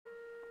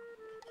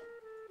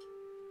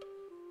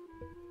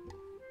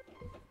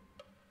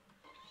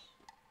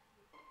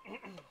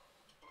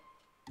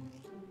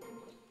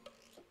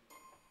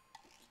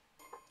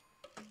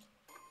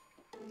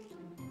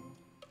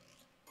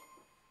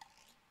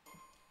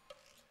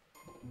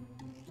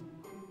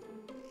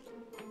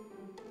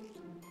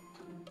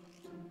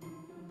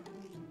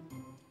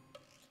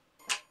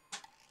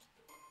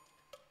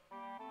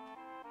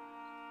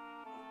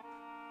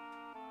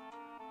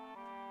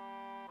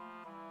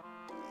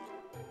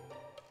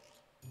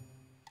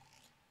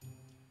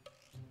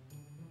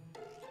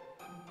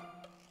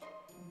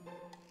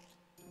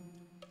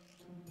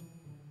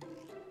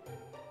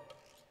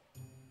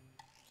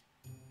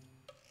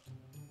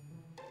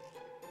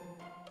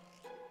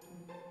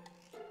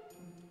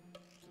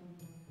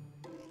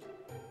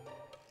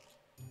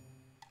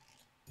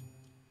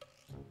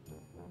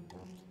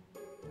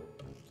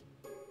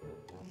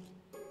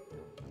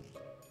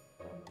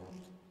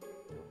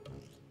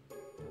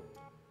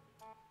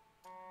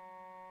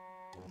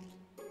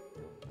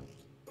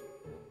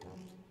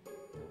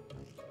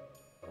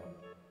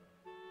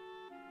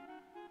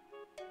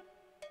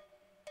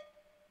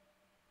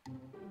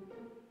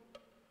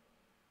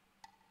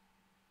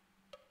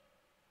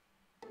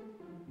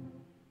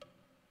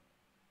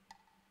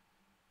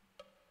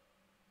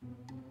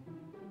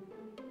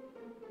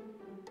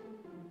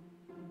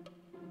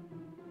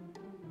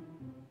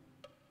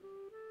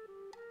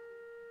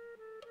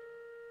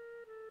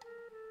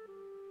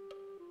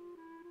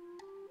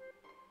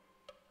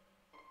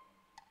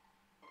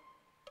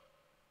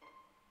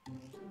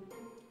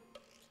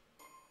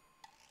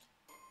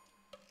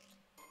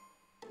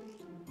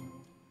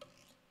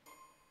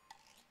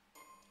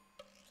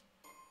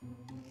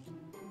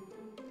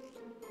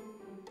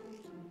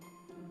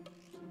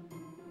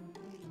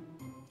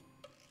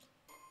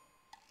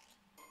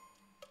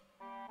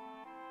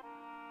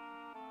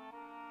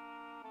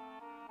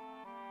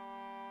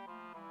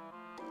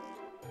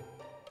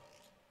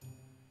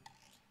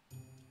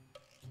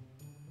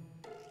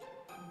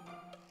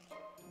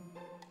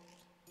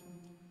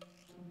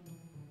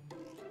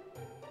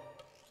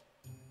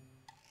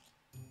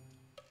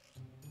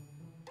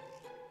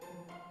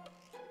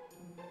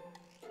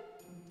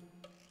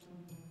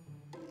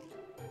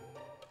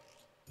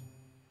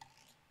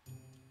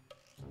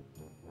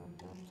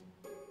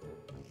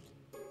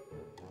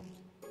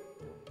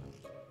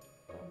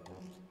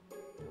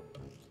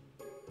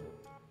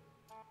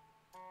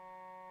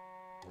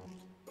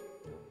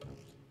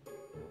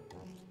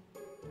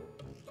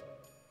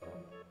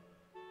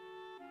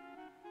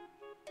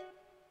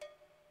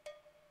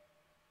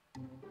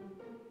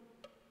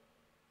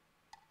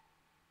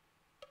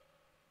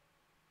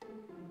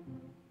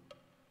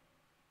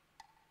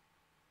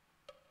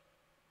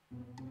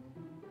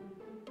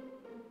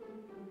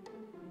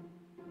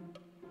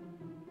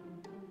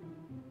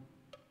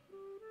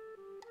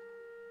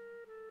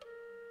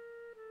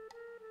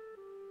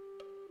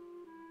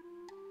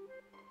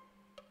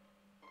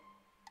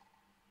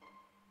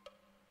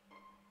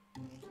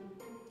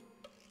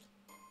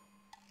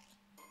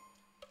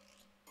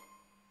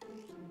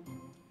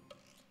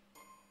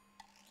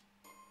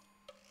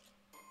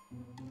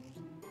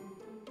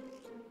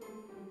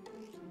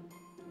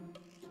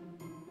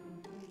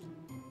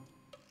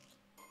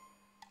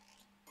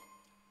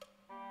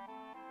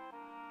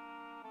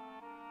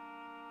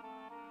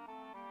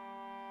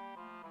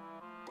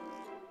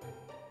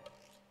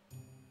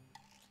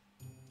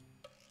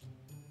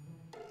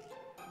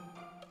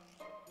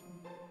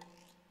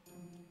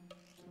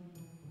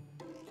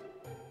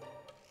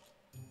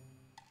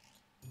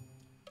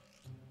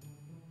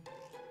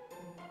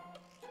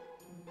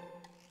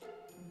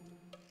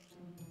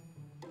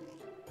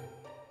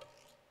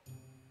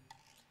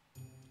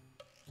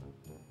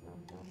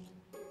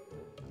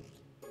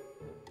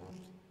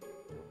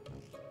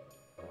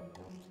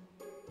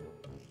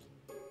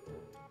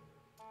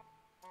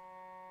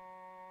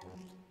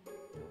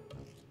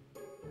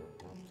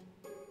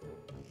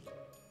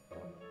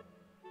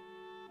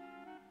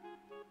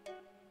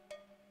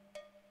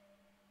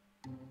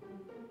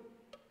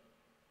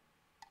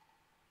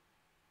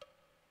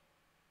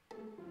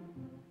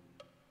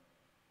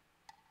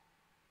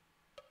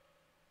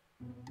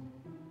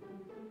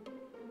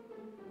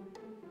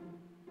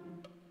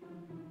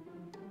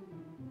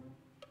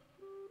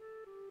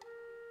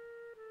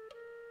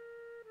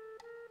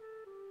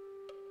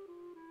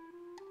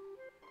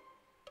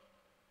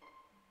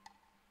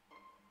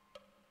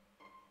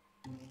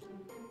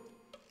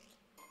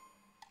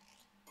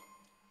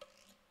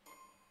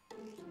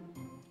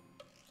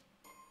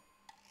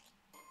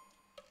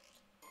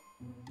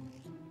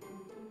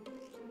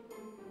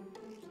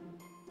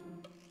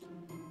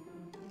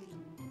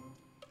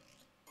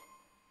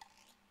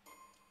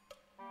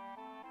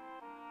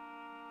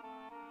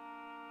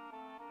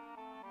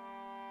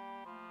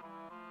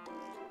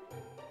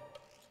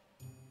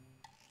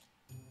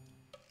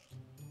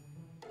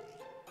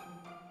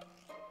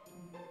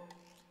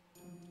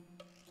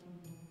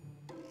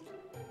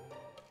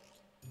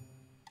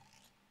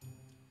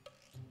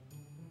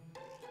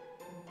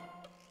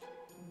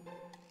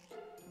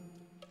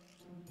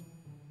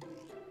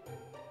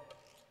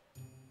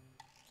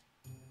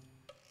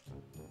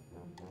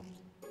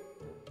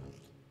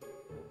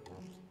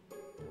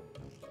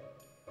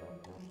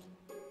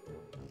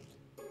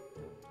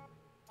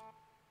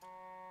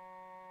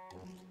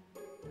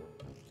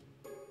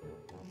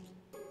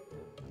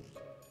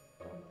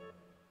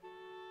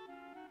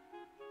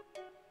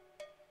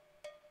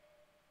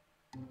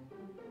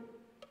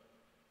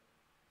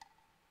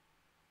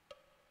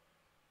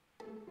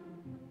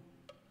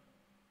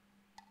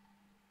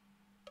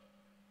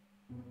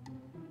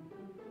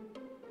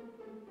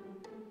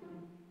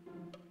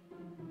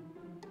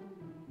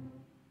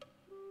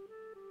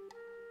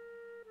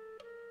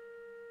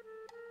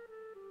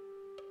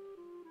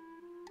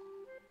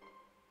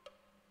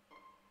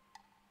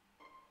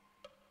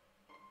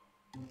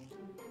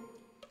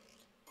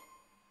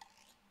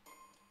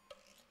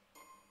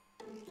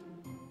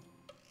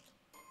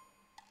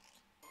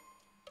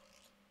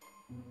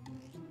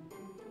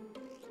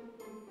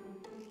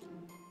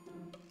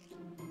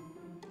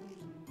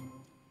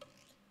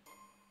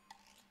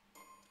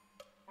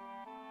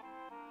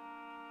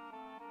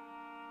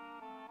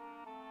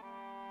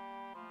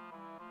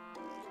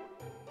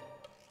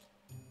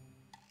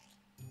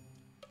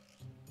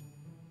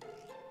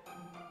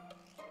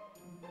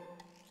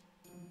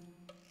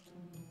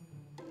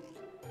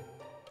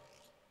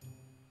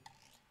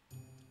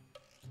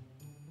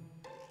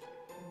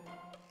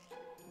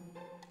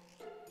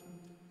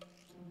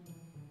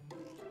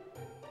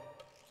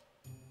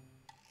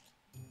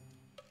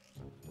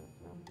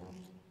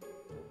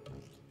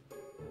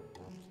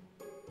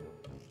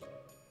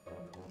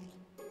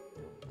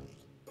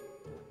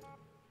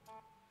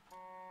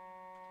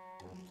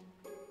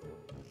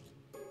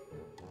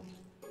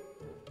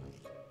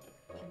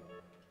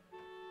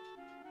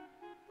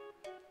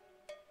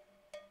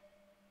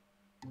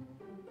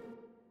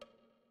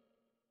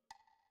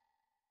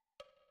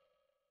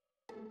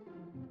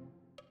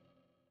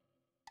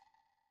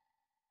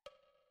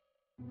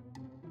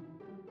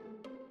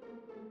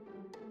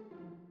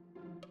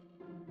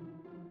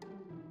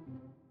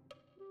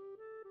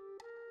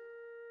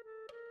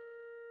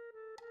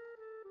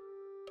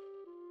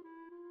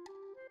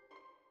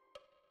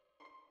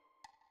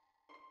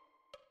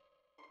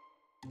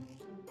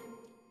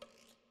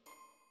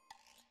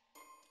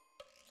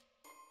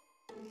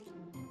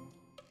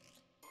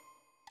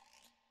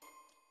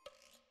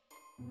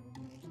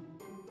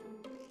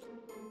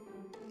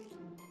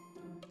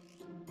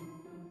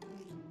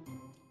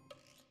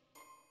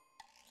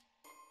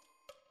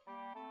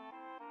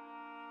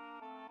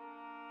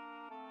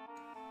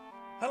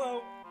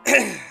Hello,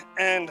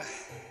 and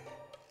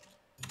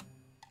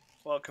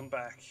welcome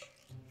back.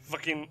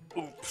 Fucking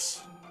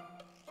oops.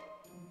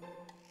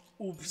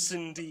 Oops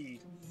indeed.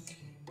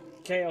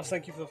 Chaos,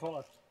 thank you for the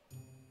follow.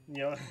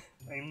 Yeah,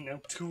 I'm now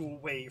 2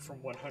 away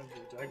from 100.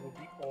 I will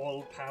be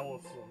all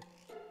powerful.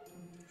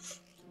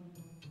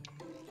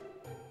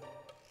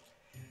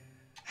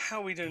 How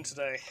are we doing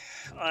today?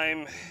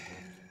 I'm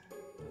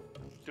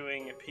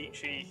doing a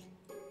peachy.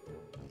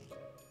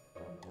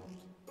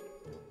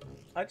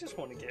 I just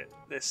want to get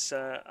this,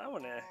 I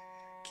want to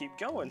keep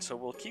going, so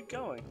we'll keep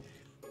going.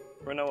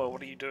 Renoa,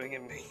 what are you doing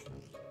in me?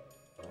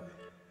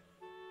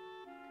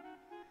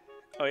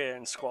 Oh yeah,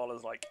 and Squall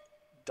is like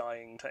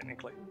dying,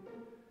 technically.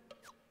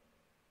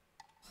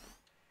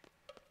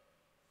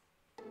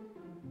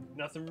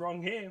 Nothing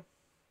wrong here.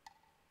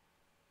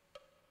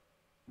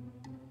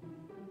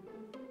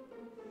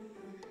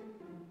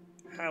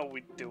 How are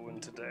we doing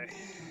today?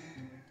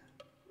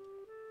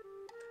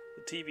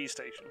 The TV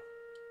station.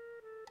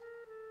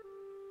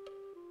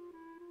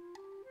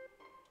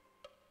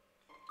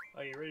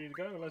 Are you ready to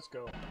go? Let's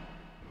go.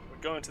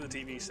 We're going to the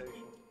TV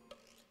station.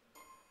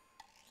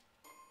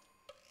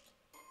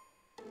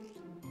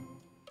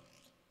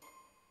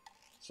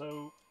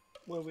 So,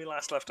 where we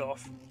last left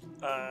off,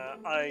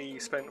 I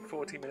spent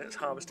 40 minutes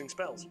harvesting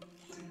spells.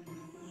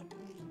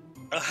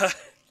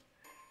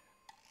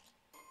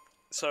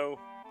 So,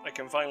 I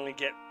can finally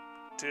get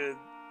to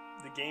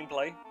the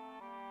gameplay,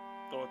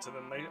 or to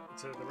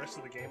the rest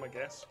of the game, I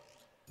guess.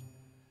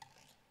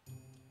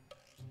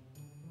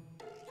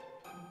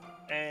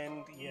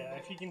 And yeah,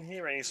 if you can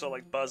hear any sort of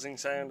like buzzing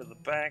sound at the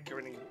back or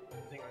anything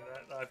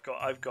like that,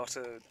 I've got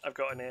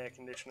an air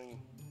conditioning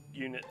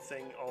unit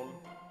thing on,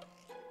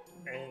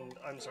 and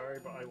I'm sorry,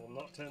 but I will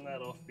not turn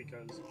that off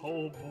because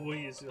oh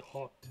boy is it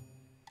hot.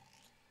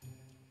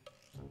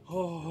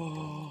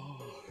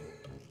 Oh,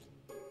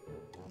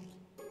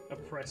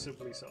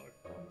 oppressively so.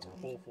 It's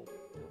awful.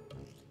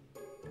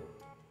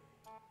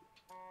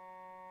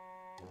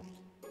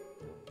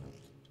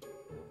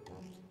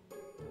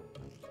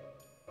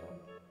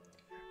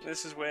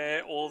 This is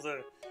where all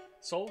the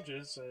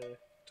soldiers are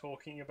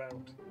talking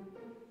about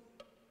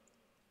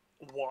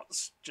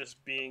what's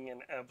just being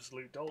an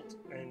absolute dolt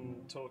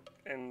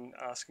and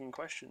asking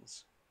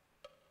questions.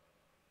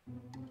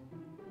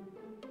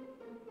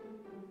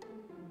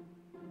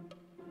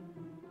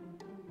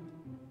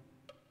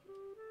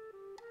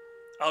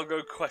 I'll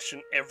go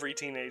question every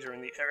teenager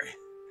in the area.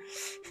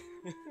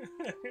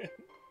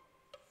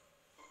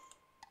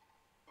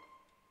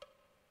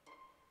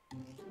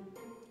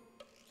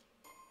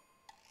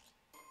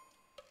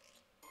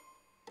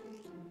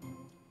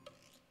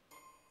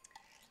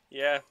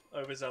 Yeah,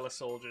 overzealous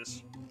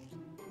soldiers.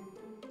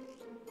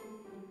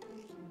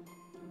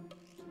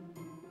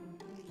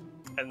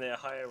 and their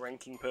higher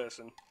ranking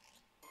person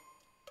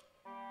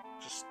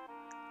just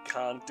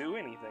can't do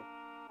anything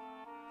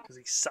because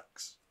he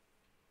sucks.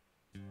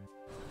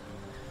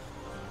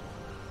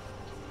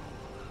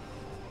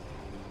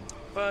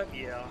 But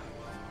yeah,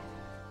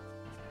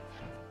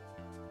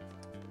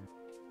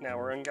 now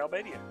we're in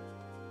Galbadia.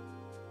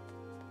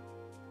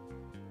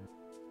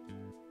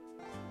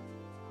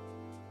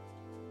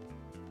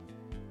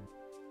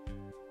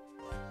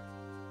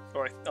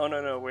 Alright, oh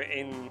no, we're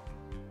in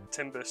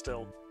Timber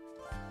still.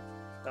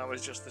 That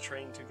was just the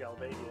train to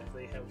Galbadia.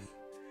 They have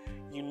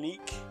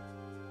unique,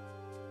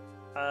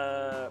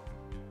 what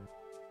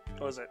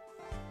was it?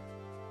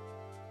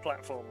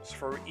 Platforms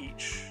for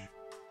each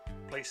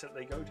place that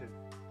they go to.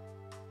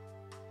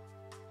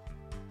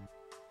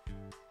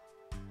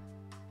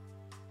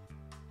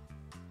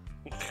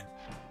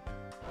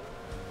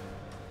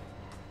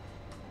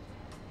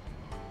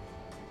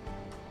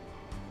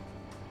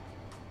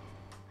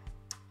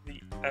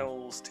 The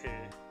Owl's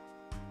Tier.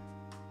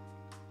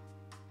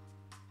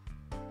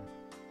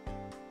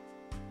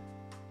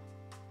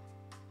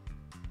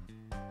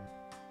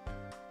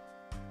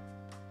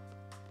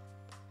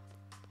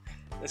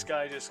 This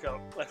guy just got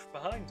left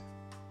behind.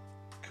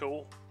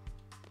 Cool.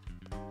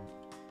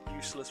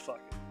 Useless fucker.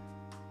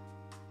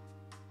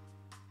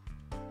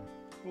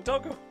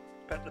 Doggo.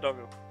 Pet the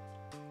doggo.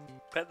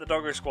 Pet the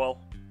doggo, squall.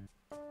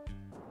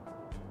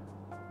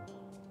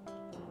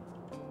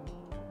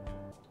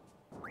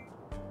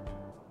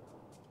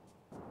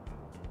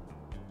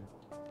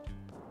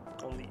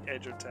 On the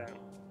edge of town.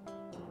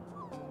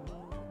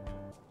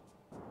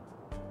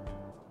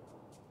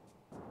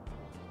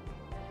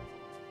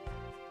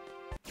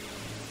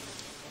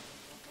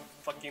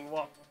 Fucking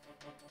what?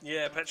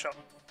 Yeah, pet shop.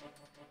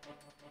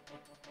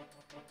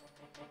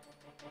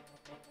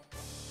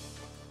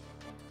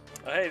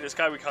 Oh, hey, this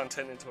guy we can't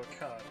turn into a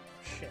card.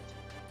 Shit.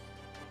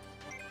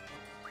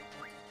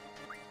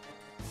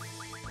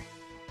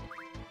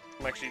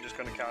 I'm actually just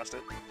gonna cast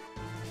it.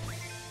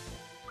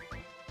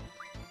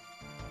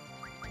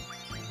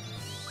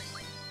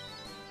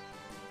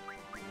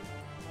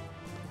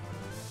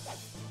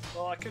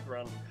 Well, I could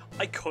run.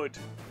 I could.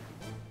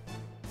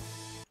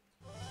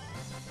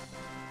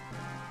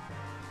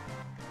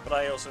 But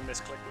I also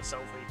misclicked with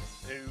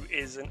Selfie, who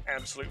is an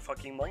absolute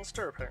fucking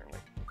monster, apparently.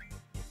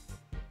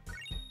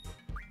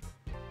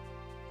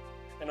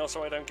 And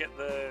also I don't get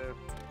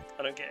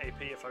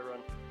AP if I run.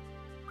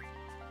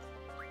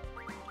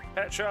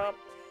 Pet shop!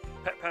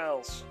 Pet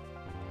pals!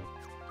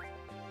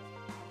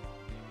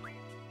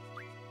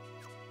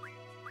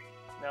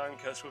 Now I'm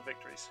cursed with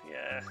victories.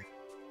 Yeah.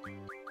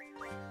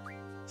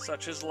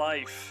 Such is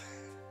life.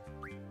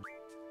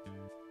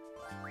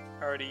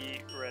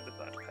 Already read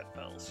about pet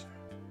pals.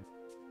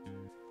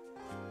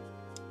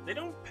 They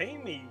don't pay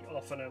me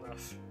often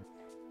enough.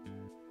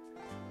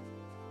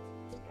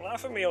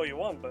 Laugh at me all you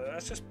want, but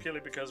that's just purely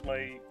because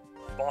my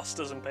boss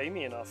doesn't pay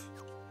me enough.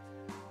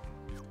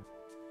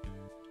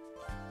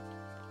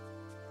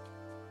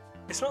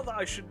 It's not that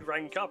I should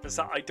rank up, it's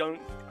that I've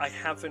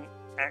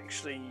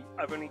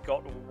only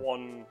got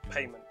one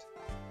payment.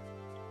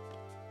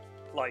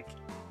 Like,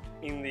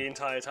 in the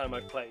entire time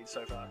I've played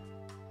so far.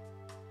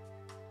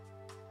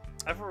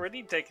 I've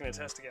already taken a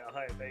test to get a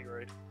higher pay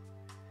grade.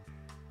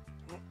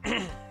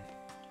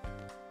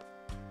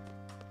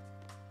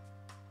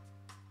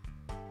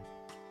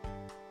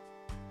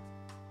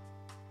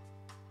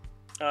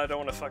 I don't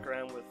want to fuck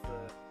around with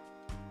the...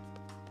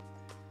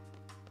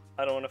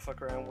 I don't want to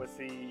fuck around with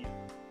the...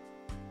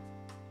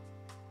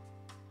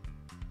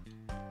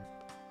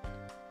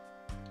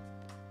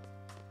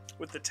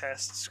 with the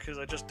tests, because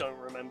I just don't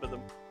remember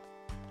them.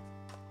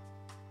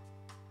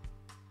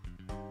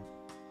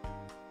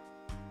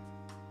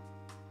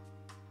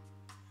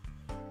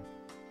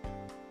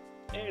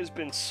 It has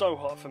been so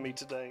hot for me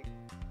today.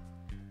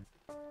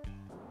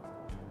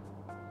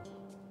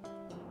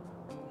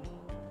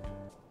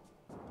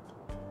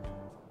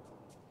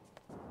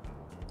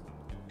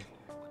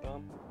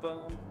 Bum,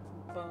 bum,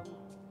 bum,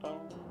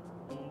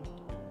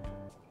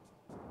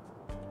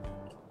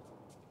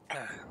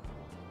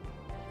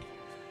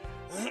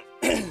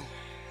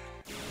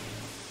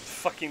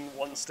 Fucking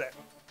one step.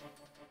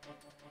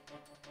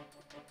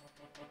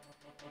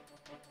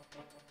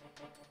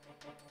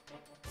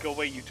 Go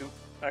away, you two.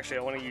 Actually,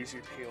 I want to use you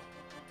to heal.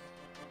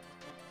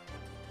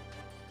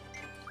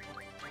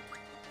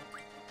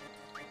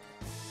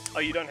 Oh,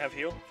 you don't have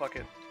heal? Fuck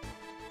it.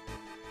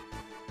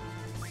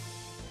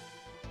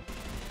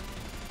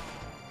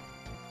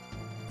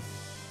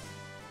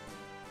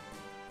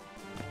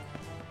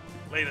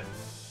 Later.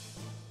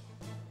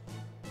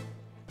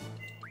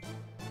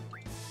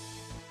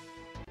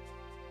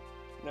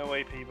 No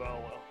AP, but oh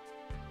well.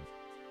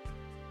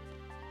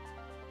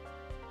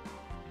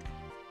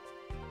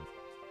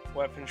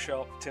 Weapon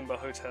shop, timber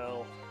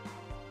hotel.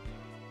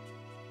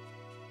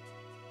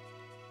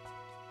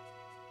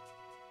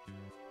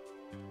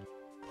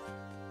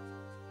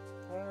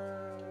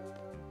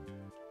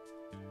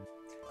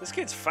 This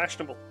kid's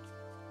fashionable.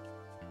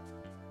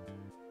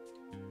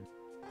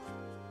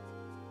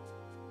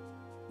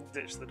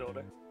 Ditch the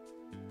daughter.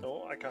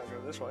 Oh, I can't go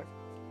this way.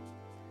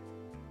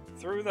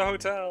 Through the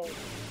hotel!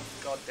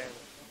 God damn it.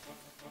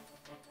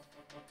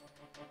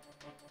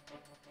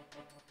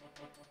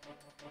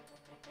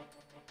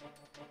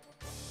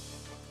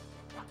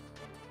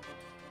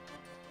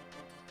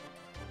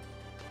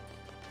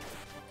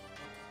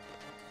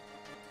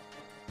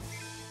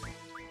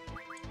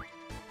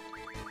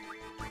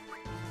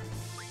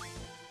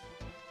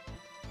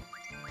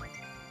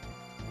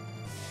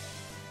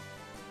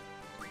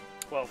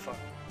 Well, fuck.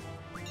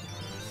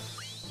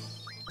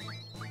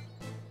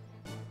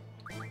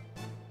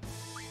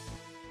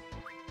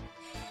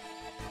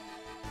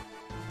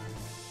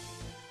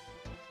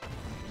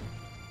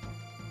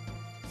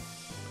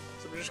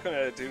 So we're just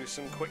gonna do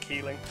some quick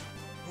healing.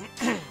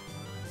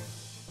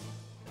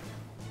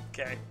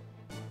 Okay.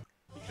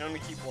 You can only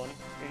keep one.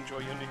 Enjoy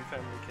your new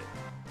family kit.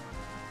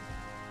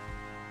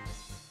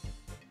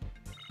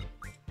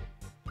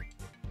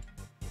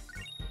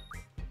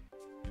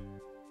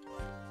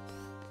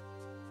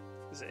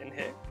 Is it in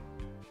here?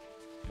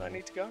 Do I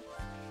need to go?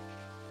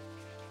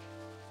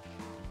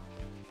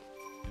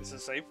 This is a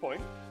save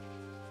point.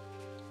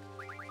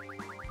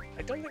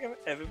 I don't think I've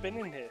ever been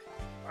in here.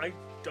 I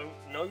don't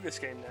know this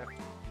game now.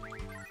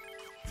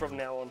 From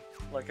now on.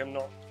 Like, I'm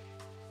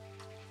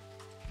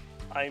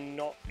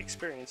not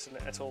experiencing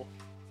it at all.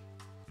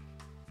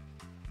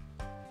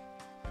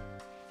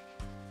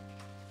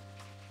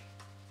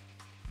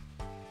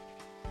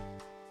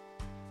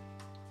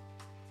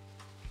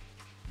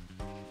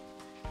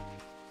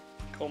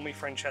 Call me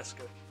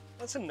Francesca.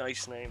 That's a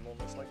nice name,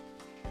 honestly.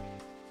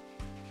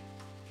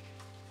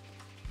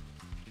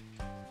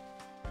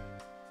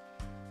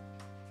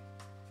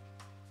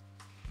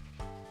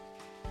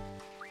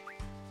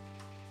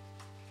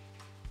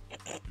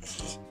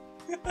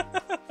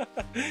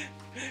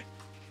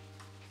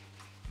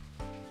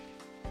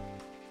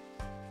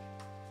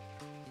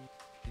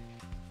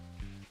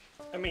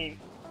 I mean,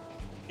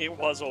 it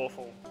was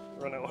awful,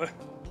 run over.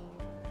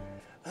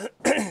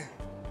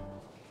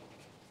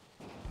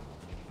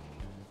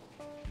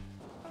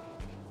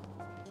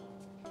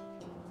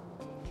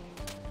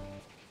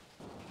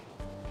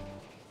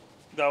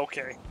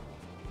 Okay.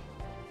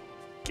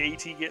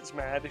 Gatey gets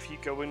mad if you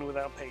go in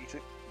without paying.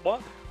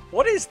 What?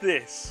 What is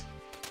this?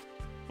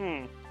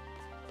 I'm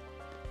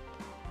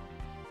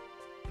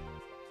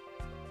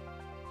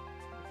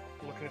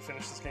looking to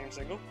finish this game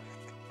single.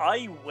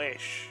 I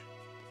wish.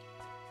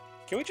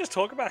 Can we just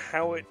talk about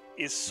how it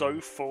is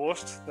so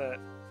forced that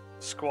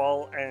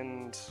Squall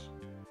and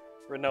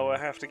Renoa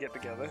have to get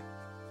together?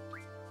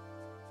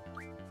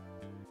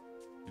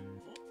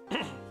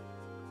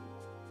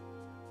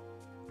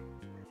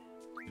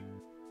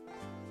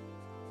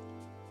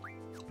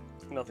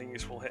 Nothing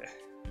useful here.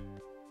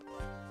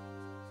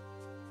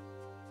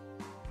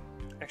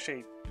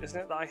 Actually, isn't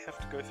it that I have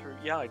to go through...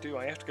 Yeah, I do.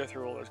 I have to go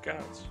through all those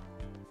guards.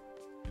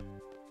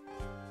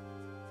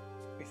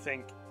 I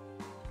think...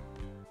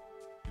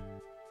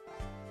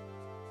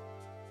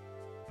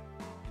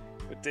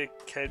 With dead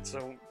kids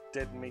on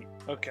dead meat.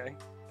 Okay.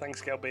 Thanks,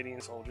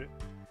 Galbadian soldier.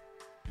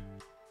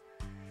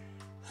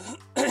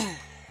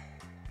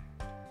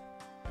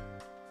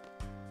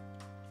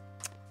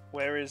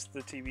 Where is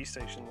the TV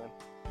station then?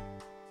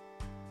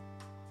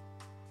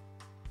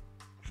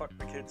 Fuck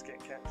the kids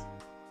get cats.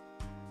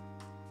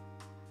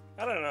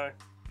 I don't know.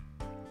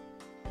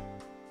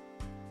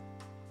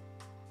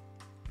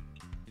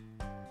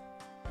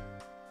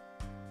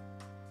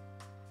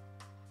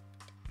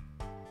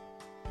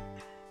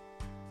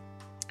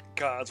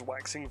 Guards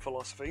waxing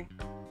philosophy.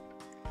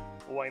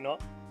 Why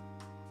not?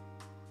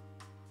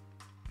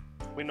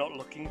 We're not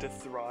looking to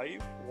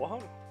thrive?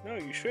 What? No,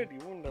 you should. You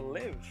want to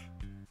live.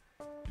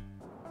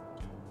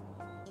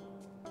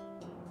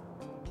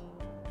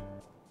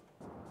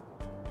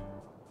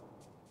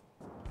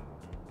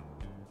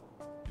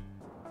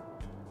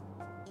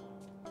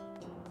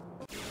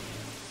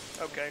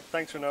 Okay,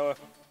 thanks for Noah.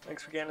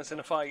 Thanks for getting us in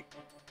a fight.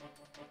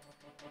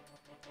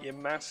 You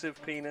massive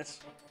penis.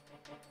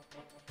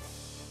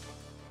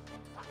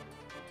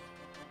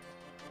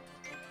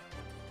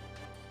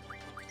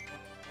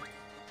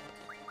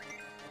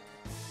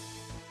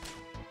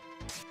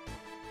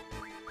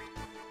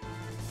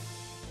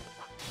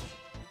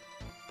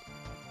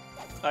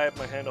 I had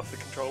my hand off the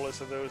controller,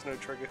 so there was no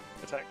trigger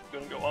attack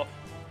going to go off.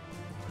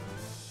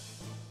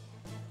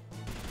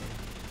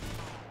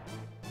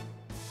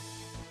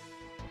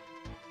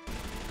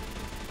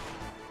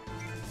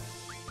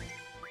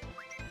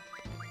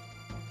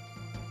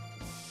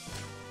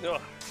 Ugh.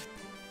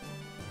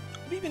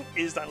 What even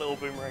is that little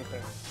boomerang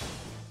thing?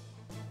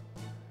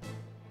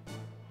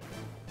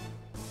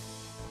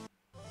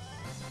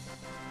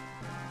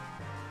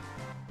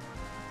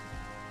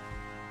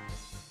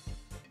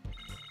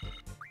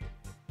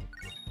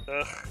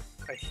 Ugh.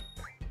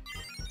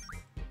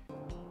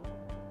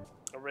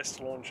 A wrist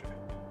launcher.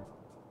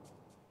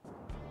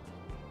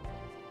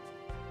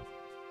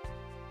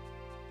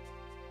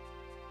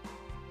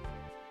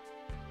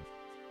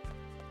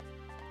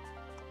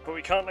 But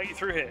we can't let you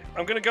through here.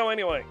 I'm gonna go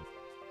anyway.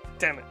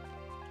 Damn it.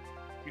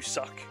 You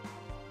suck.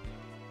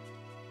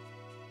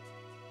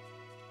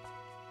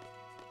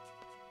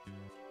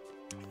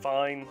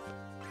 Fine.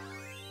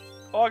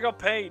 Oh, I got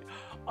paid.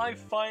 I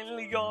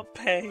finally got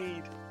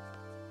paid.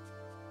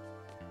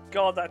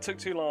 God, that took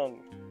too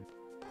long.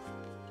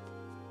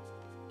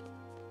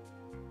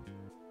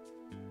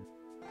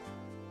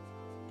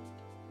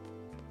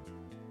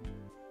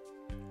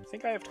 I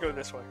think I have to go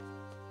this way.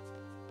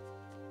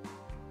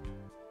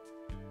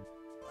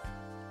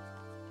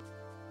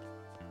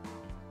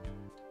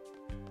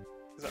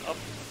 Is it up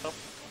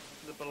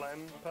the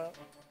Balam part?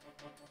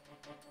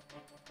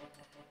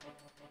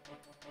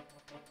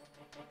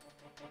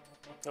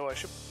 Oh, I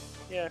should...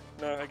 Yeah,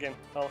 no, again,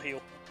 I'll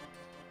heal.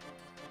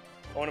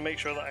 I want to make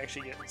sure that I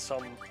actually get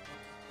some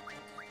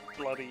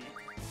bloody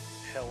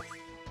health.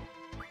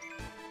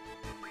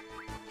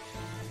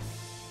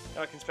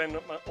 I can spend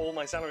all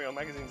my salary on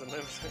magazines and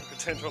never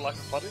return to a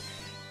life of body.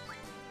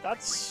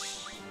 That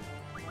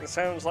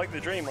sounds like the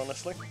dream,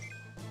 honestly.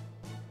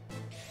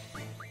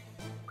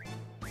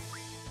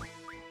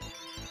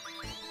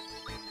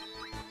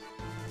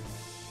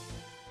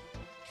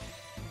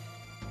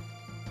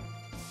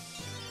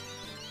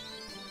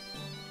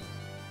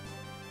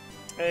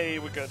 Hey,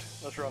 we're good.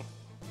 Let's run.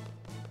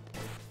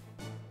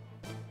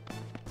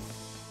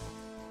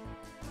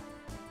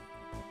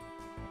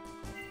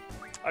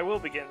 I will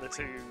be getting the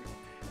two,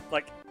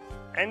 like,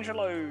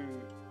 Angelo,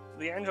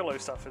 the Angelo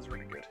stuff is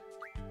really good.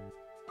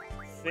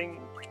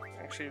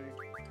 Actually,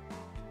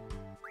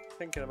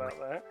 thinking about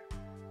that,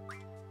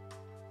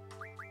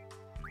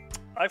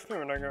 I've been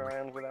running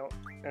around without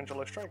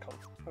Angelo Strike on.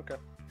 Okay.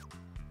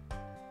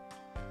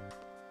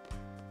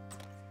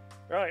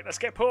 Right, let's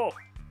get poor.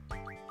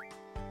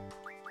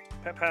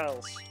 Pet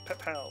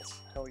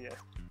pals, hell yeah.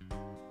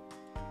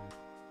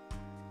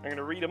 I'm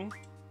gonna read them.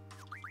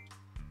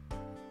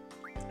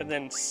 And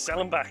then sell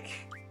them back.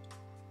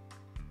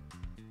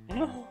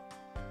 No.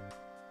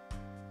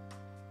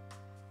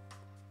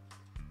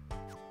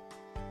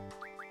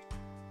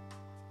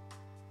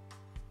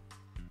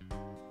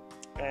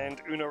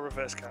 And Uno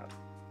reverse card.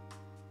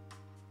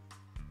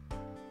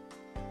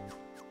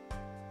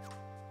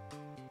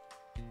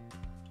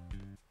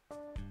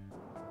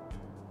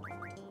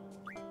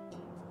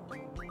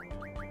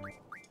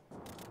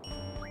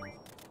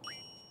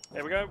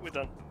 There we go, we're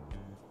done.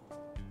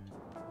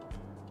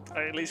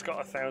 I at least got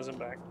 1,000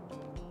 back.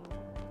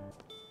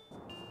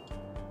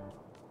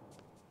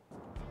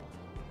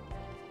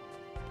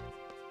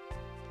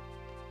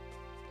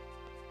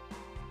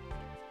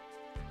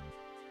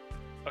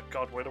 Oh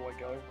god, where do I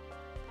go?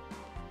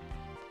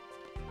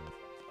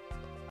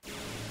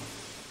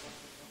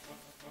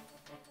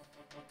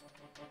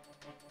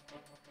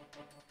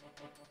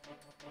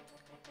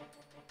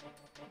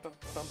 Bum,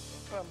 bum,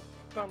 bum,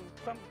 bum,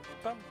 bum,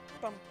 bum,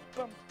 bum,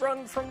 bum.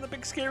 Run from the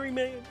big scary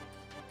man!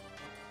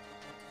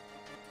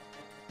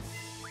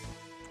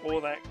 Or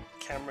that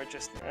camera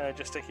just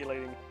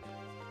gesticulating,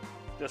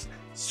 just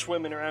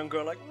swimming around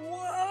going like,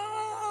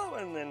 whoa!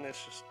 And then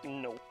it's just,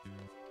 no.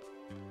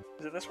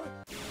 Is it this way?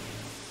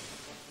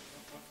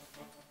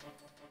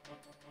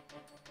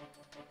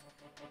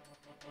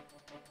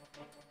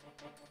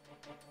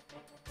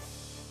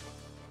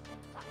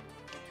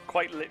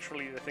 Quite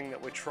literally the thing that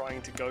we're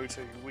trying to go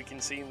to, we can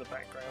see in the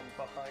background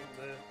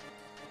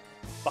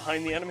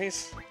behind the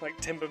enemies, like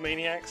timber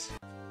maniacs.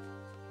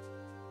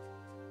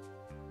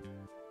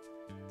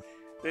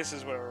 This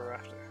is where we're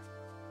after.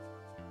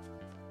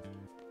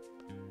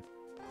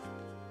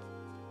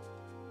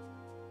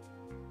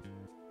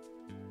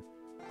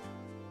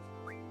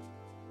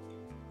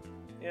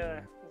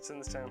 Yeah, it's in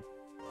this town.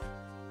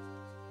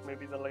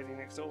 Maybe the lady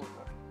next door was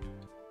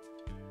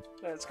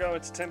there. Let's go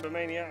into Timber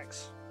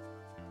Maniacs.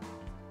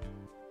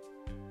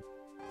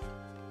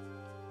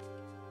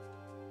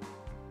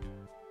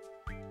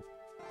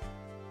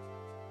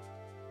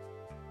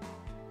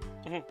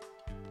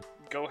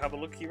 Go have a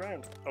looky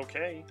round.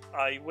 Okay,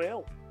 I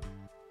will.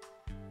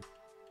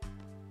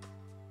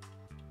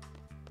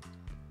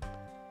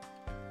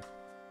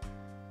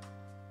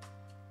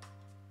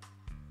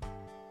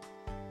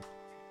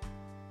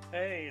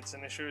 Hey, it's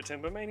an issue of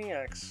Timber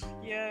Maniacs.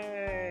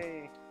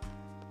 Yay!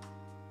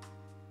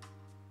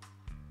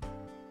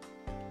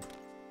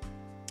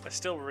 I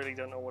still really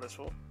don't know what it's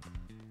for.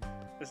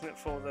 Isn't it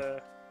for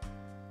the...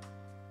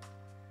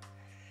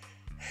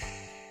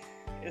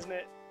 Isn't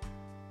it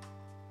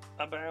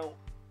about,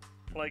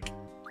 like,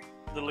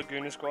 the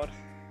Laguna Squad?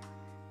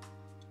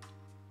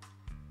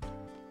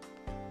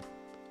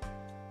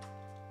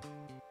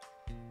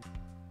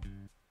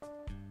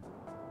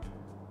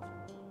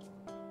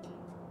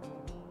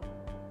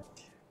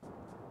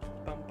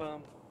 Bum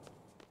bum.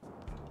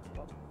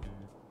 Bum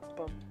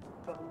bum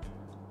bum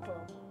bum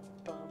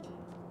bum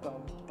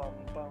bum bum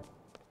bum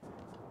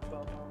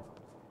bum.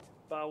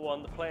 Bar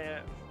 1, the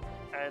player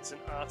adds an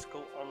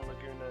article on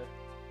Laguna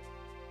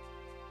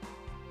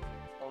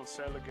on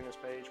Sir Laguna's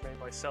page made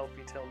by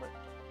Selfie Tillman,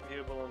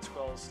 viewable on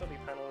Scroll's study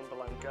panel in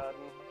Balam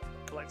Garden,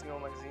 collecting all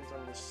magazines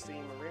on the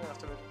Steam Arena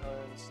after it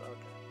owns.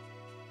 Okay.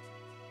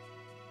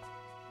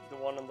 The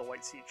one on the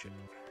white seat chip.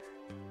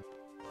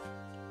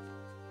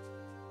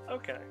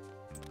 Okay.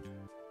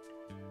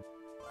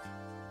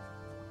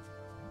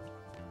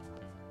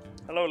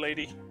 Hello,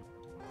 lady.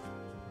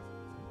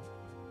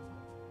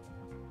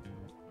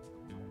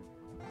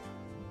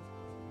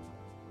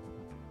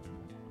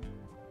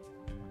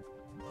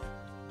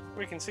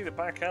 We can see the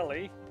back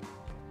alley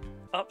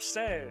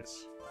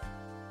upstairs.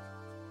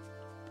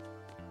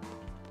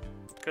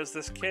 Because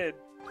this kid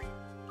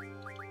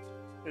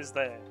is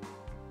there.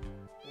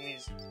 And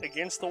he's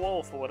against the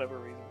wall for whatever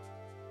reason.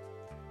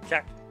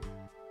 Cat.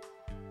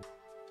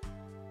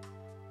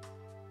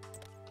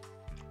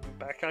 And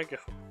back I go.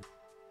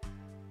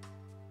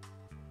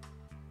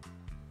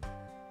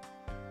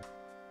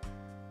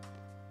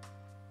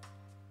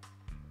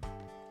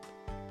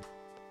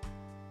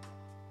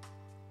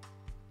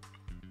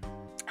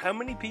 How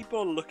many people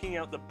are looking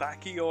out the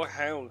back of your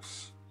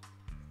house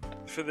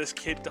for this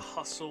kid to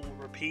hustle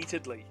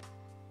repeatedly?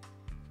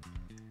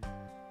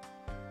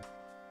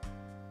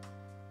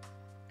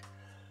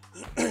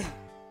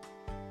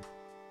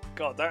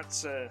 God, that'd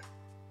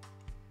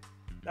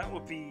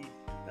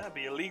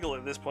be illegal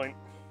at this point.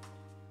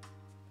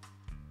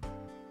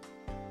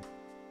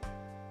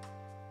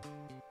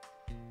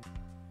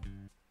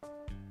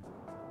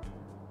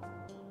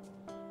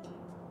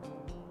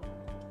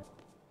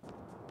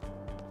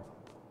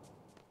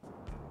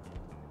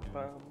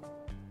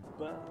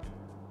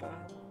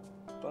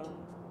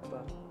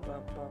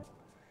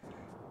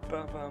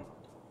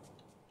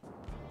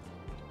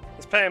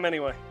 Let's pay him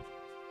anyway.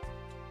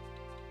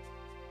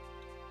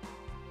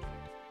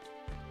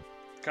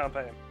 Can't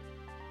pay him.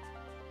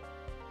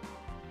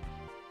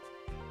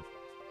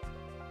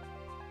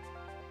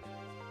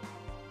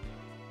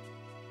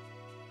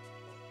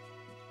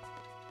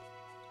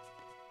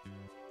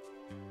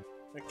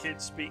 The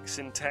kid speaks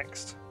in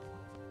text.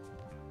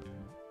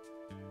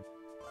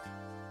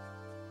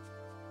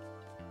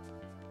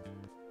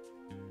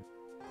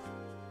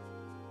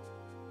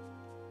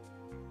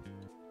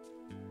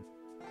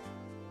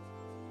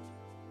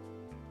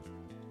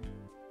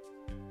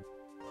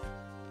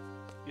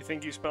 You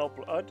think you smell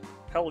blood?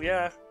 Hell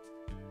yeah.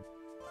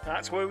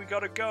 That's where we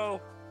gotta go.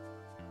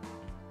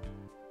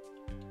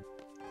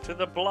 To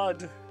the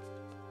blood.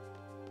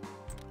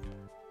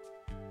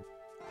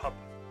 Pub.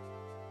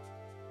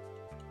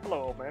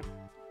 Hello, old man.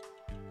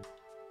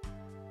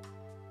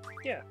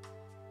 Yeah.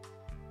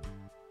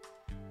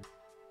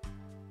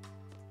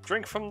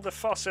 Drink from the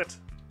faucet.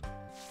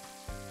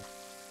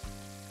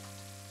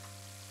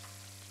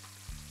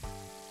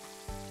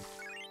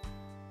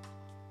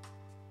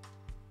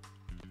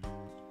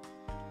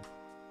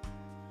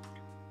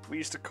 We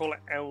used to call it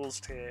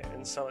owl's tear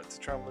and sell it to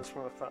travellers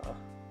from afar.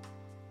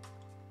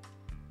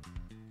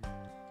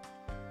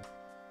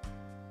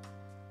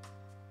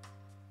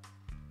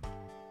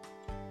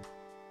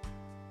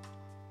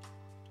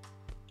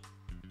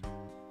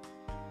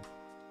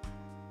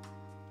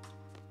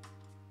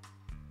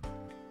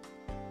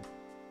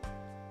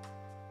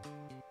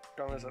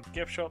 Grandma's at the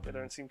gift shop, they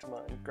don't seem to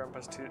mind.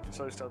 Grandpa's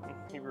so stubborn,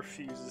 he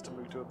refuses to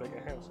move to a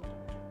bigger house.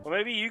 Well,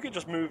 maybe you could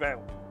just move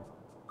out.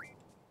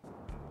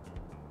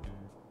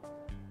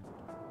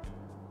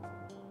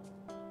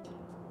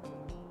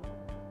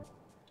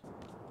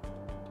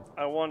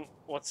 I want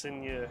what's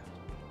in your...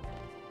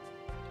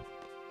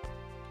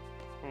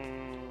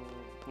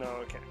 no,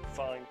 okay,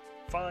 fine.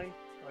 Fine,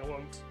 I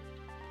won't.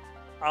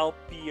 I'll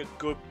be a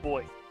good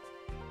boy.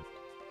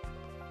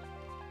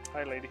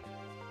 Hi, lady.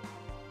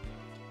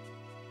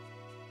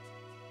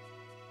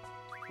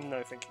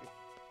 No, thank you.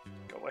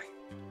 Go away.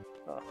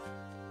 Oh.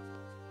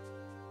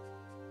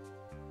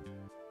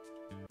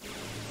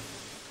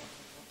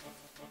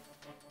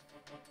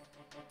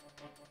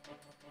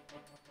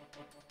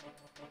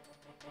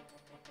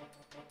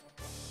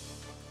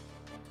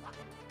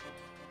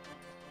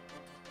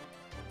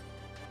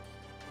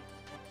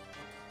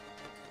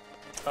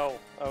 Oh,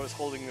 I was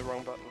holding the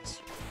wrong buttons.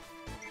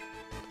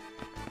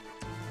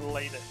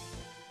 Later.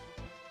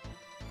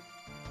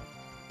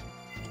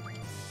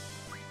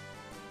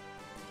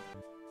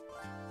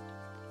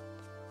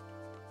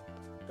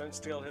 Don't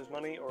steal his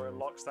money or it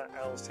locks that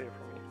owl's tear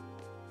from you.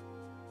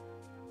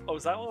 Oh,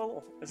 is that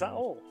all? Is that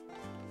all?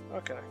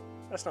 Okay,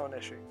 that's not an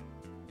issue.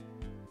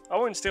 I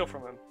won't steal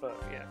from him, but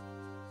yeah.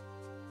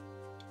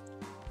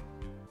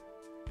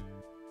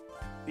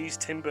 These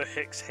timber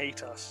hicks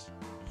hate us.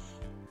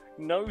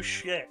 No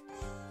shit.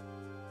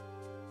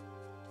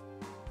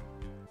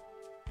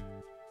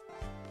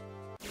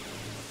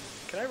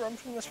 Can I run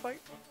from this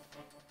fight?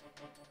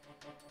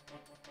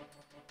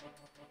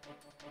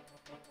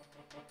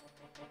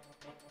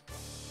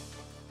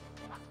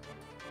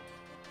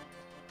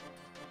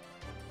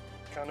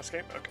 Can't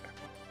escape? Okay.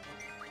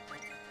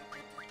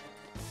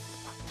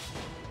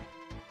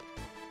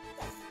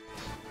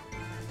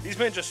 These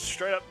men just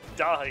straight up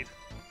died.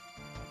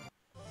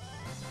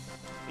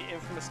 The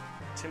infamous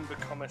Timber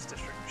Commerce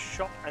District.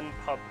 Shop and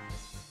pub.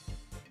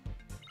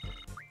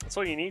 That's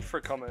all you need for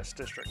a commerce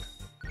district.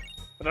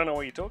 I don't know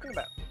what you're talking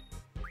about.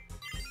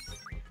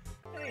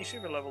 Hey, you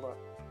should have leveled up.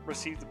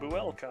 Received the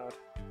VIII card.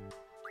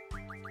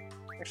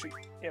 Actually,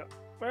 yeah.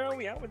 Where are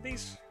we at with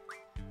these?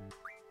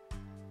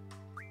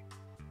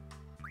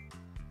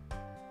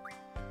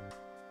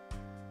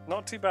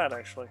 Not too bad,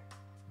 actually.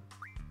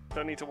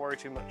 Don't need to worry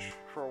too much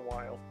for a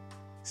while,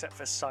 except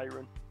for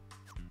Siren.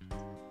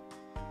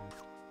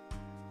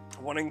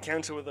 One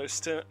encounter with those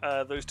two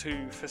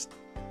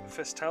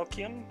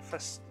Fistalkian,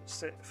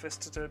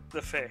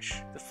 the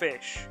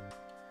fish.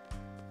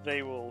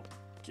 They will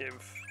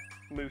give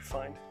move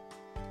find.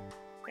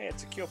 Hey,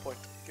 it's a cure point.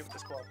 Give it to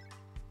squad.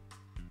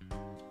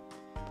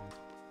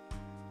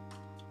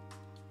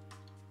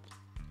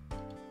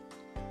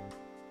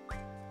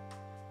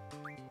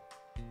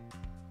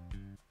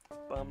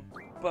 Bum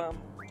bum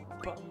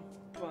bum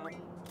bum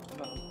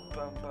bum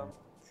bum bum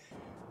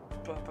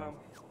bum bum.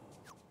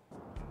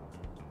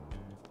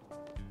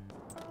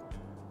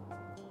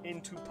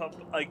 Into pub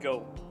I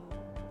go.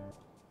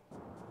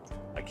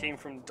 I came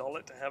from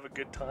Dollet to have a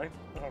good time.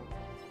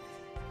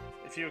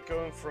 If you were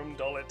going from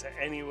Dollet to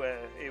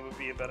anywhere, it would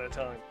be a better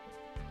time.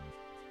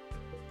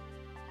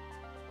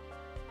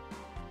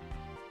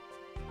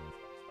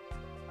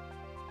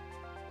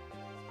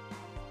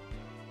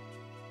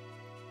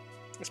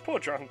 This poor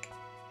drunk.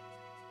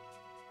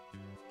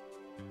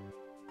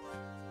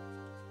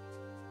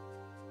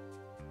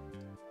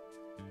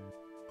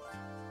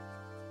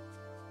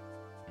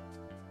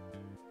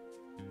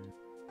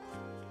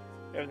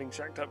 Everything's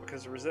jacked up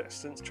because the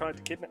resistance tried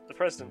to kidnap the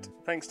president.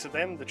 Thanks to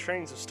them, the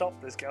trains have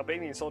stopped. There's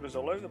Albanian soldiers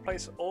all over the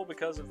place, all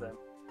because of them.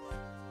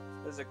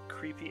 There's a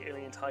creepy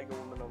alien tiger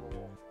woman on the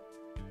wall.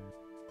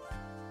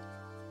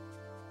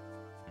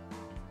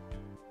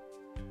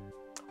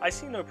 I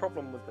see no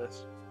problem with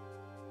this.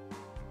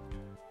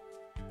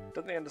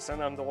 Don't they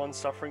understand I'm the one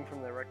suffering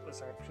from their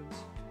reckless actions?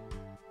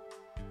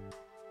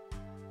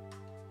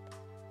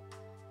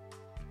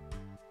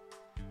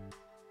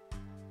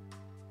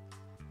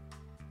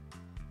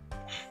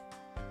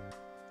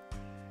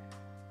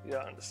 You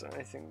don't understand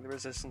anything. The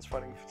resistance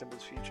fighting for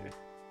Timber's future.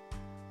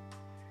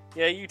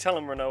 Yeah, you tell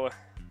them, Renoa.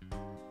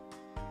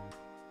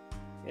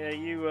 Yeah,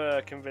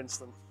 you convince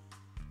them.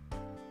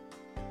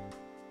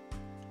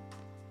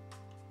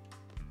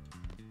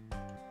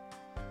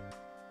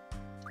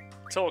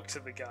 Talk to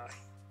the guy.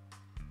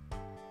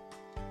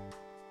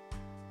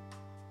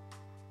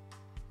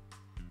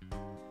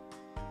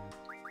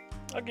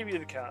 I'll give you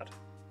the card.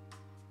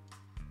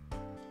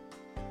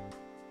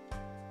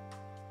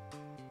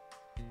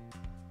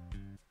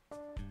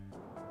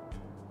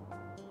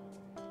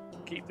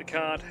 Keep the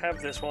card,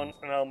 have this one,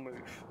 and I'll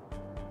move.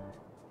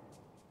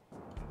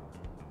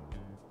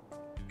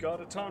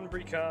 Got a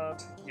Tonbury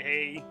card.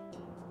 Yay.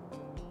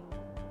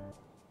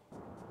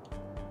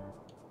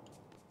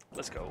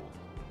 Let's go.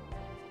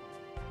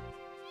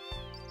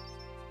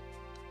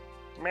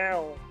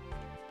 Meow.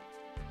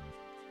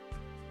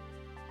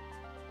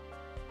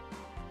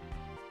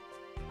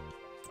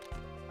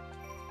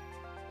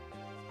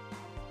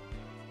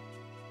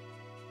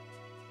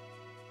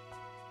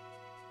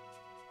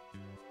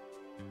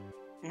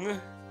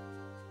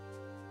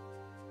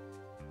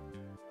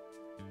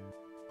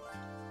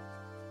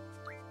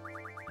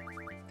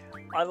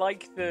 I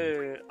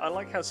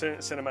like how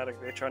cinematic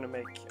they're trying to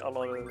make a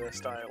lot of this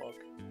dialogue,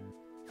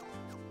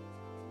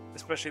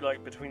 especially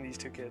like between these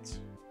two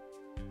kids.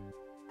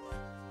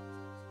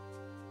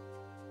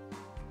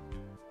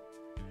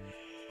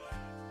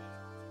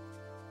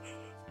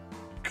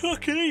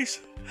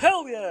 Cookies!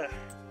 Hell yeah!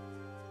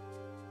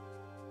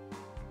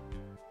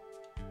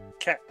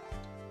 Cat.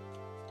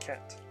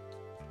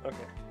 Okay.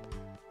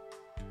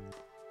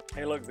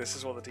 Hey look, this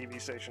is what the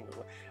TV station is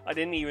like. I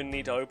didn't even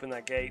need to open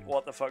that gate.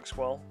 What the fuck,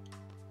 Squall?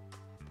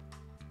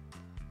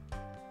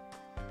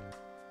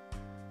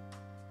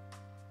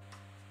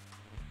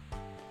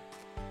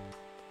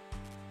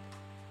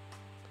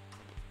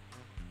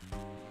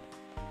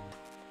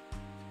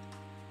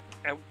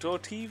 Outdoor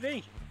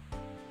TV.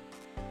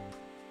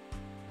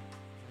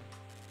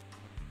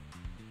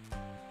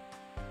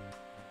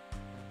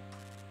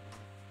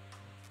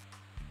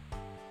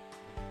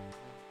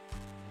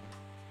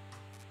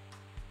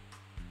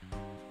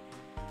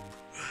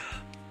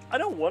 I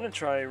don't want to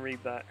try and read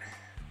that.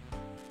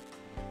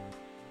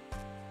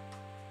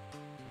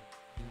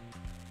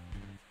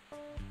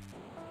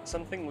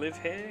 Something live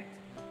here?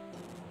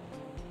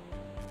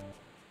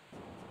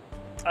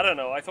 I don't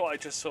know, I thought I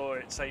just saw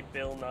it say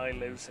Bill Nye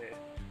lives here.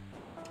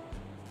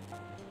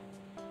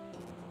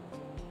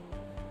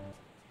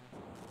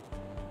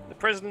 The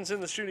president's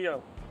in the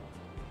studio.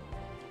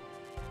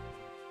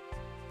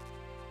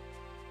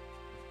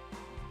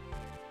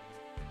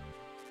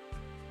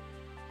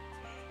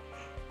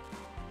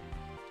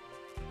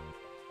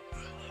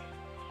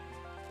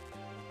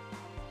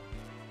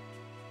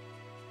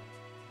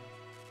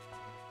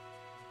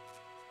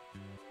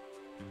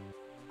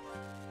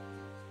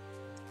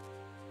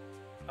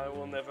 I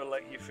will never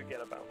let you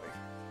forget about me.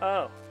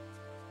 Oh.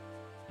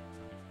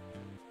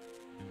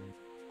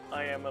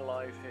 I am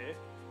alive here.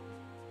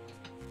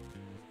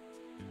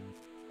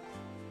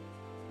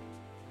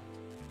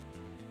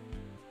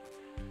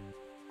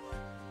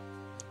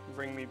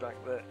 Bring me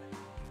back there.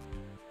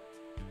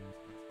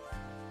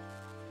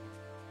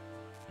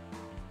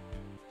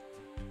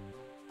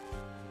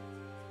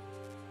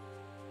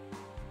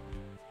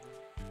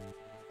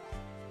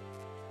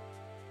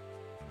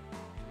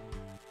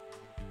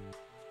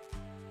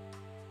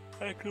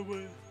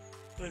 Ackerman,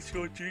 that's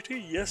your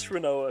duty? Yes,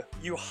 Renoa.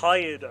 You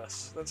hired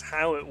us. That's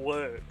how it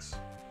works.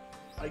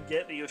 I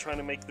get that you're trying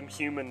to make them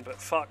human,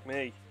 but fuck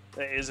me.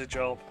 That is a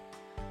job.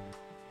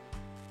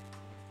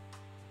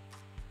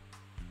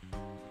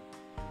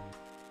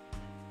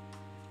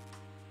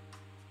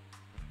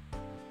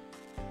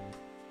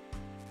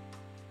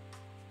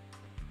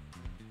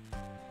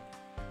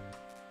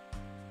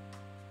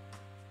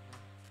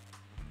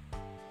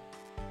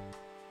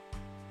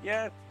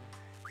 Yeah,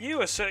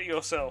 you assert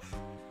yourself.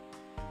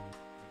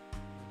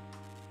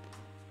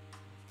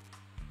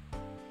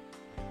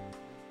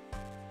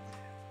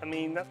 I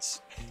mean,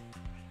 that's...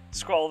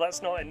 Squall,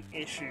 that's not an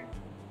issue.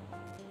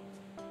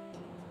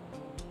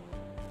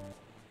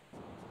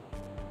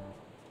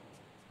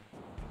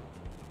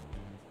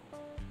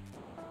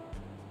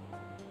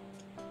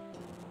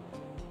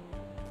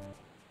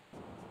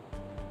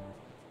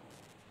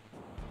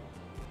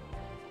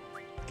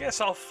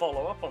 Guess I'll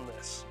follow up on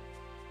this.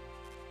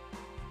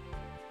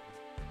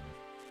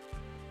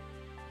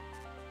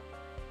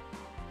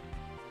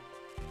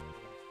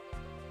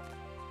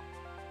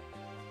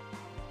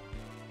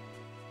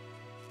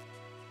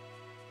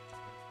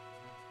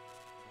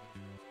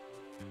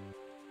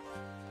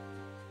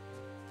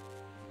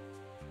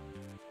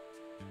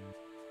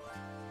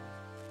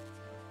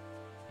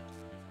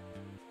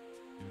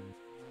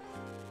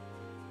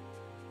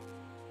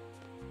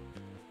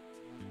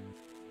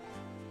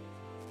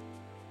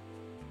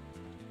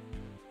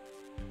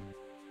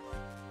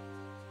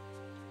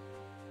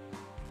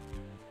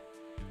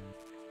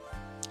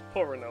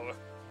 Poor Renoa.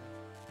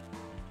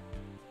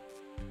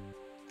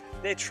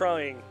 They're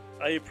trying,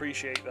 I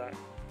appreciate that.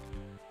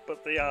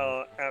 But they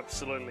are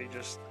absolutely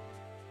just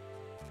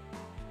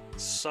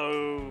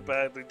so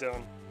badly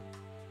done.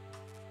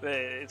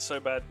 It's so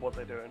bad what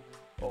they're doing,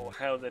 or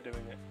how they're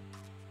doing it.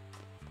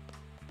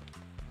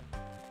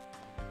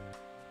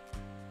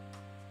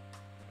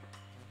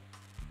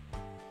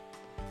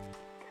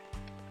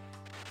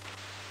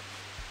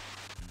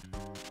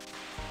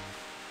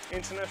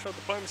 International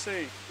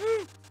diplomacy!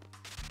 Woo!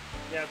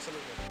 Yeah,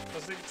 absolutely.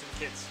 Let's leave it to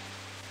the kids.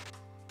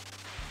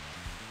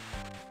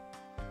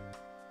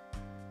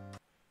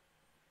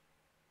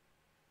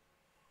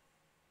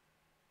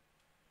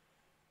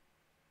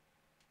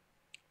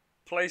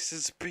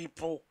 Places,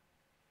 people.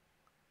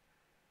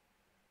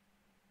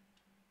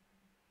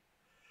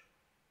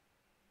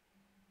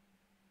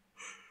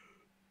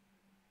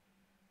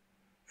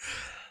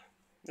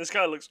 This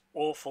guy looks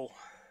awful.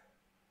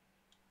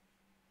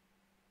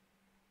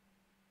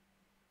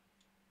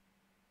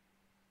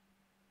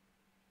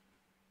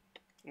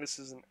 This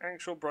is an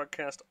actual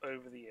broadcast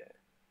over the air.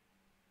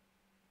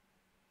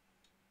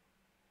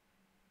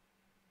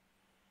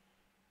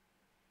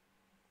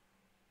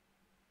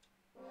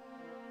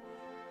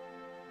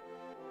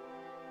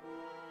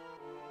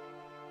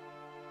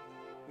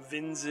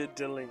 Vinzer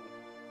Dilling.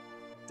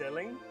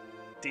 Dilling?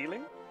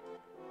 Dealing?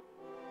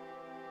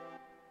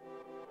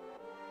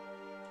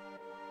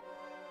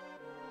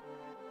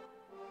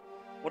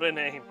 What a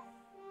name.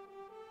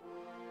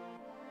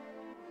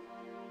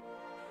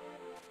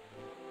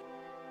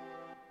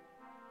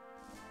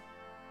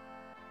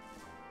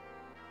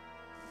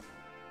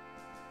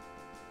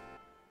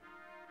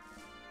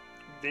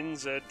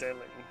 Vinzer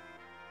Dilling.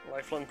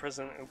 Lifelong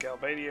president of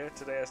Galbadia.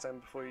 Today I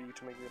stand before you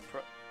to make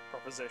a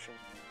proposition.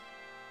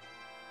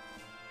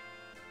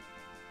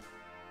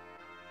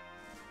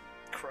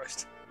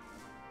 Christ.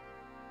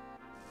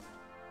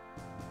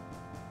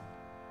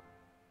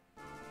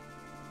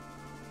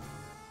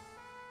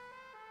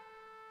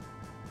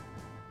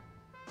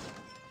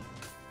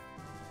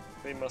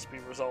 They must be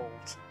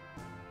resolved.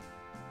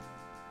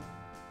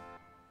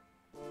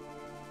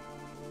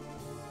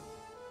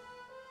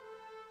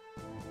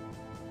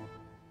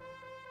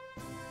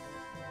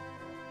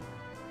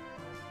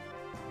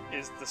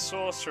 Is the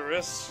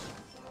sorceress...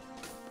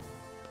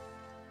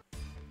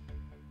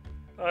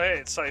 Oh hey,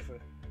 it's Cypher.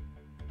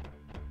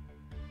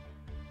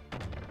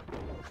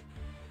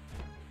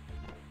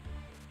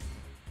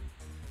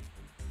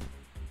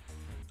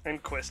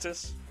 And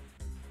Questus.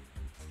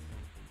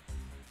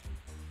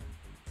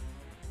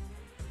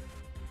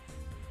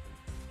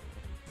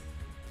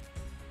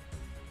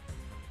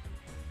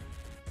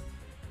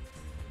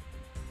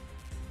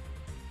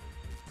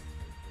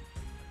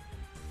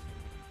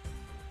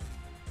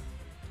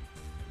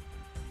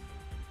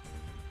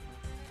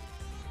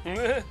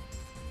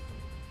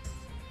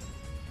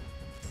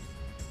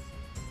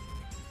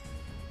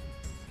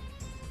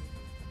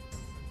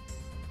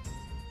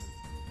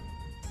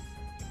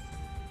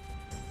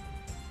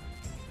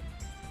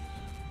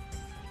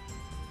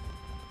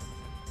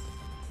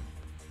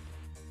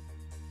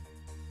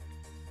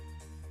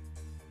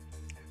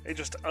 They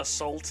just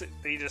assaulted,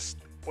 they just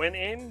went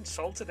in,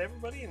 assaulted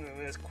everybody, and then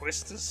there's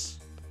Questus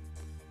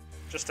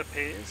just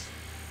appears.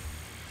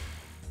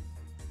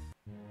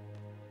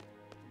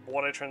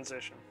 What a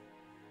transition.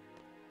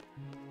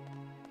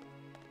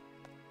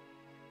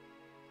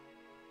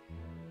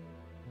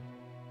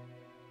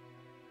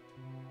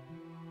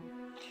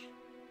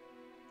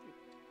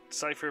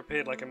 Cypher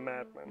appeared like a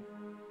madman.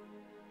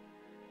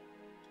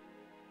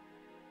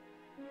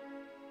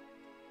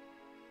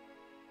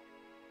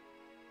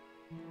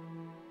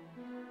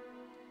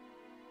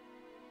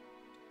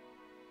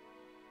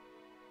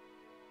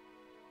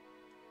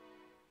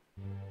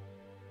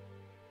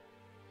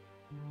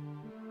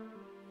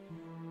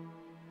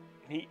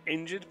 He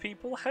injured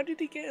people? How did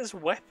he get his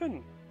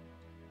weapon?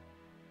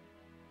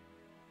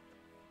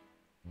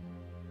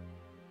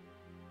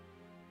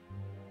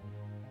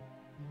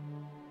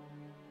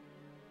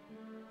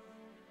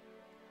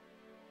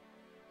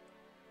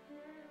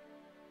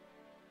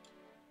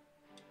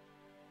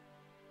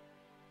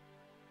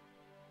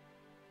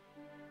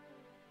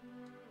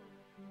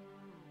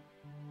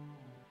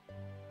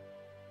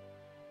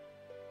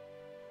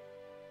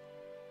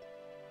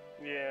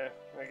 Yeah,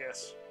 I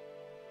guess.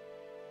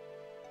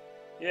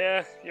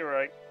 Yeah, you're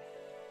right.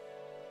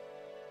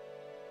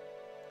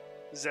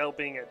 Zell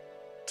being a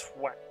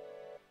twat.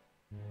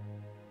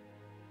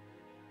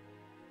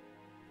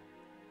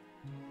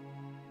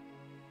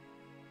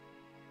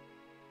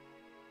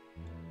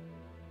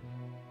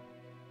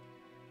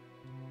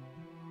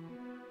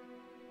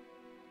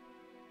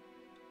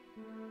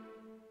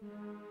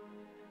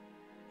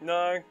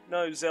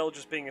 No, Zell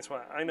just being a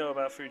twat. I know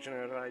about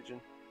Fujino Raijin.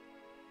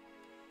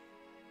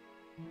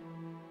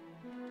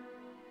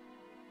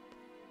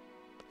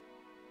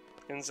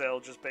 And Zell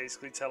just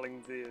basically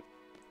telling the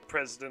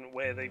president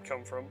where they've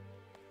come from.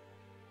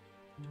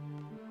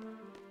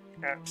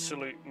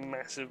 Absolute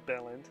massive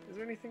bellend. Is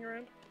there anything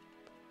around?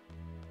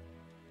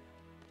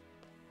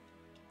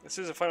 This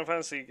is a Final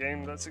Fantasy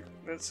game.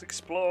 Let's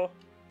explore.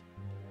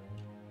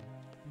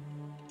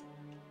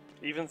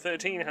 Even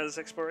 13 has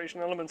exploration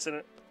elements in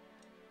it.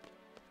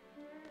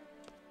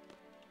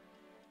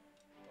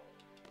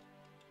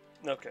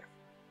 Okay.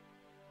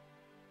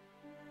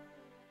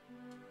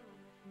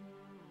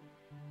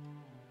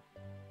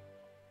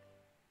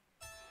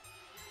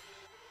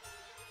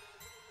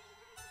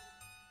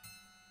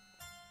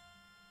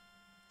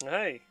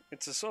 Hey,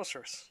 it's a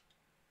sorceress.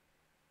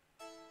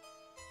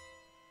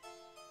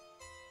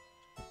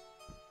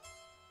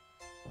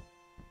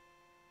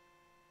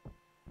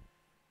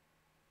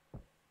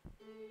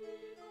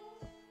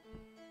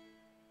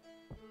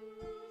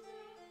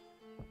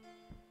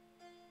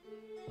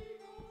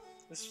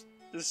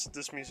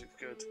 This music's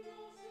good.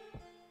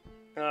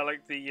 And I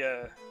like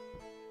the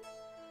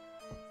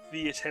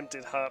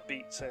attempted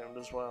heartbeat sound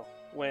as well.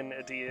 When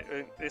a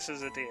deer, this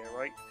is a deer,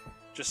 right?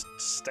 Just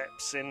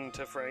steps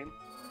into frame.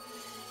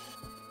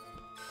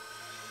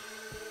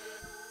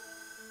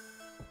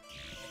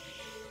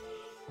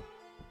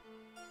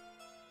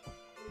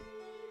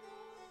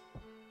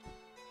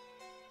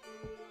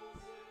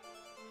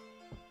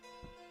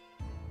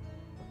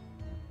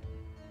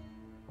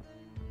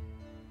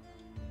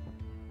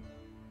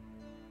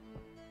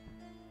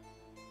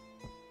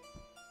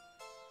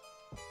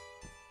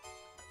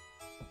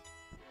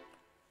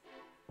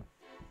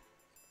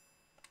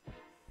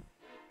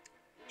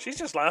 She's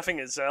just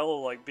laughing at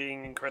Zell, like,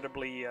 being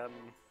incredibly,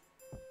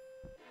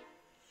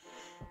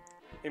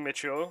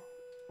 immature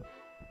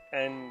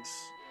and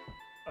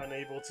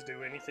unable to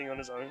do anything on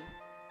his own.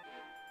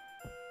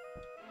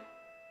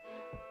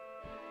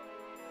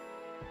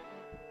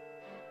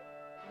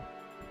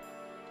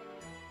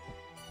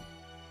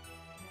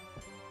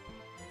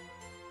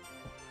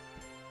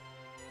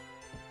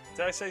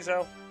 Did I say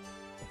Zell?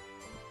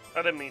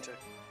 I didn't mean to.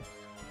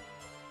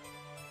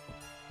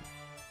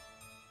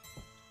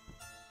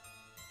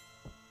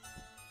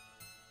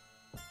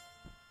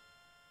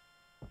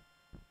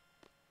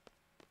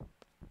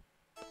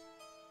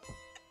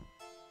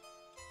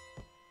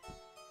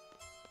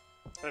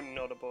 I'm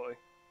not a boy.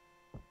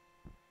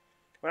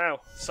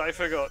 Wow,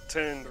 Cypher got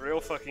turned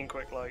real fucking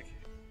quick like.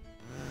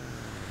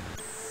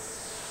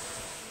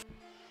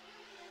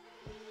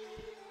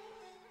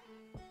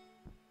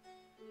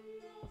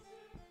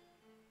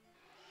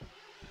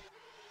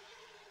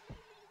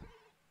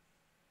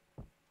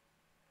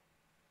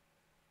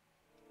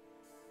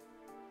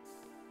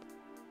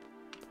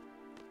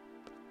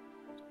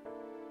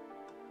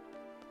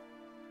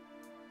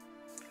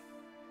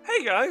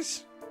 Hey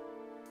guys!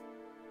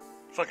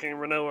 Fucking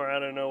Renoa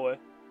out of nowhere.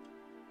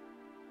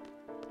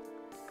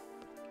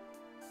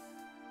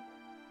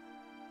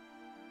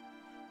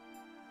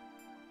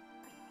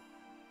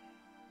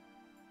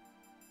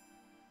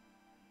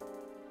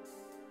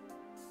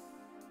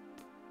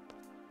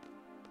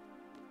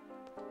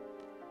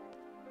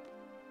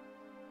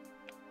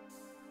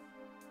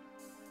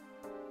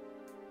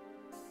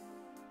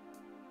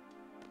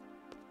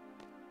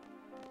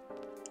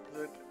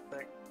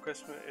 That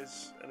question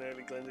is an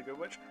early Glendigo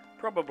witch?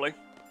 Probably.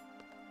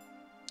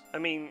 I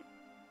mean,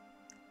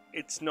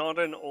 it's not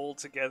an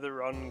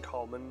altogether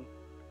uncommon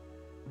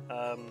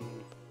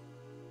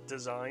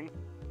design.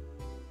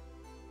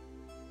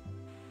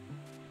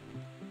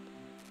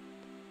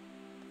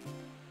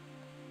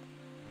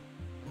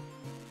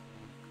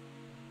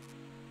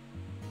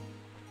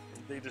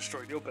 They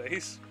destroyed your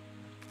base.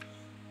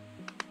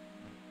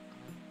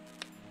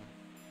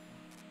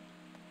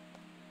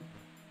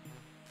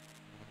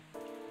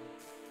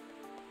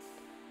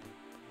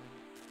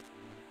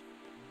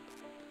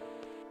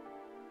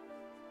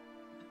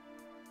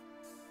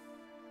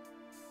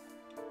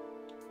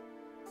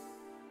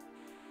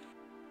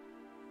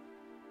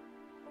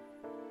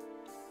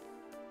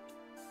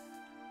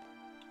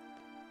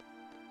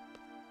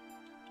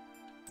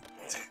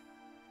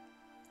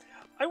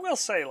 will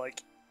say,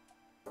 like,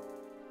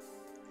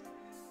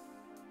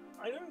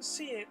 I don't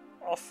see it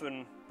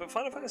often, but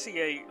Final Fantasy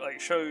VIII, like,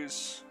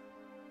 shows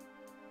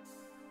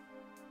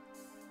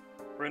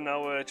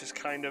Rinoa just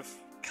kind of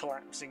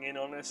collapsing in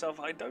on herself.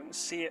 I don't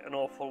see it an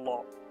awful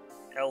lot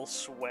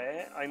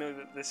elsewhere. I know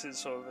that this is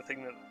sort of a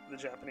thing that the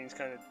Japanese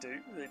kind of do,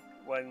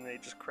 when they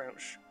just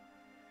crouch.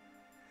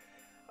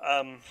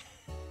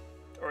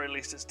 Or at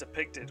least it's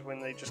depicted when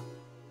they just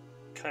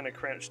kind of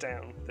crouch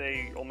down.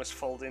 They almost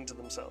fold into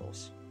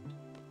themselves.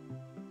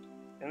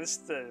 And this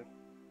is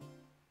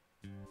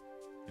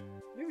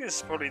I think this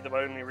is probably the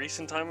only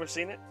recent time I've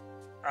seen it.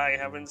 I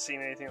haven't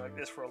seen anything like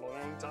this for a long,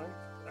 long time,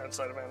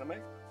 outside of anime.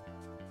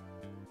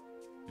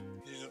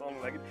 She's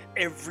long-legged.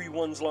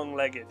 Everyone's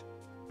long-legged.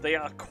 They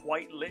are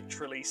quite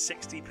literally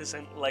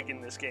 60% leg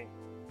in this game.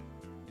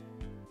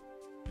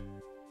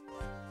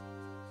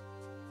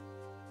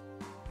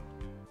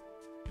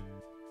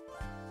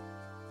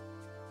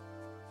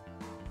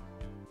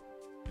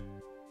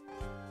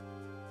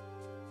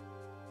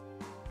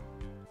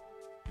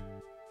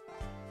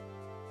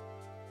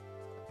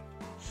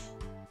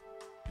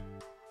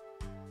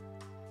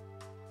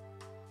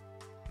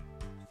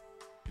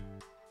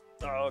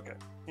 Oh, okay.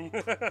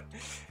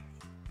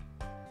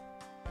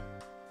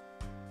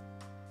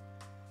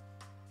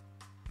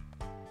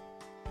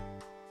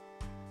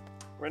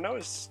 Renault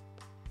is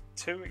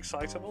too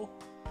excitable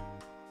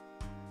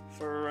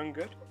for her own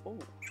good. Oh,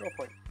 draw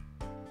point.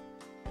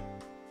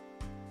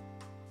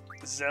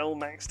 Zell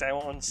maxed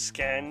out on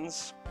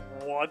scans.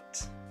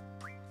 What?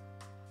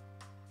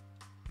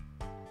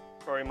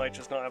 Or he might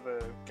just not have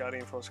a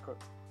Guardian Force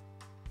equipped.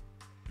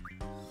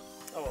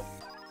 Oh well.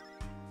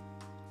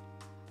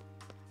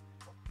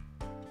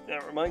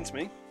 That reminds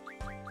me.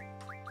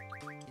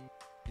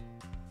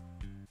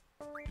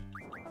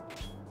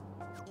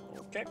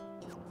 Okay.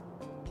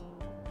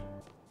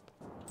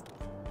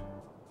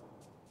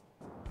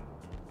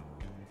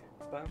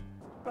 Bam,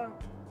 bam.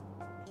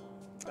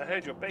 I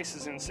heard your base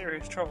is in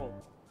serious trouble.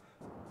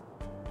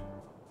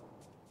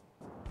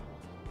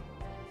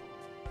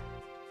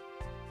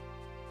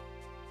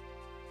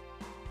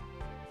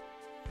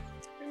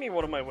 I mean,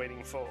 what am I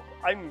waiting for?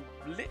 I'm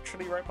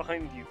literally right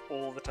behind you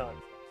all the time.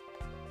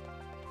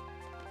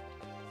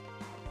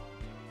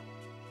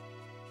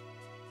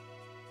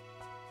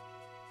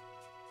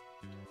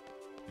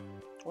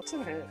 What's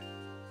in here?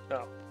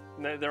 Oh,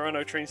 no, there are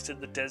no trains to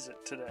the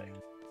desert today.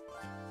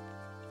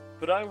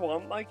 But I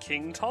want my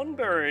King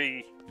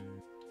Tonberry!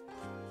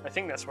 I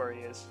think that's where he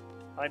is.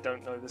 I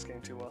don't know this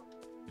game too well.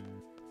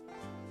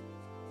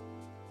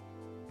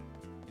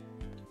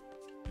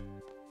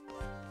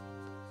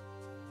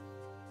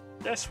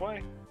 This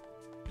way.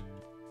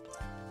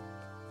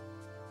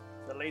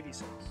 The lady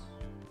says.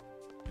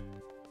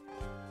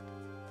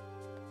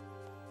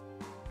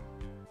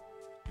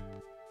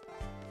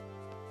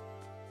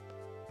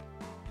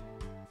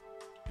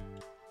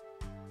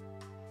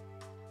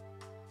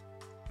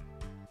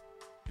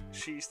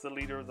 She's the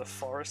leader of the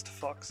forest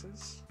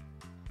foxes.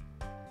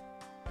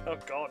 Oh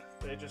god,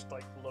 they're just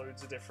like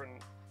loads of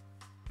different...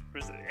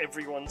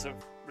 Everyone's a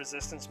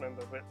resistance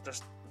member, but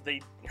just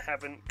they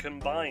haven't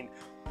combined.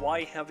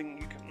 Why haven't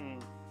you...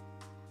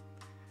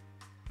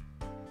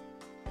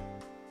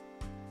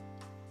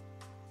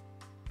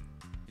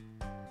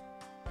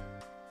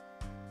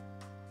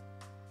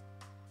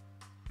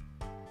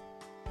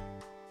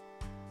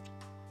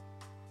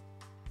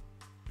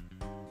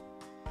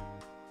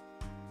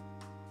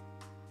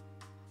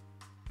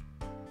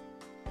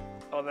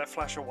 Oh, that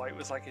flash of white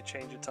was like a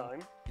change of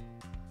time.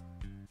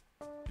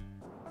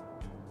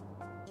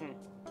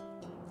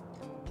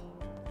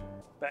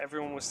 But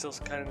everyone was still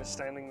kind of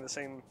standing in the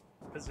same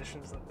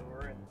positions that they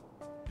were in.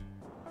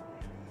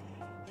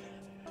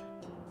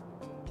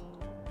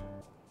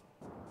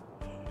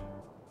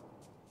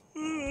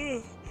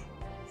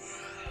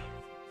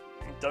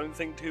 Don't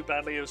think too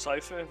badly of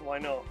Cypher, why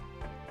not?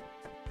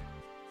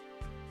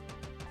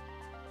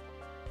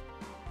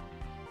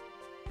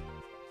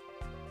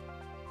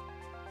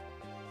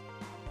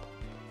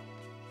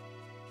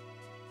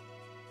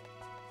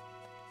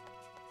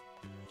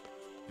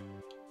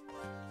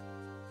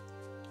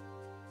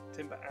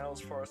 Timber owls,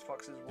 forest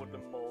foxes,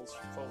 woodland moles,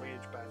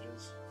 foliage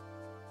badgers.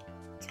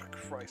 Oh,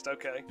 Christ,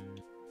 okay.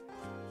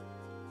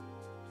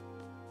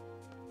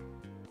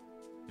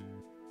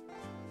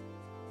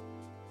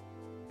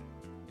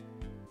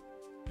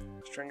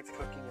 Strength,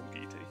 cooking, and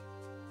beauty.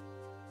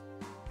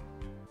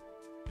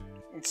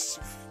 It's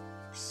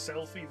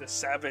Selfie the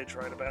Savage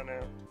right about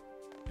now.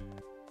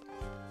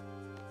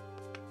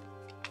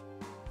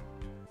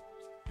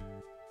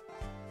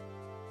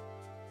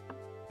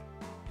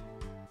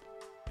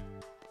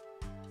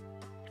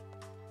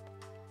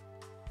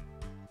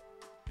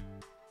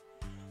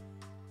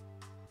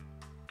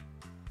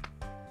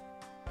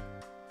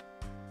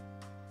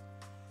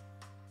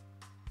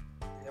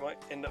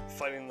 End up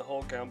fighting the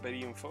whole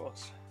Gambadian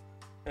force,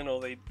 and all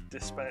they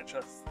dispatch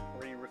are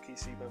 3 rookie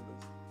sea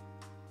members.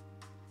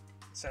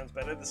 Sounds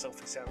better, the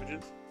Selfie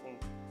Savages.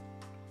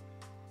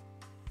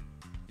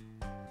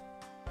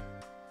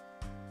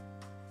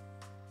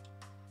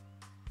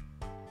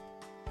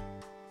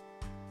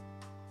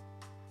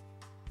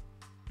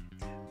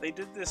 they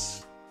did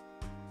this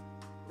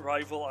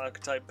rival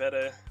archetype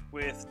better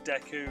with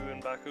Deku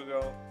and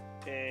Bakugo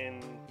in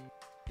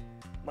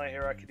My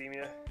Hero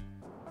Academia.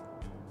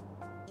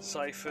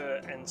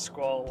 Cypher and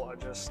Squall are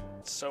just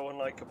so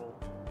unlikable,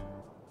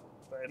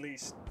 but at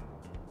least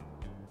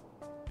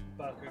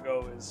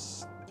Bakugo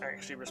is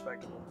actually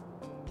respectable.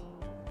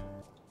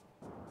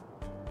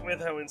 With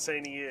how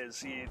insane he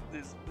is,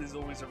 there's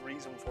always a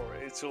reason for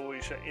it.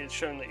 It's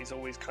shown that he's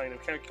always kind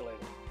of calculated.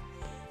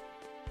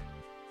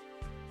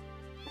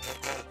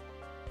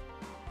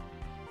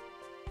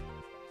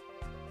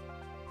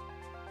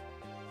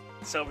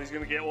 Selby's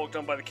gonna get walked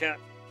on by the cat.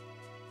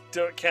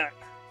 Do it, cat.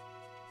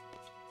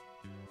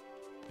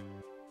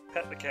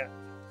 Pet the cat.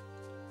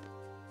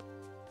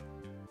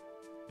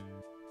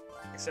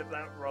 Except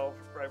that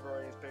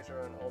rivalry is based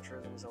around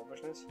altruism and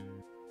selfishness.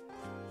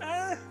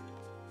 Ah!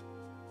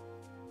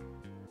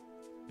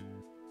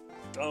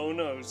 Oh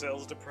no,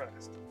 Zell's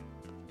depressed.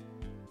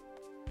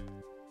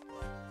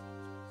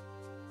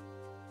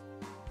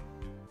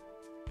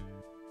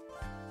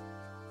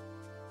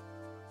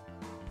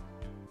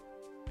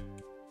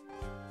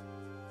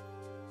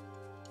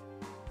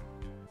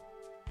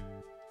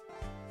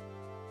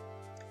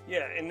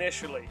 Yeah,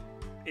 initially,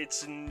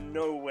 it's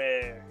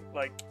nowhere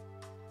like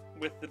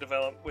with the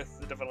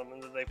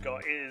development that they've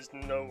got. It is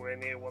nowhere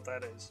near what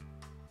that is.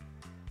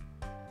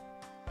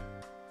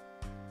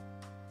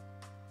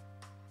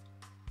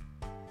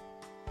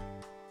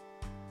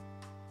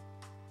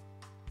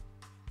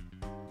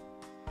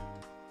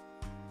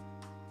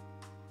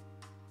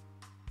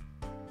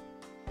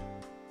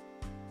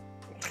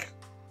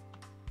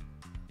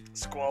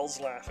 Squall's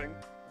laughing.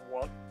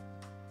 What?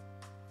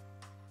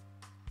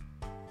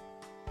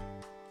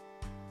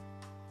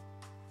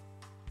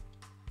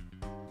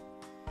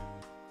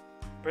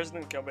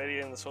 President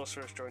Galbadia and the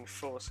Sorceress joined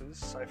forces.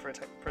 Cypher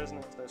attacked the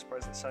President. It's no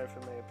surprise that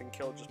Cypher may have been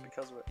killed just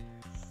because of it.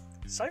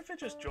 Cypher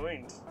just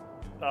joined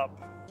up.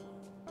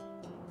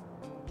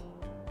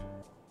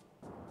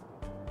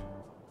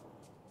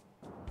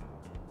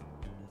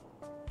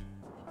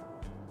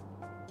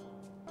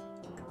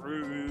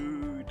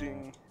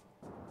 Brooding.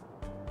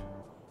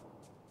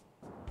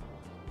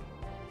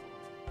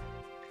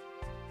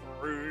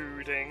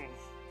 Brooding.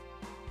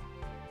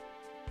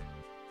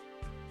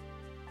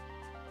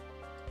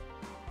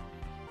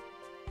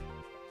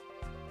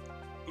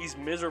 He's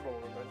miserable,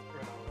 remember?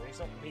 He's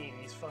not mean,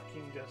 he's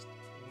fucking just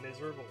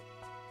miserable.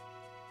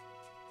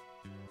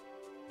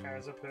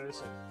 As a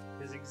person.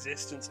 His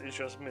existence is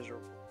just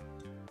miserable.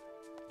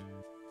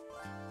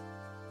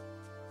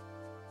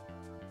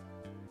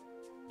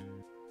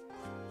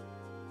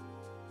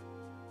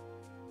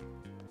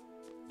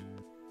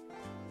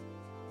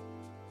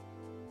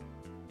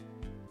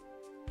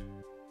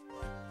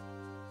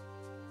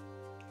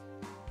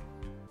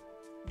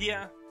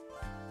 Yeah.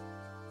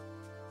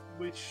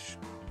 Which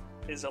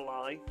is a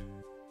lie,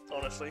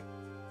 honestly.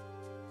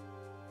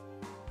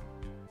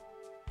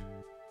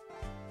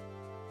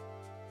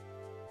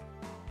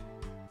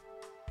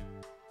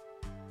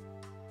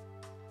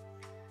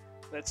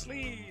 Let's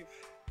leave.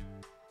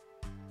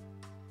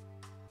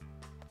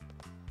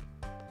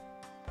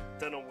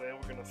 Don't know where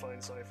we're gonna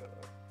find Cypher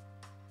though.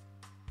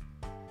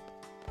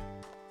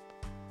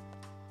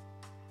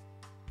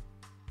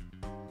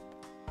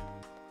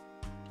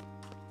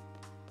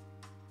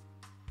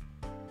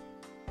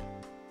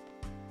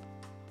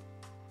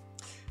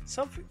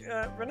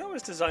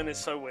 Renoa's design is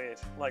so weird,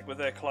 like with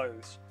their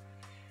clothes.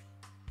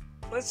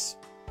 Let's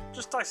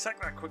just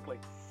dissect that quickly.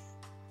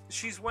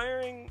 She's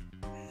wearing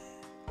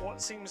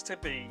what seems to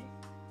be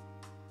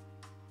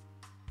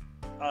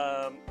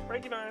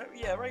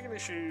regular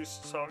shoes,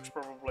 socks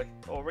probably,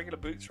 or regular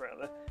boots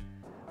rather.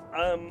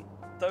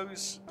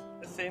 Those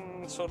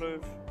thin sort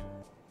of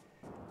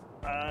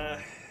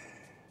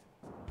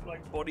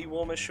like body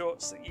warmer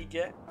shorts that you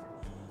get.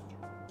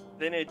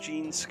 Then a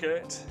jean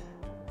skirt,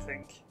 I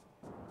think.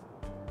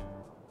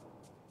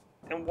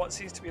 And what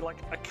seems to be like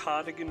a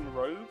cardigan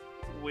robe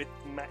with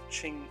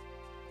matching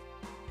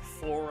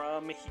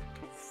forearm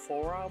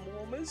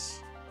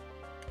warmers.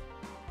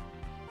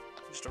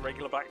 Just a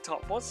regular black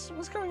top. What's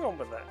going on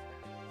with that?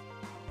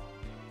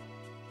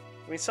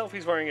 I mean,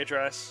 Selfie's wearing a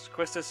dress.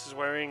 Quistis is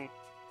wearing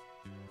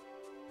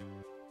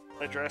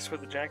a dress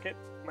with a jacket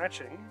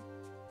matching.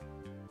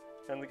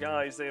 And the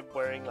guys, they're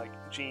wearing like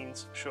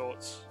jeans,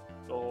 shorts,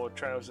 or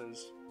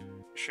trousers,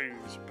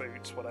 shoes,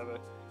 boots, whatever.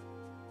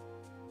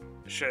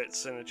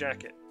 Shirts and a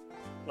jacket.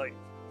 Like,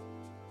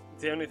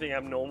 the only thing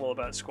abnormal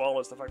about Squall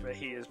is the fact that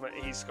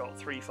he's got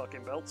 3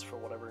 fucking belts for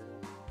whatever reason.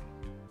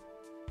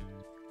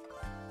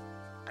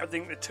 I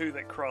think the 2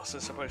 that cross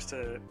are supposed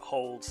to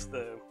hold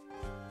the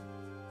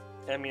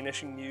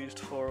ammunition used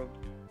for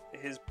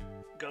his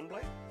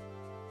gunblade.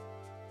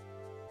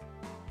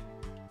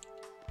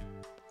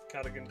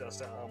 Cardigan,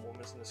 dust out arm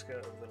warmers and the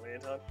skirt of the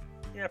leotard.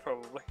 Yeah,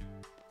 probably.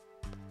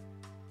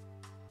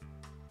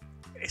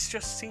 It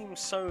just seems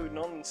so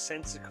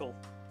nonsensical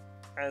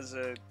as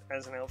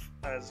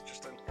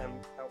just an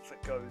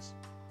outfit goes.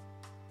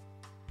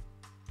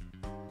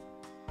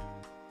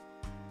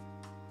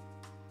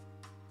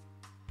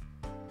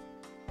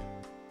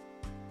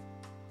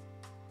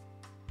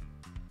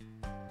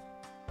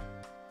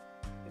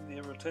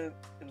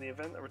 in the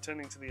event that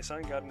returning to the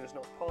assigned garden is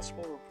not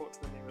possible, report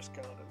to the nearest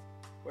garden.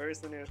 Where is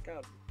the nearest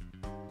garden?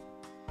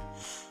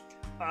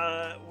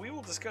 We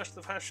will discuss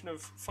the fashion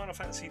of Final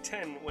Fantasy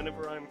X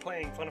whenever I'm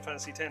playing Final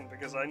Fantasy X,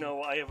 because I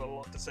know I have a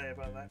lot to say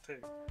about that too.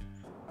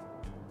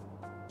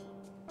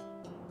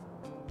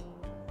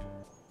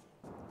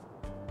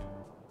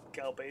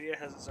 Galbadia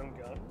has its own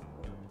garden.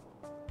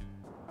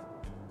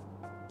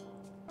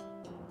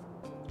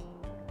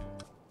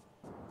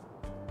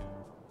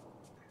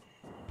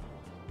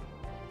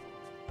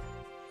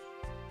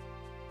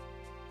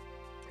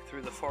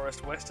 Through the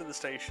forest west of the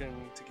station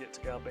to get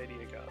to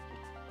Galbadia Garden.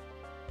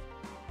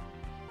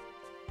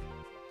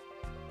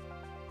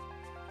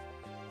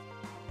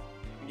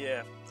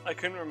 Yeah, I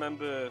couldn't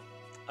remember.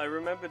 I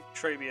remembered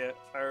Trebia,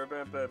 I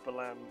remember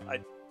Balam. I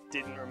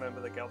didn't remember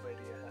that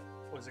Galbadia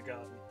was a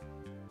garden.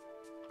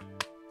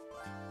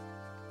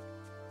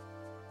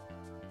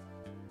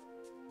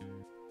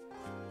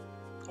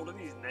 All of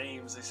these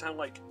names, they sound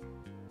like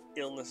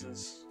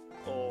illnesses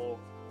or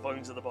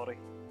bones of the body.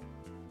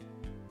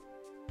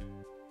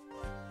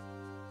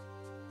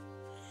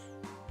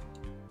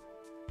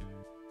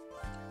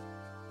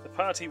 The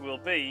party will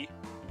be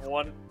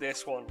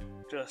this one.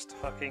 Just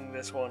fucking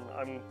this one.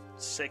 I'm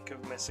sick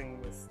of messing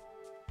with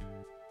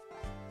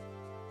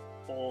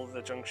all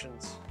the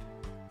junctions.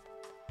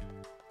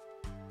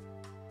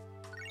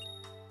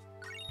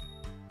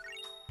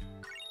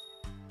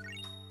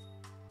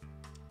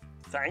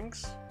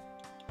 Thanks.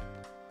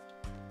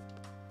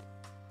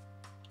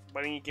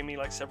 Why don't you give me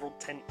like several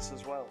tents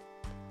as well?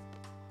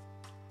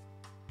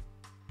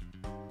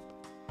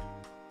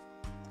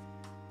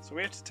 So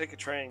we have to take a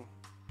train.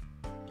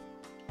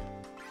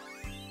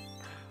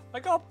 I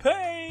got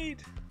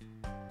paid!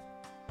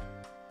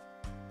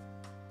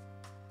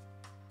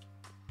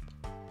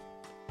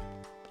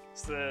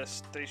 It's the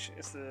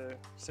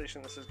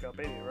station that says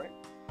Galbadia, right?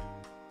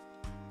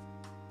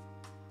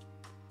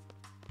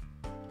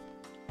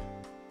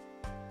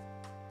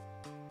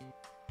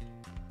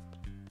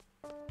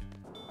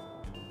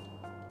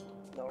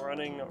 Not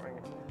running, not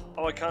ringing.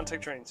 Oh, I can't take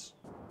trains.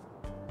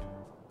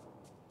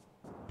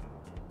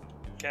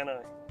 Can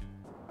I?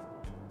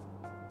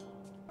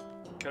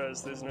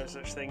 Because there's no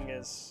such thing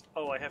as...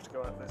 Oh, I have to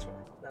go out this way.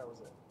 That was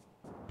it.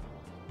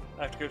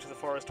 I have to go to the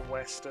forest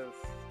west of...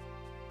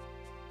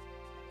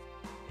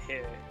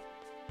 here.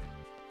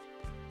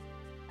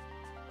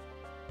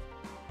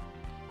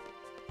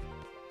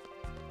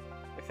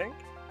 I think?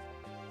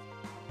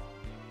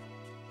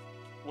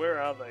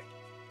 Where are they?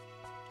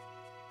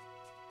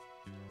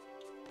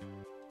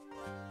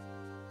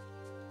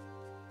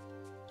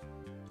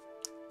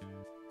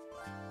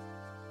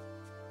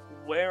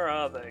 Where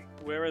are they?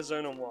 Where are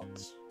Zone and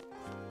Watts?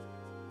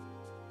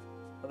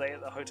 Are they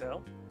at the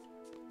hotel?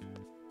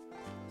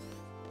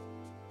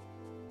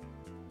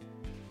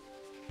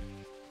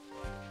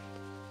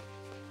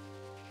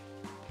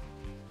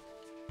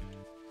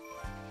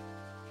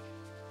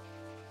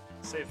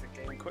 Save the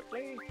game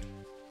quickly.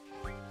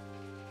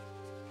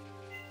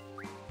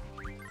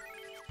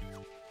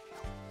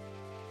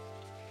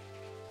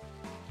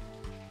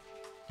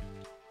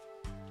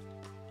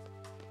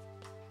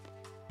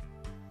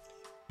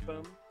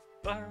 Bum,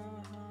 bum.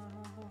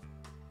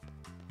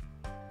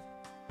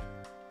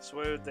 So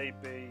where would they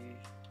be?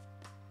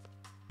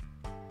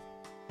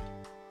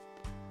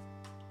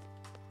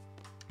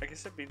 I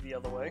guess it'd be the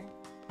other way.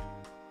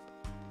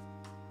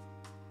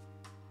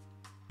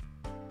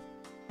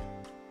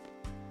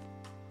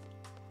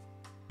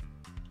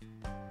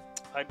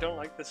 I don't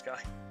like this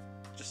guy.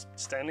 Just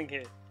standing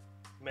here,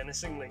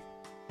 menacingly.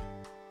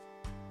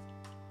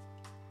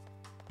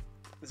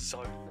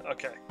 So,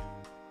 okay.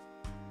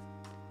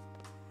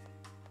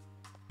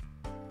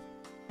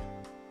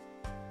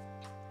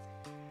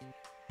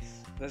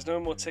 There's no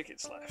more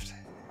tickets left.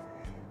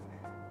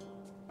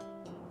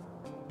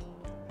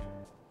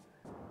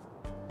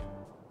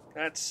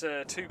 That's 2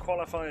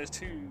 qualifiers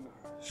too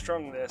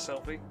strong there,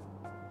 Selfie.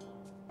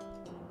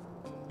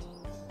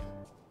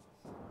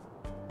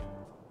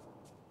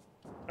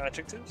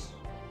 Adjectives?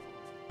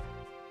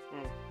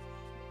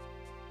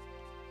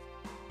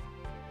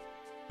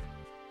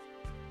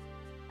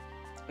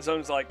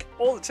 Zone's like,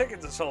 all the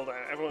tickets are sold out.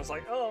 Everyone's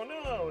like, oh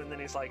no, and then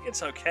he's like,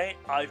 it's okay,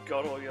 I've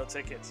got all your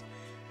tickets.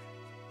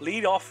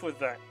 Lead off with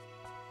that.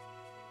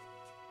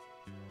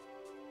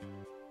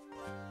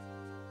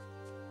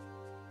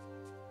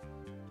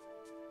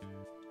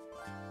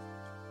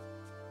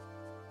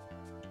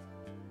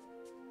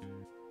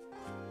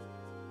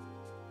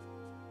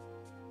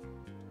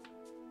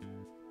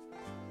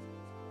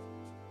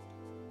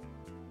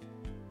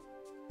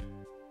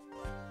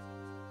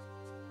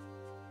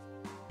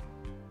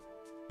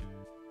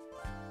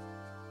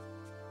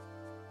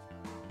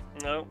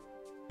 No,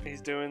 he's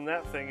doing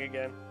that thing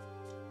again.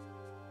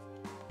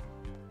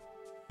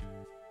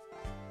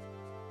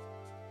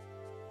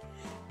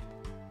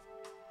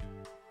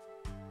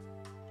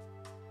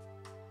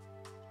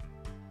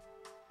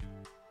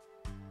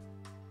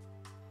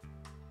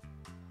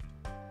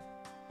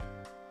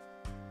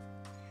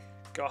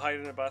 Go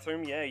hide in a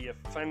bathroom? Yeah, you're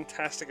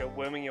fantastic at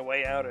worming your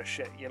way out of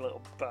shit, you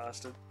little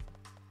bastard.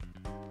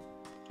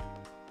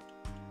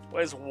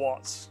 Where's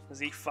Watts? Has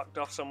he fucked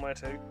off somewhere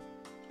too?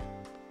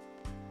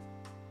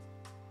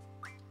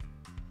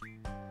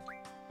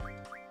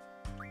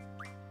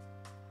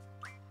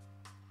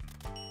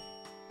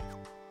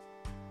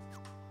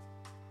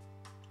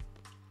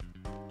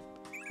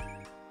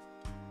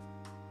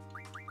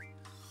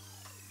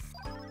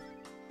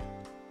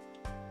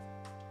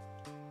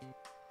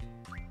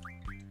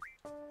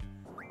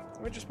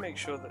 Let me just make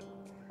sure that...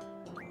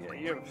 Yeah,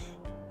 you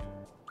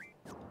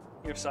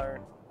have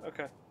Siren.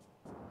 Okay.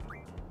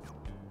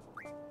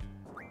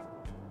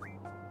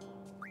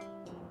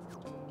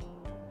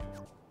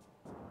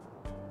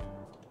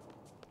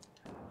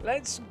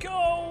 Let's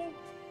go!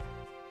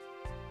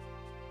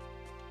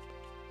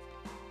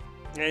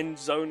 And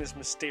Zone is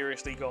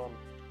mysteriously gone.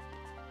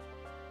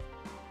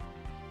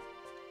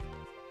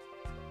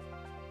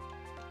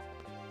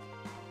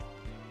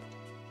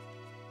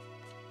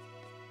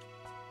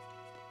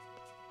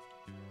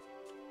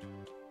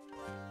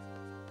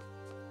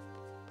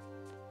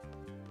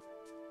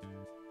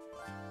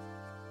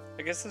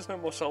 I guess there's no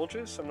more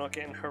soldiers, so I'm not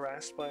getting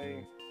harassed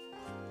by...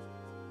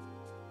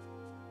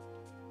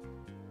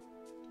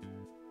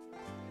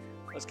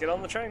 Let's get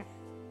on the train.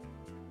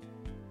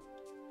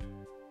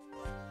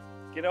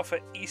 Get off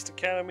at East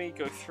Academy,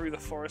 go through the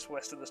forest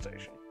west of the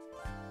station.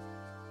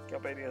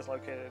 Galbadia is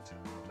located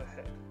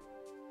ahead.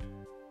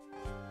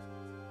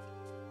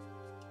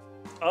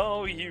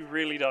 Oh, you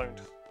really don't.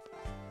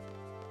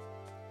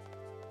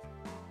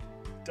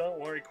 Don't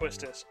worry,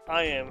 Quistis.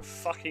 I am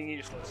fucking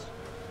useless.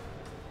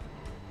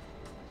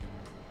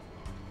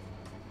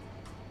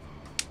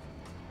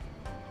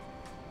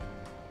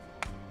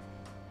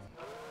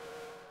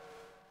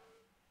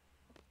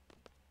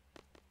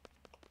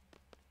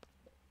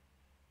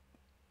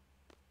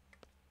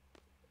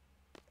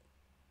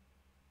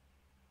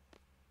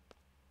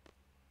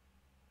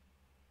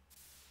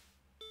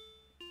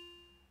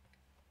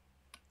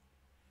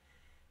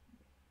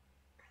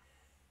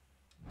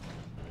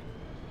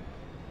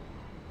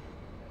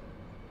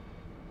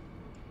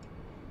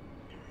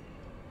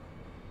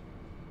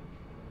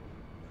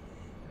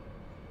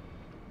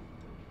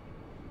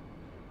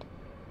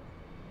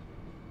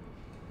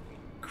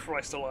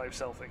 Christ alive,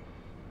 selfie.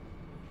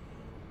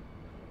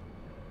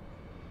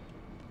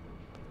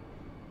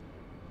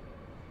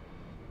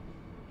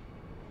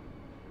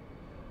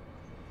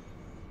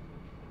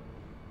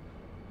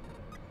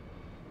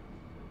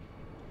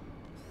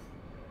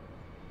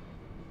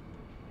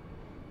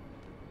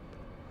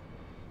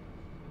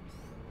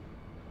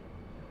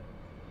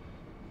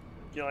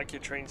 You like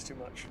your trains too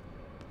much.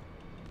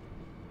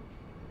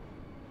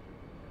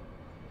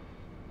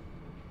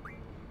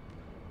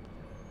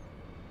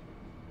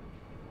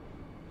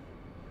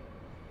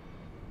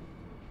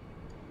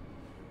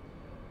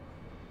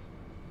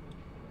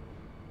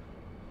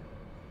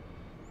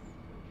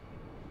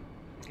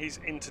 He's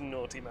into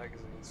naughty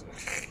magazines.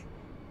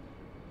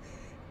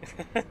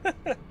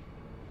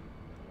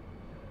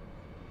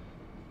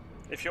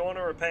 If you want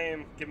to repay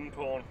him, give him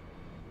porn.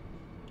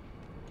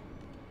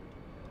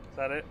 Is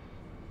that it?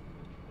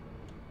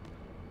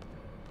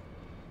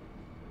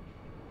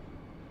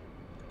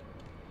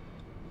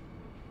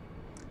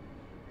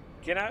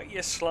 Get out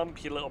your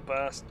slump, you little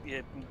bastard,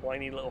 you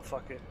whiny little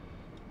fucker.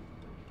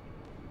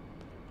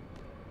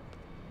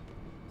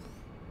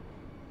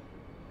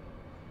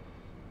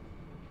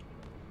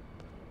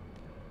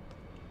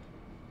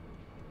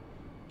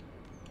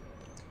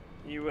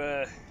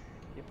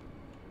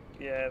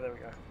 Yeah, there we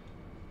go.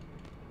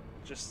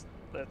 Just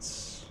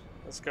let's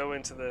go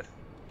into the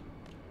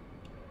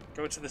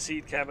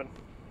seed cabin.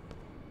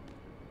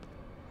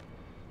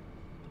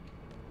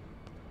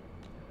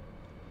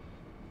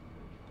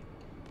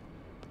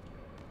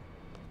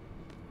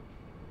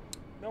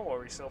 No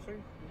worries, Selfie.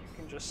 You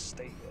can just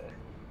stay there.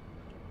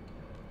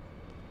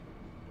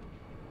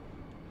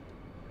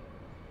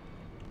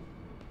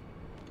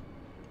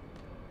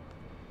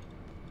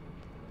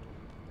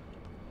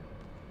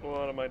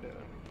 What am I doing?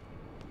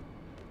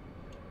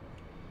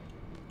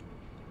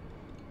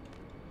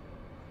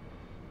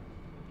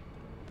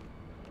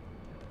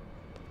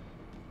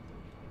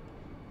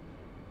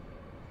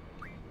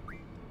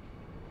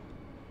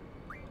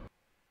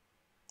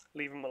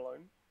 Leave him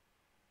alone.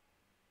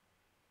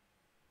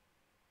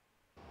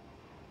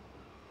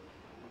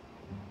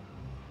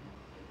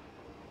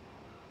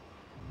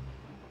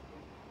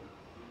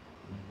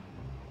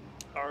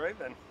 Alright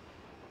then.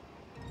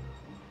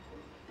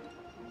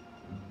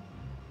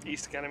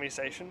 East Academy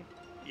Station?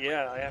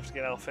 Yeah, I have to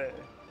get Alfair.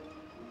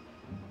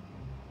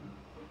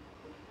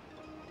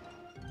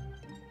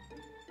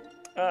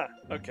 Ah,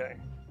 okay.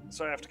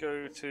 So I have to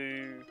go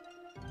through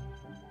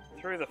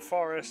the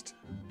forest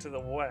to the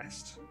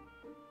west.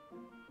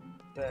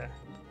 There.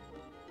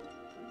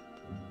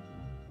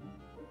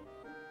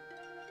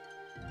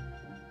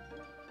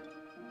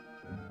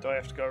 Do I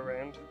have to go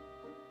around?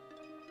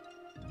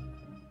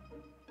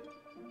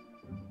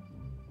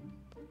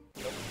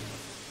 Nope.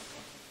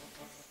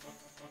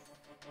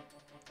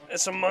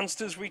 There's some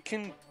monsters we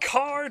can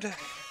card.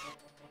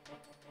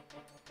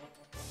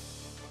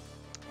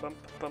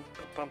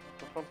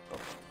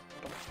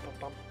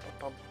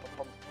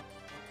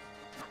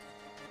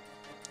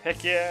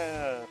 Heck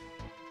yeah!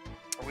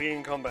 Are we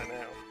in combat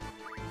now?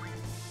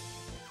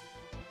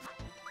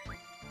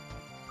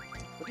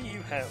 What do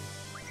you have?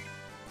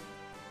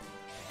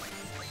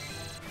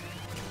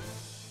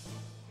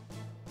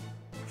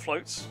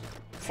 Floats.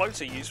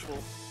 Floats are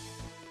useful.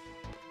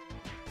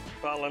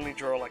 But I'll only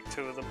draw like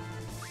 2 of them.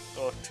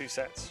 Or 2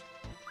 sets.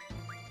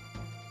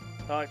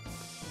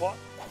 What?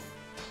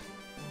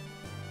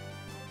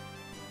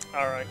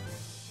 Alright.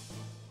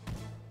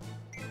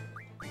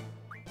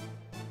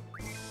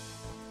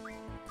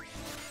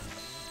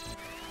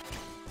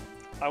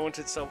 I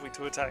wanted Selphie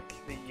to attack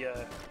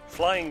the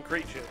flying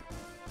creature.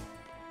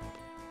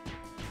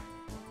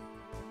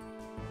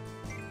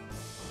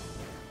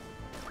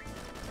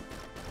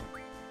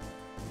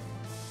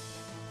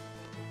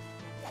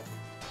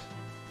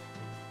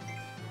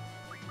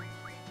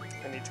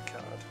 I need to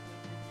card.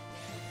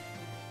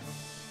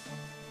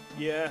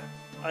 Yeah,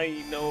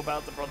 I know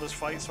about the brothers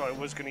fight, so I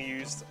was gonna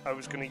use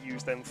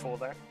them for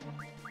that.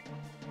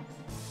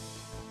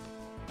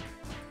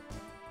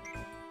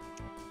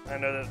 I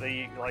know that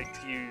they like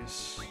to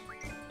use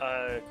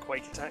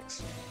quake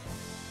attacks,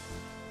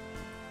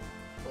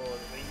 or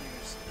they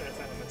use earth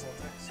elemental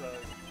attacks, so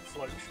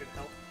float should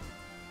help.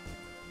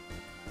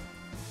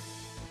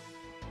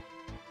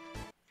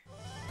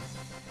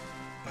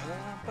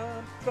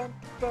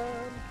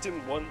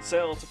 Didn't want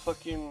Zell to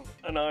fucking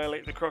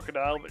annihilate the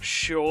crocodile, but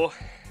sure.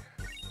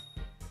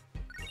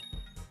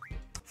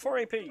 4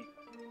 AP.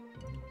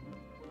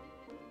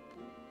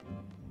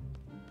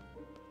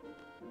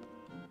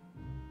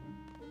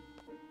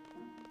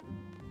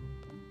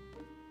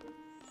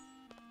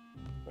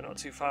 We're not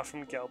too far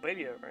from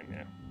Galbadia right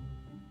now.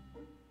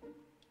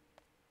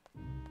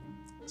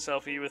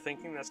 Selphie, you were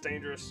thinking that's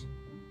dangerous?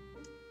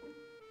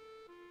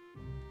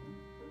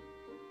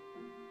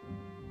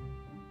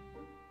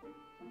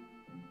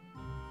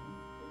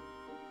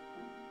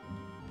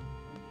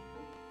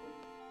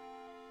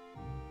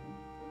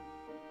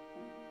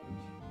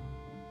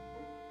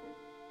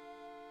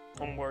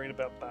 I'm worried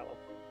about Balor.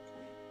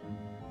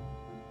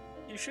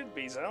 You should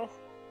be, Zal.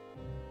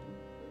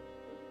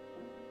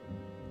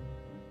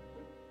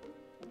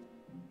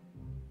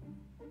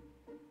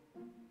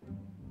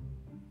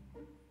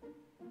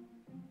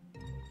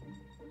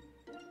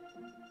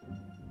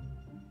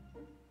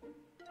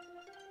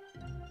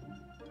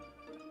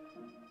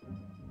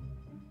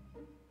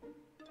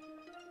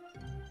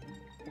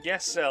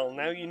 Yes, Zal,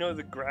 now you know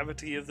the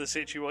gravity of the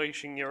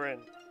situation you're in.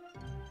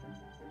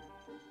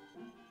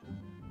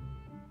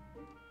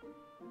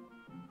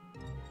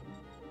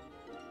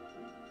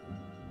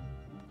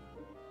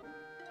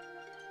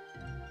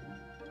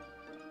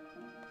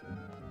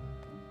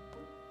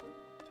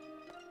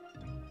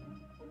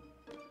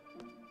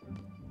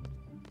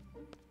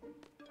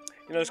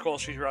 You know, Squall,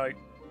 she's right.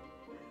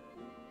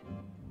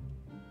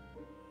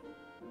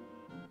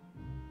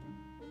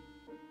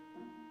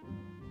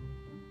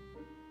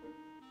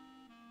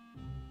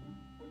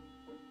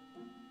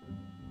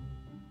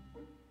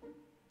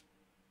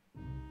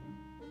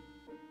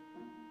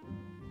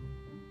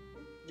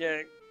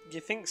 Yeah,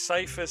 you think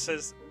Cypher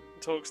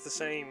talks the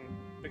same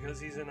because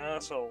he's an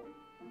asshole.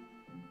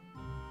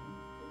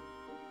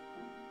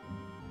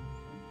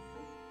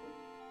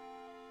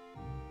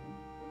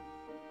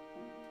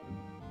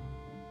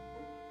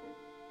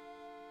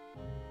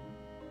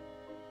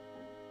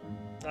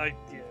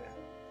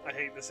 I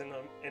hate this in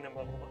a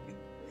monologue.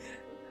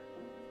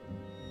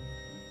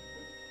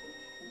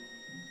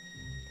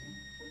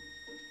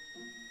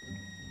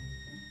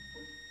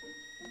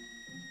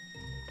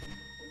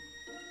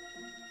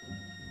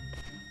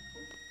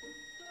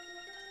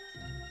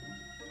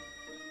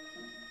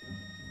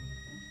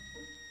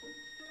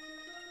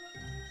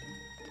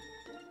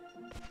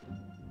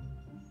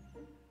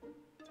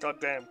 God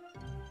damn.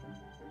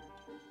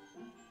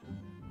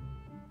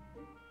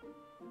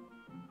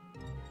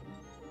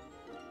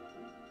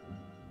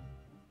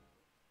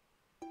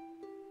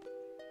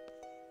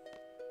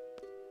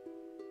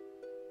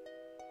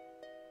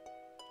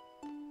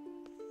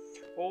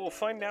 Well, we'll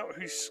find out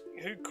who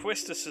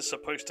Quistis is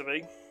supposed to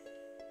be.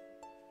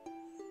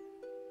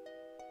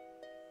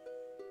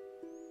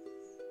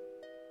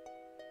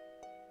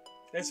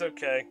 It's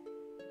okay.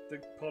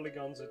 The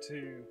polygons are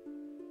too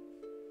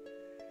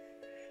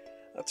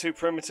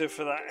primitive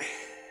for that.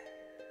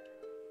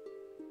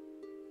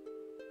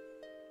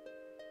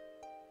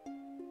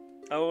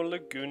 Oh,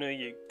 Laguna,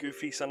 you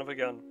goofy son of a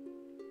gun.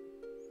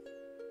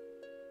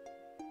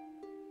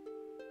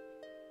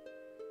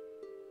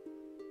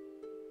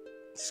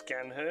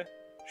 Scan her?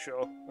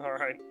 Sure,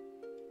 alright.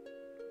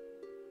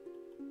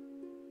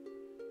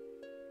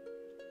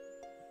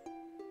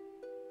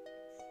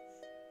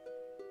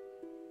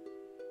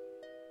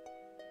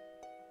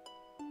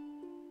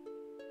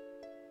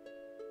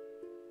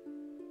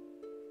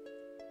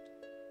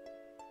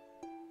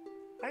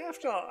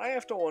 I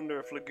have to wonder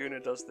if Laguna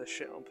does this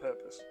shit on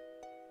purpose.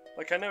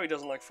 Like, I know he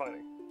doesn't like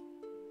fighting.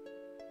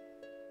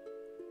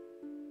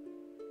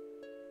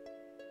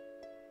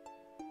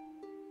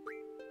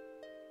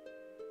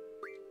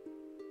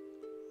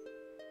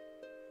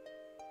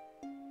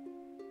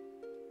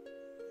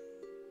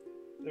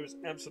 There is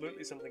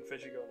absolutely something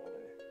fishy going on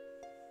here.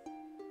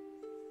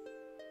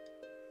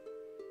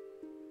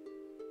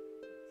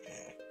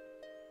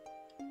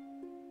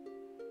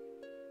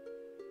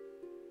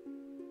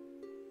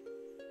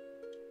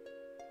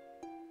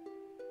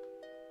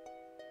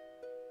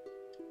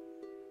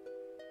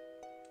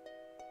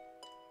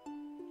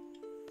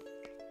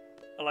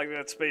 I like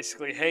that's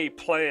basically, hey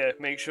player,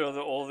 make sure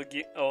that all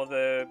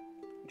the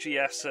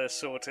GFs are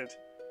sorted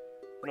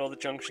and all the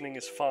junctioning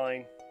is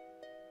fine.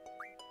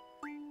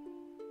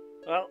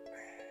 Well,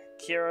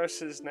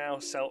 Kyros is now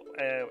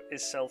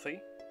selfie.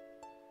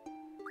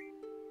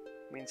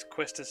 Means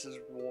Quistis is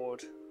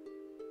ward.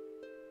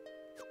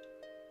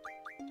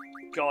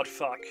 God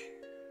fuck.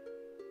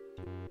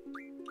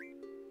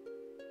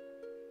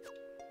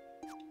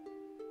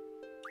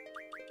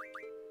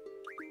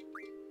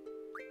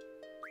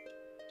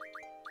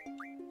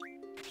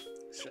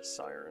 It's just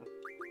Siren.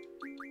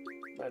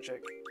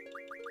 Magic.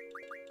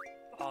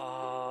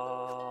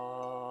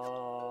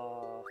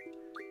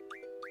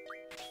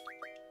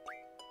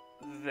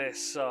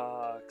 This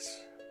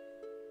sucks.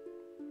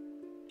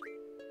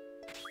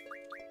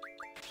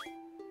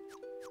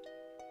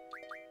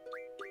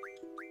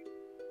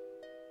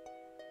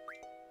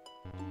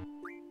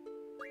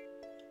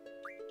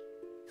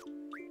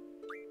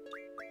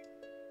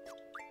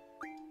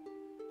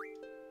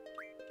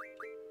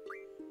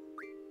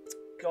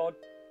 God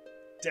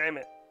damn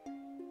it.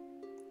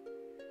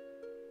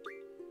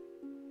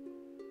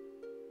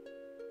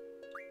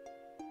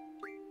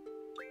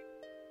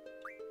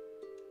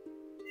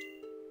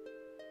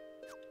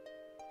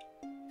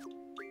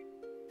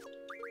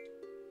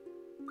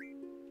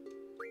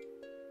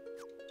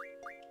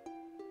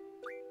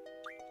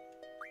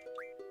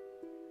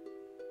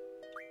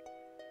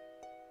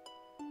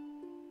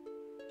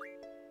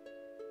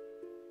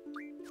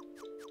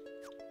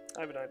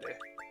 I have an idea.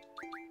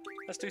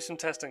 Let's do some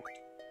testing.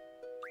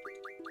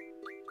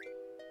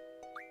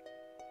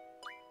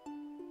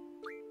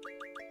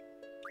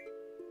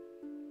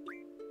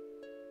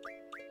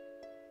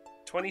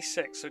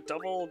 $26, so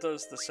double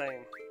does the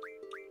same.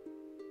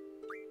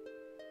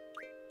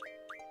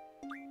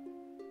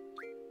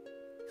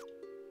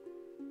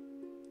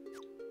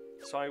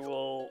 So I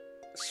will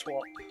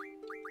swap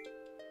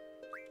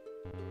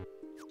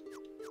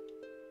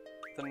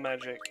the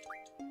magic,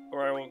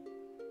 or I will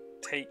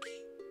take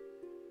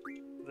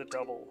the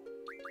double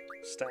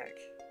stack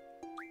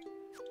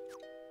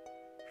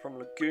from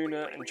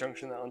Laguna and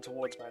junction that on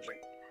towards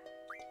magic.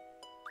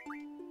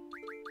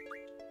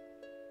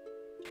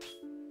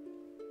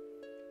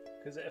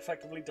 Because it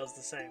effectively does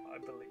the same, I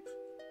believe,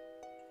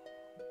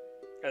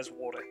 as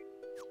water.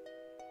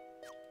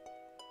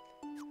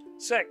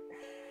 Sick!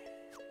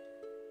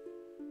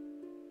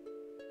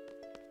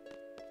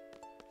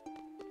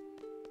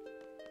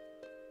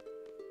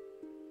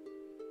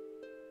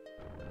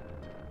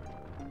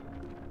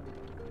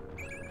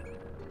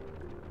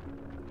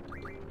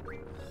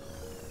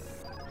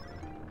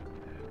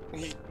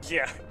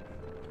 Yeah.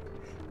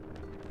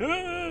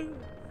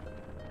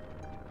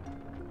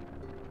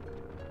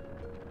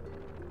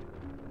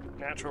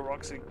 Natural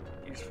rocks are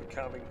used for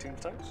carving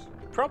tombstones?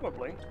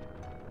 Probably.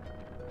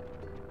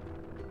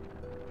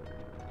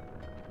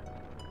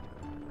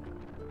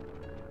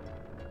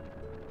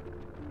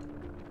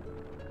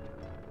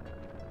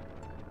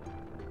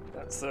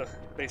 That's the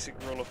basic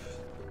rule of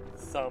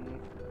thumb.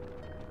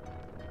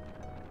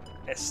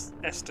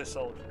 Estus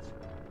soldiers.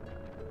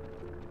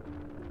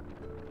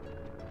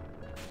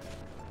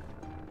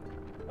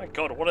 My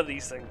god, what are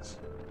these things?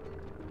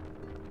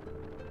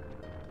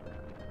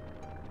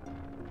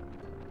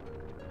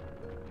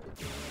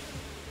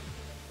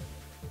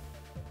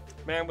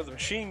 Man with a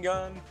machine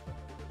gun.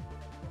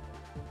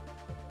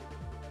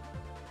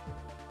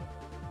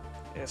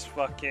 It's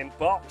fucking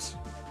bops.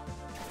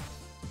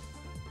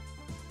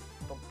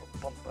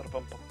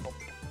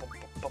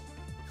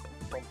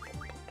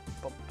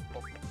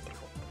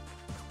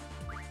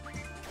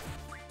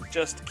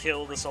 Just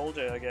kill the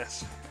soldier, I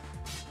guess.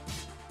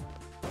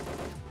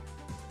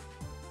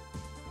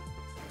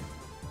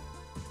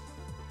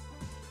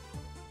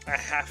 I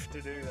have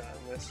to do that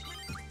in this.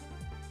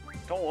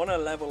 Don't want to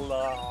level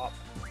up.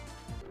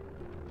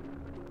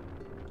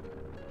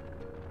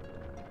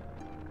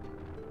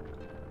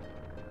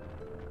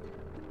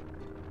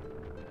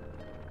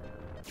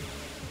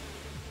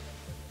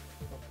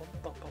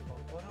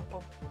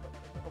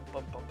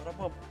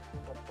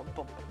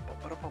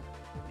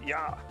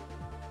 Yeah.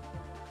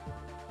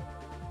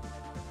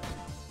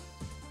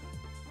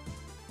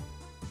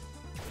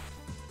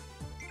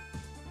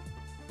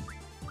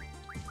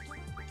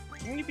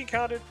 Can you be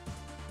counted?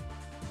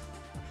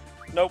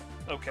 Nope.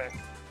 Okay.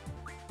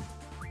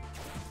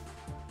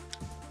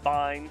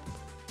 Fine.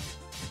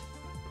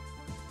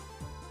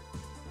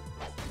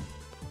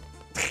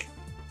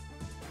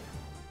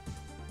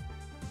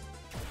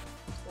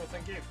 Oh,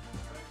 thank you.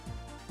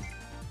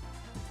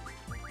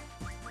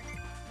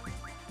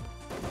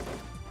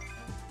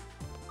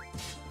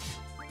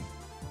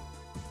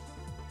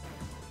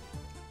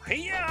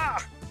 Hiya!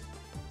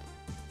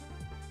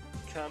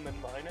 Common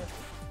minor.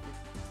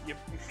 Yep.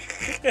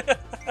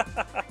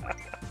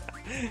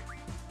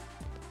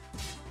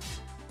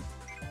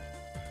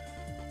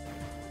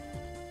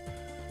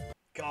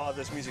 God,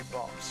 this music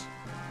bops.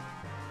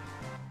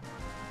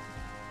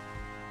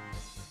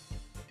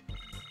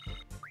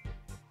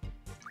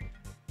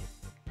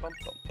 Bum,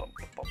 bum, bum,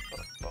 bum, bum,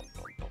 bum,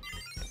 bum,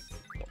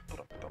 bum,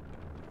 bum, bum.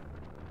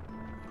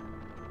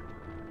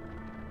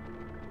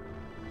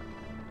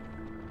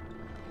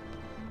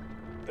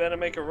 Better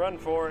make a run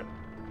for it.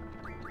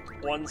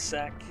 1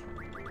 sec.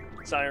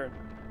 Siren.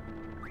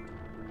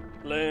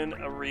 Learn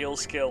a real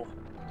skill.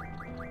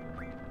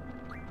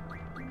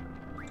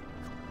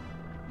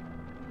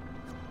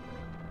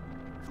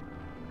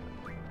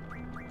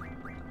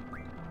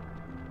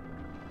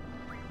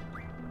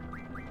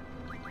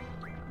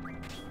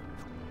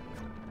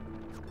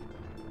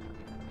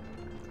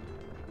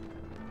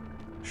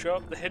 Show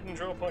up the hidden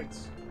draw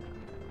points.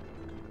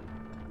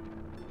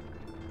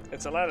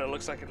 It's a ladder, it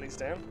looks like it leads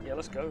down. Yeah,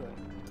 let's go then.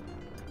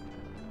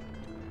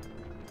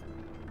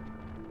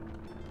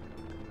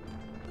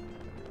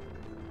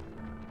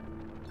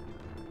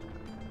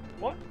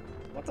 What?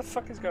 What the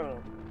fuck is going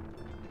on?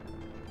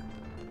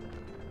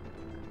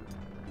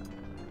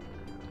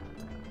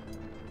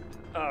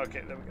 Oh,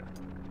 okay, there we go.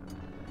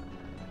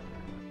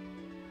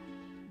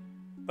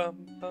 Bum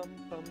bum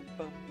bum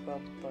bum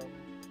bum bum.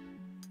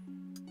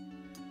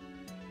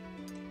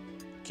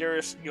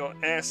 Curious, your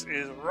ass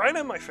is right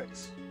in my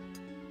face.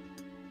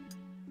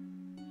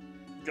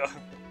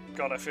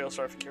 God, I feel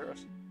sorry for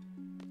Curious.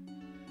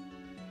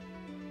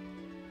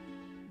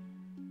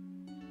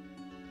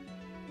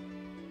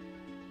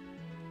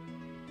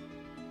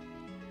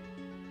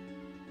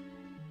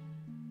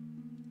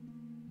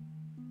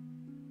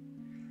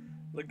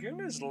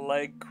 Laguna's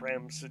leg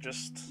cramps are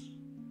just...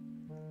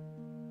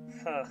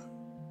 Huh.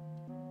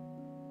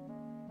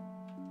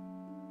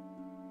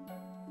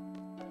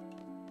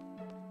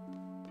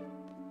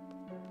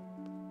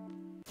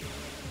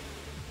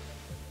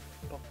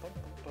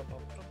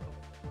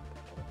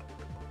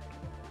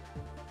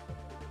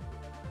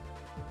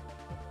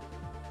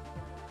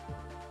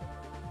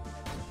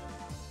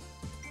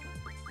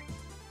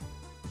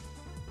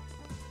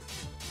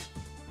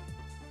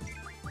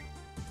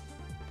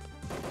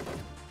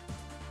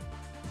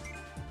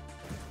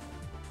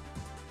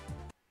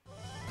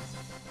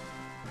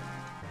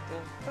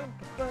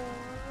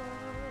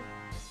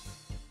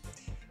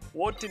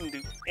 Ward didn't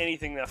do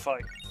anything that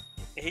fight.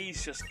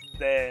 He's just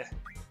there.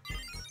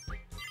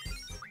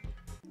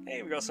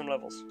 Hey, we got some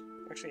levels.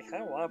 Actually,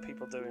 how are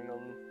people doing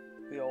on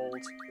the old...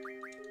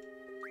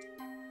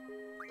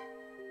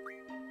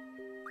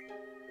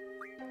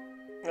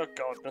 Oh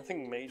god,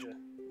 nothing major.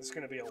 It's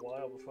gonna be a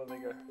while before they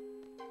go.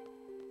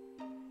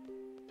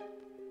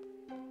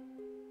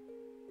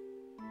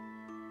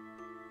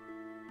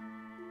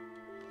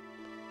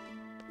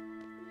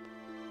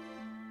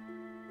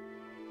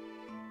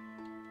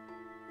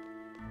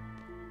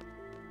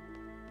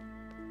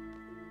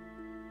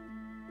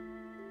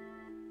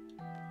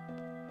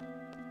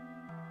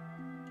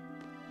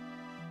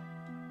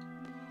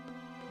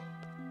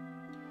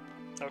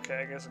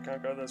 Okay, I guess I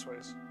can't go this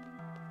ways.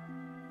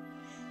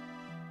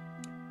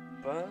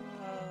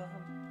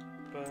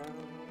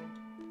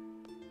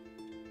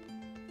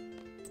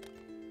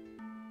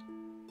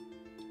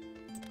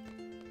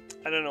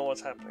 I don't know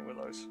what's happening with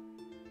those.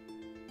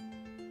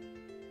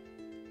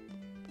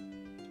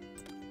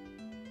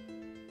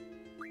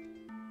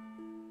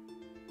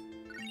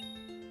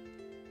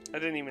 I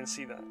didn't even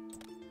see that.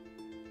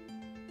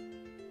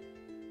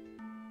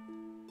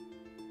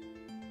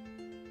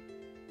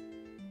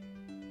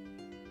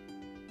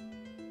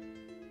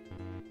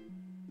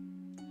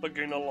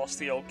 Laguna lost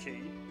the old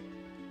key.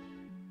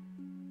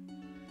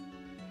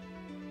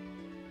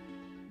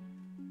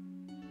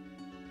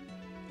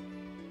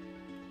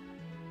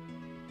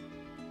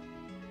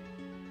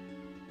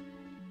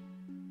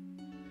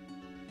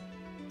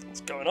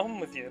 What's going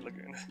on with you,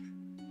 Laguna?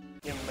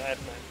 You madman.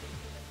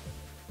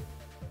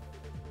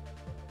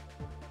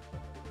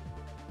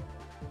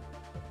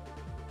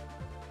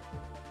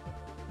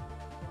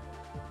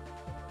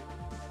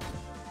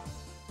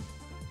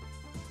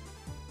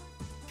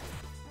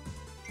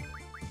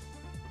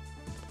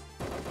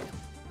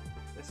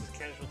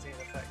 Casualty in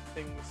effect.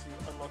 Things you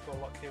unlock or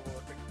lock here will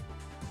affect.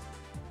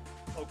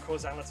 Oh,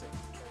 causality.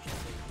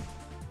 Casualty.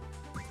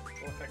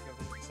 Will affect your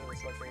visit to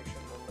this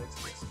location on later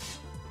missions.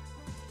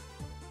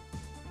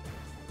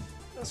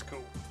 That's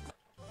cool.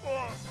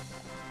 Oh.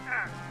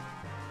 Ah.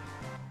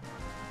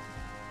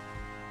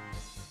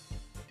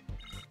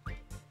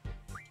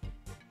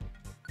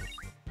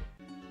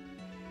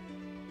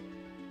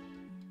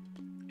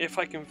 If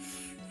I can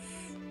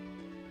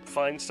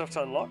find stuff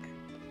to unlock.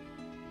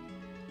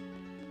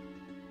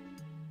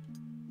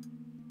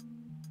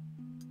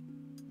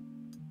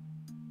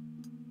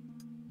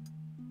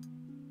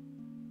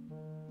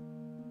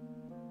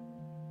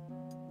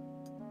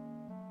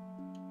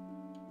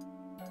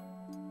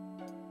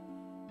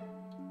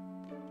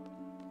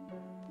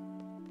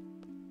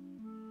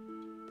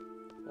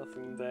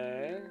 Nothing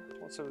there.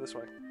 What's over this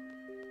way?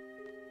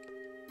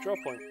 Draw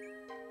point.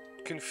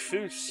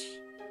 Confuse.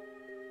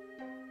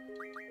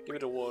 Give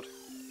it a word.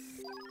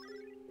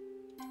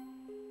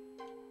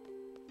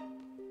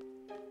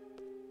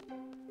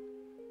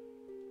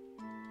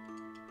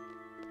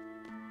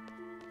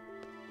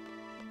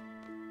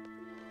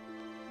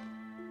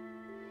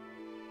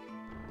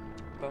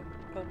 Bum,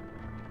 bum.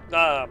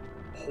 Ah,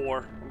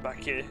 whore. I'm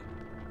back here.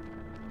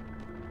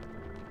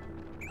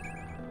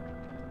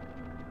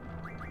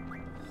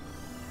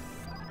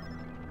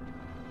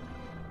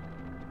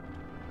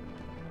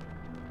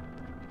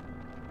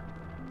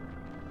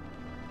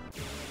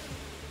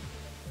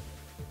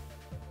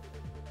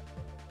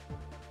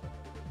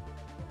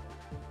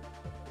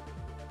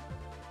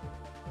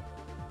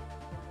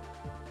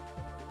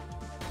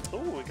 Oh,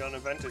 we got an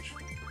advantage.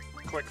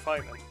 Quick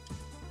fight then.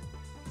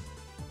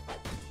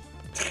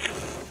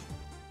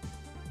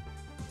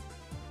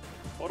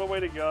 What a way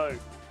to go.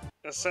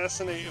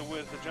 Assassinate it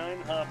with a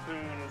giant harpoon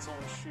and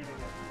someone shooting at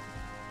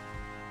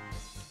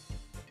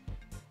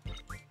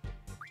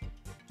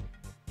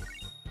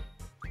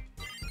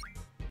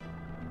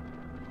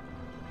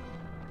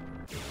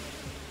you.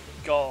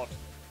 God.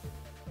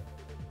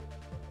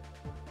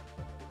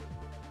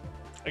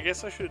 I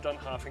guess I should have done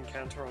half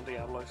encounter on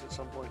Diablos at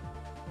some point.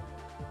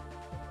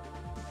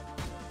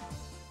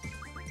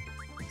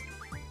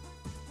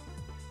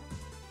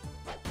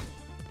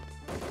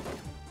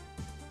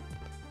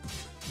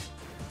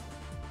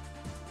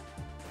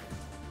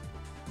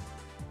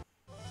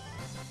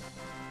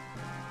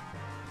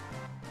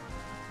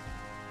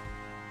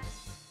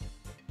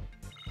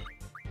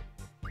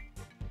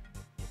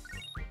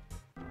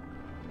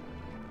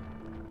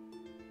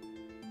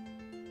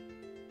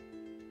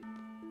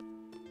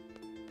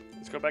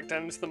 Let's go back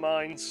down into the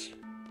mines.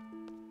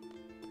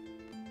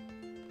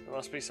 There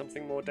must be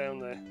something more down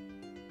there.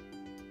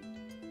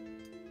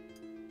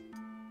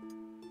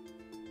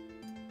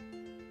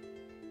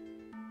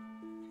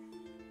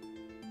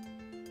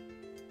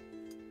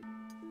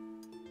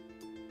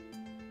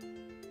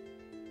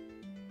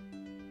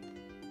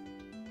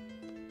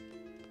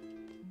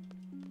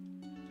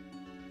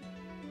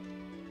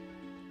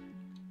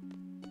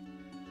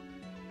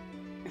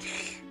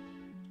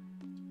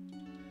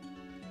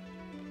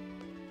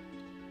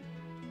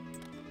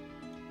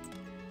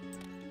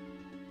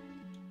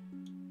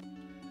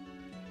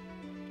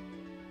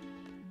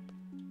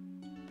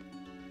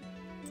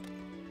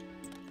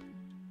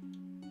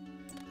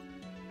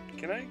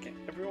 Can I get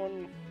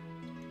everyone?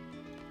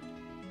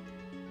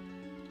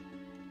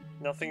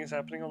 Nothing is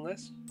happening on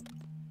this?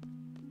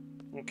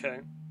 Okay.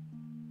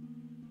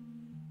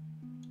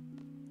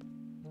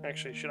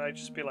 Actually, should I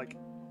just be like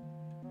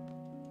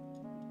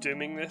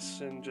dimming this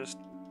and just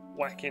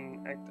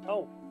whacking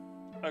oh,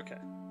 okay.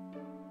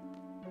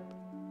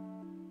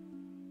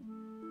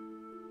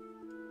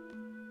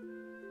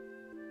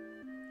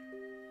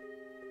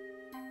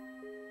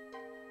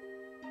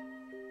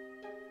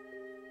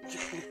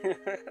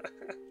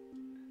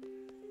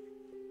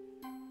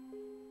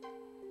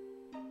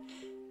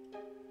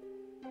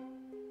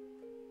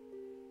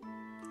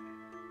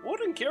 What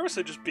and Garrus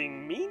are just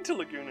being mean to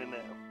Laguna now.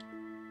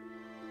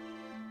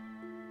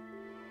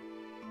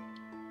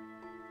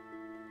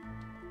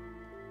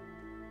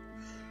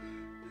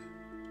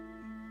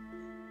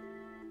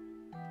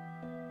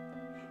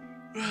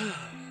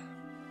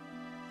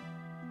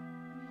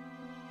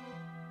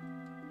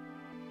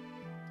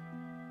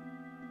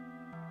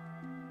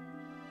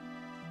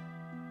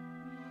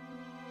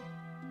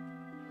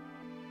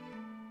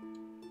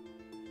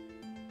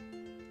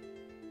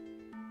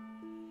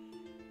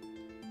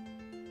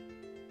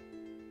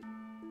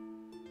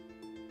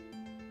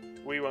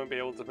 We won't be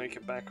able to make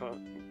it back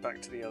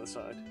to the other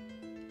side.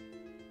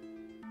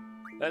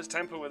 Let's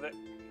tamper with it.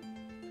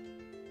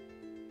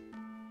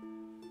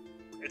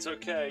 It's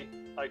okay.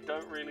 I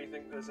don't really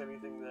think there's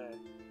anything there.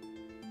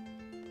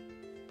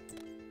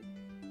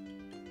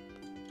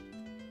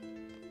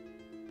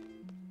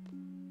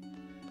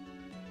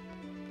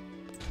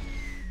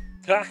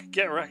 Ha!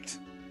 Get wrecked.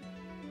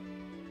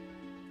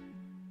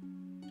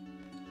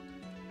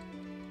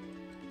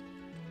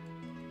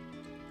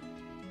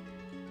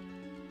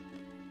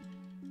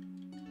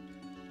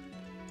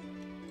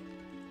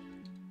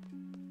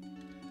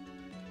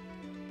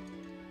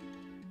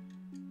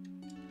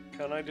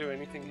 Can I do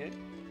anything here?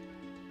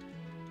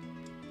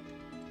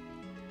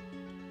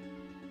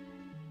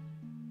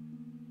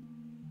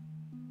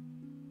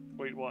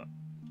 Wait, what?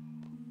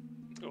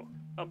 Oh,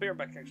 I'll be right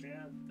back actually.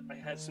 I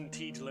had some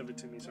tea delivered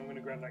to me, so I'm going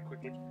to grab that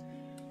quickly.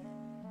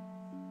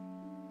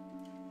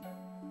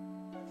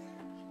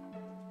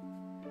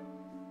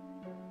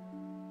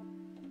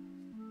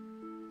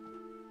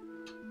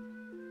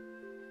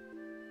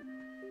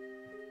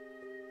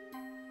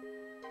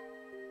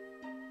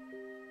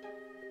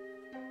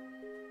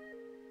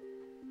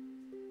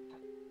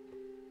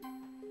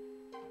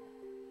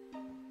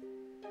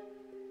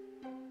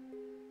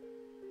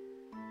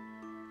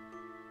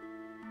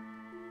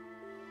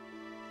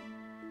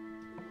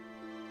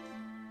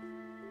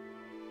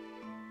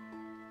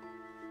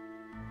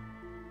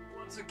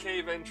 It's a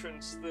cave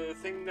entrance, the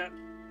thing that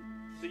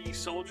the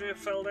soldier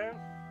fell down.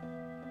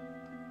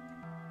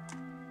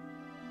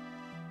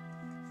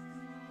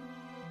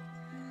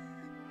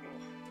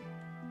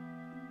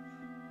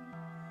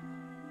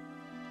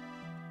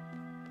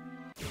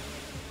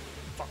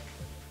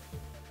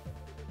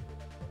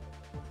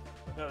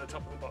 at the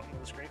top and the bottom of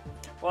the screen.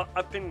 Well,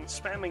 I've been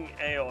spamming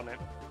A on it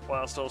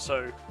whilst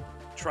also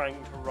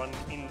trying to run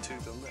into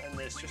them, and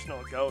it's just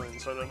not going,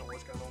 so I don't know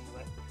what's going on with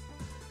that.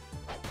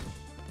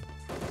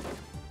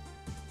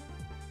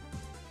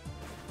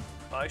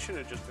 I should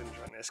have just been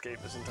trying to escape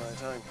this entire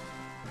time.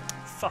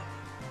 Fuck.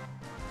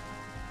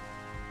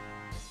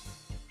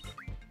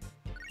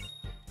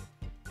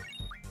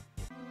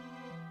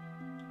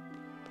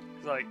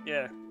 It's like,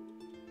 yeah.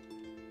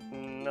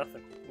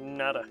 Nothing.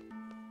 Nada.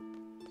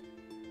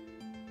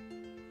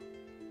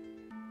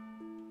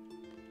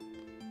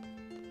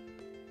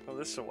 Oh,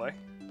 this is a way.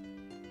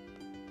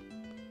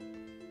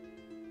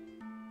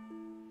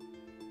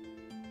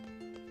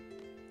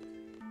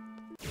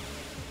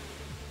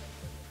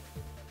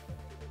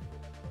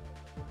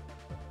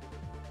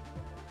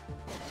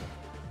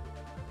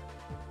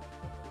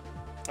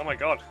 Oh my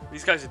god,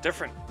 these guys are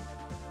different.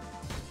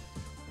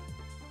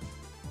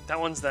 That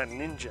one's that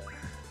ninja.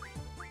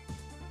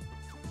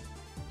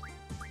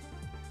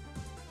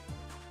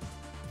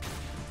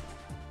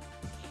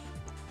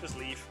 Just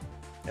leave.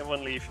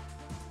 Everyone leave.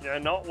 Yeah,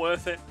 not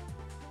worth it.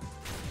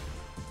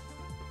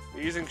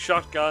 We're using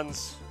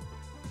shotguns.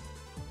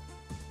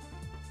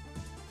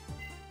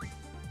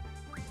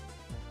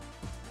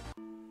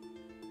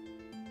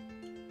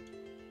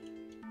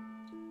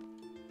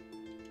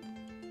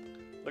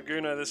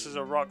 Laguna, this is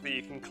a rock that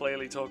you can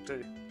clearly talk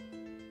to.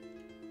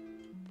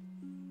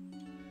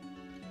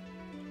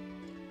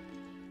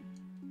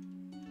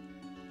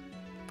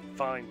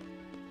 Fine.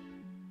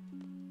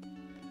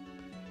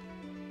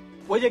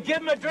 Will you give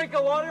him a drink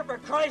of water, for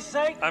Christ's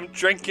sake? I'm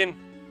drinking.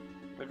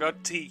 I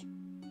got tea.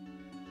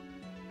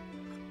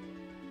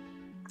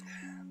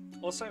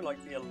 Also,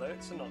 like, the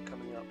alerts are not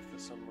coming up for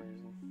some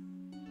reason.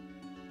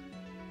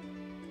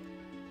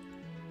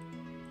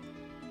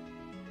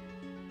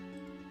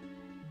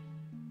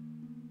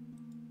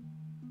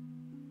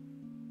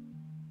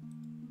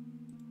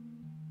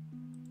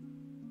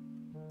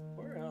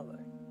 Where are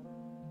they?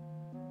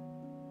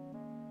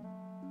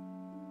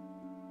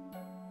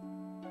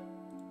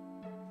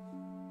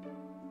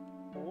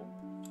 Oh.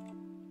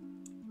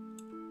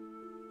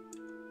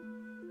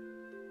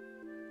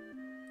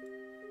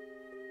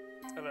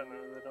 I don't know,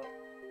 they're not.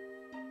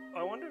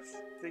 I wonder if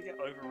they get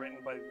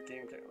overwritten by the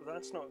game.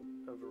 That's not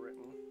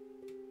overwritten.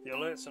 The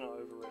alerts are not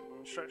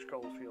overwritten. Stretch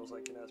goal feels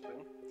like it has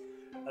been.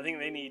 I think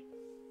they need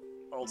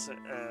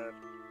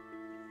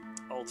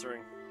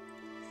altering.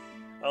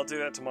 I'll do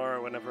that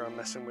tomorrow whenever I'm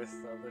messing with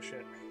other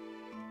shit.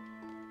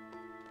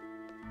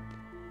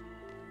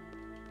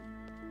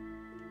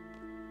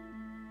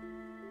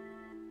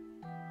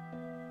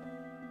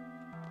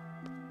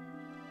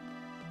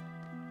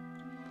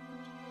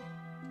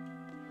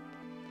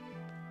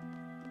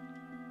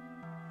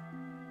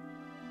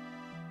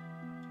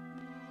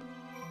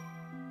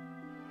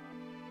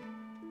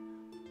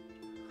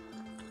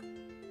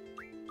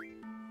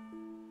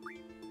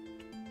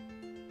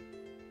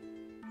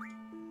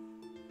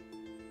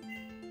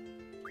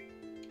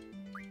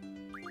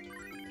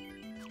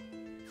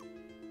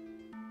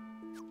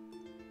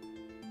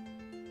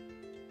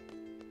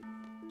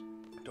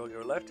 Do I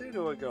go left or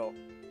do I go?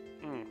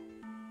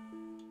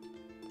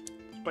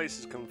 This place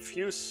is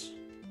confused.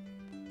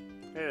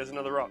 Hey, there's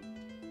another rock.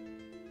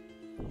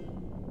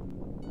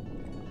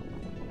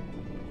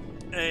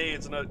 Hey,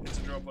 it's a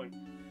drop point.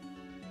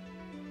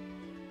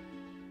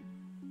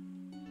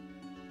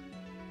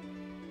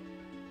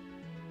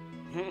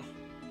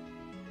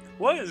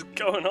 What is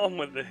going on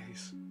with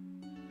these?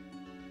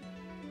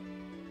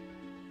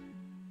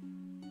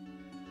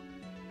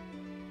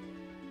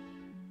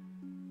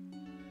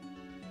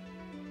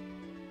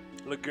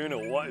 Laguna,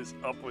 what is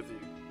up with you?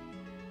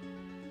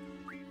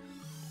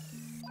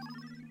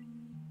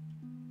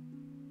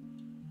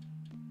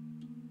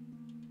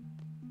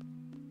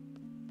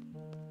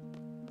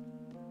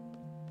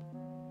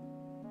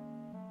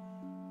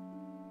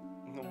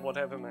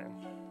 Whatever, man.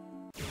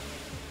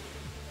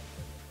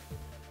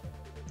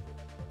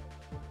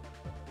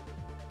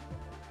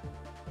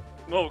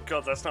 Oh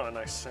god, that's not a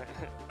nice.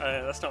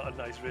 That's not a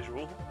nice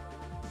visual.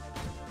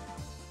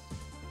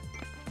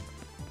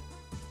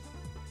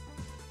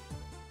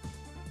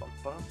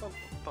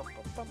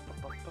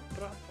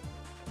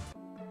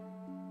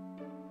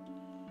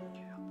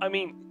 I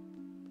mean,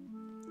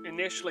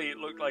 initially it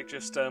looked like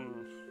just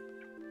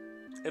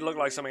it looked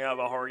like something out of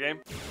a horror game.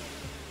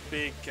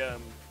 Big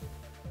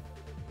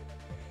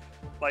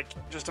like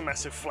just a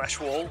massive flesh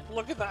wall.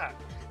 Look at that.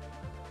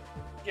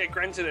 Yeah,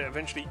 granted it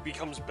eventually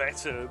becomes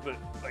better, but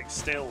like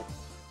still.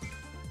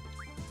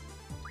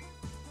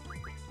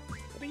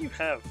 What do you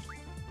have?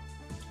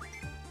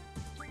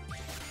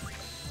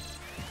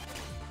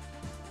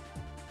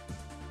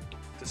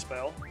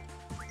 Dispel.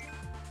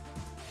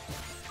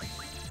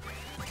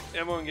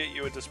 Everyone get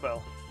you a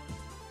dispel.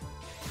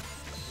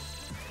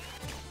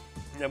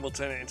 And then we'll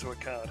turn it into a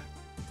card.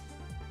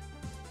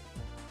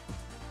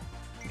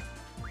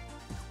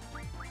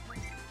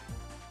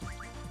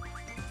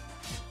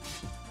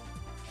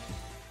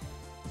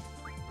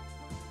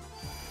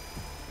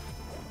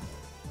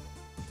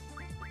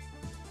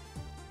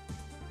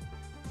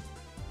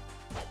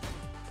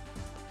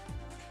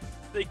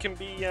 they can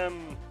be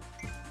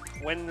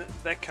when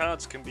their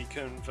cards can be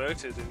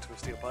converted into a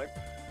steel pipe.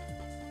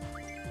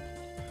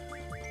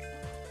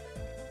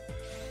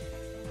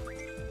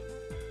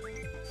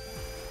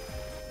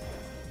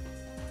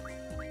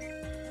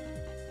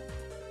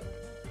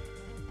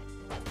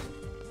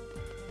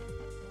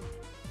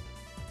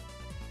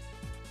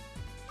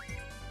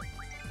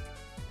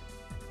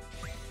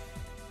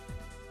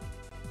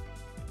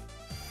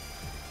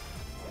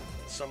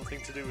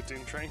 Something to do with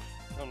Doom Train?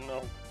 Oh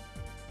no.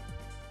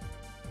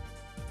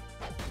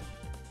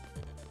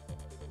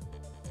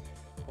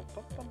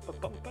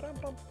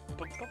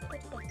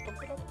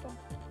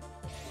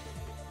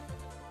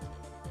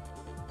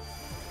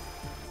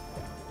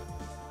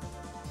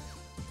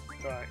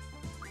 Right,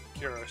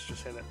 Kyros,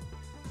 just hit it.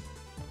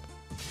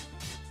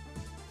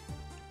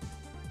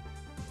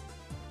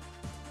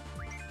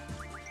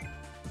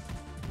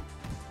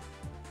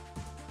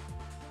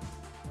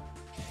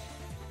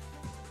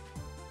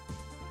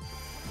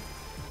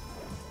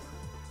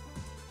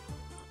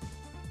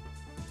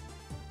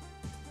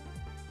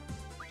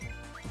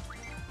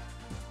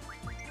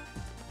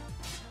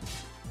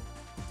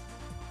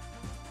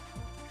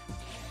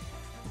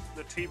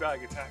 The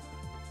teabag attack.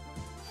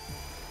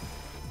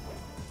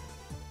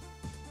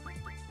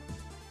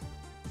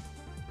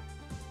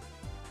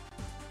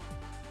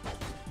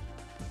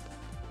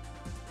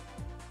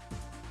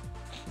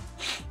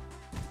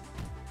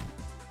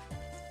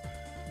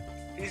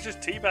 He's just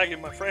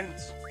teabagging my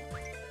friends.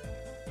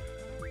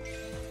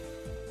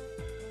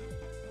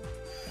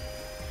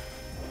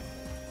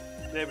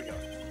 There we go.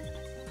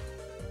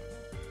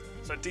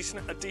 So a decent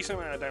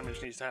amount of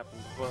damage needs to happen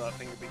before that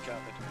thing will be covered.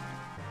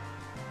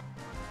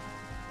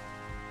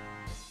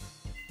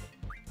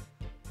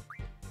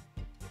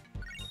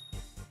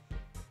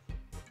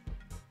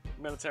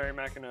 Military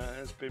Machina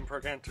has been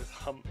programmed to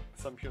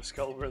thump your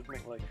skull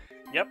rhythmically.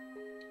 Yep.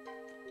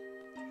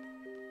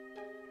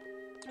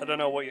 I don't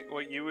know what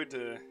you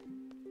would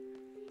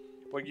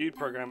what you'd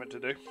program it to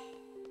do.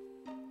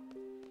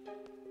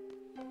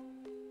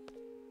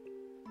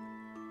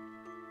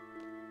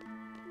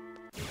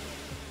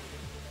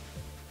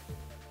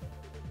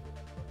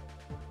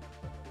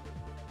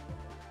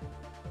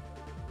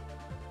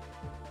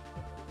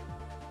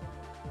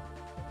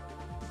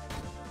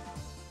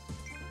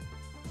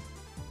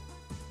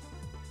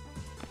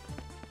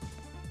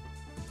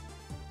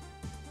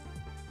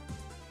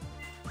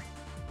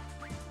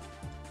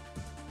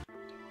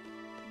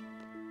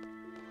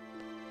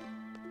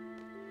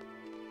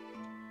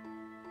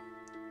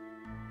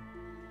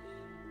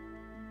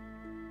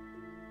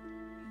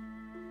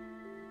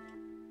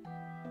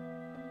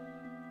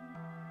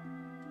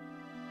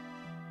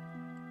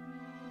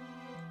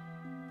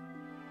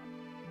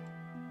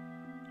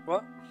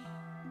 What?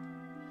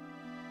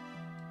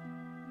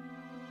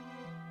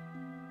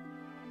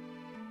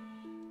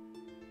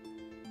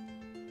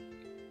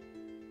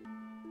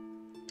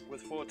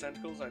 With 4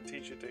 tentacles, I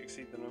teach it to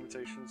exceed the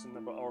limitations and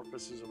number of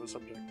orifices of a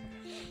subject.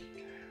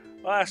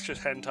 Well, that's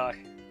just hentai.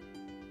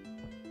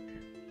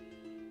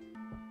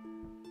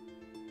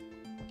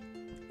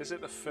 Is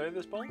it the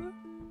furthest boulder?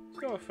 Let's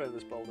go with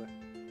furthest boulder.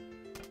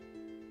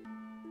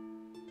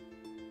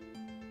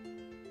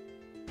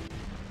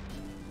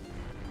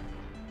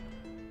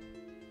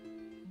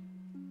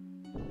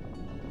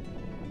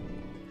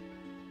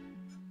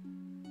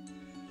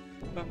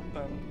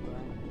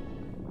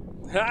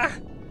 Ha!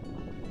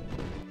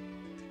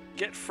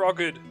 Get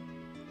frogged.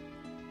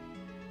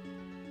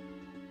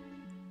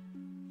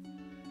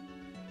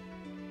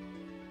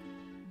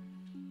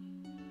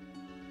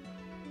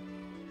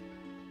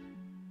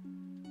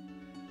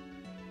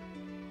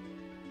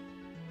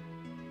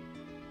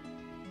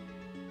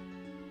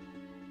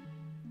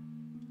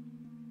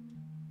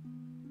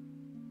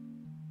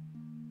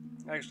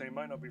 Actually, it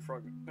might not be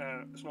Frogger.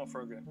 It's not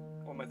Frogger.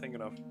 What am I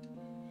thinking of?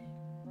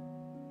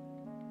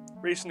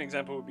 Recent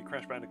example would be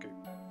Crash Bandicoot.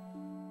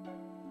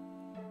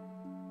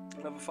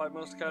 Level 5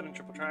 monster card and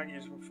triple track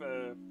used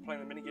for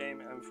playing the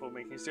minigame and for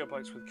making steel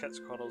pipes with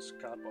Quetzalcoatl's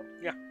cardboard.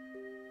 Yeah.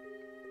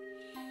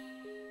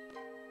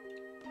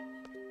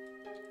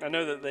 I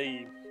know that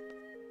they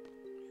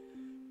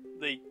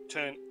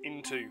turn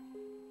into...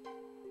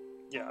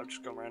 Yeah, I've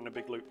just gone around in a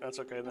big loop. That's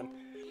okay then.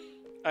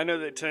 I know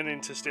they turn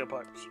into steel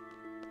pipes.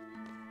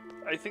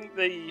 I think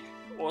they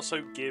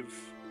also give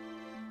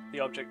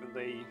the object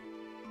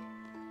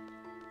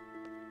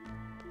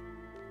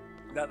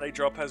that they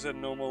drop as a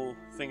normal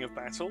thing of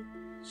battle,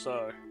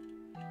 so...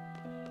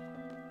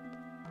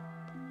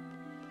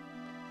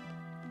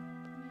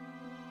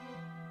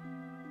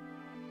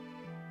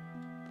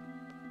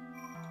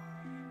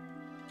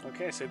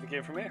 Okay, save the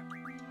game from here.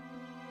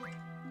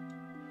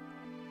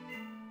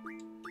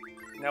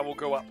 Now we'll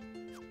go up.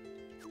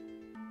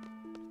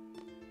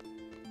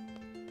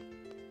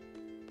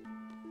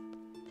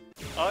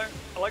 I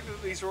like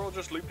that these are all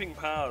just looping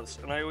paths,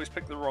 and I always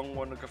pick the wrong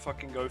one to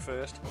fucking go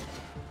first.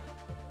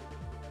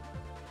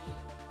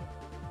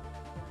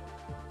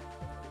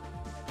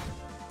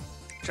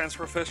 Chance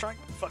for a first strike?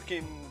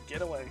 Fucking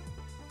get away.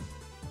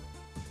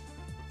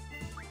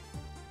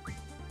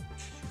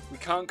 We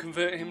can't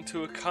convert him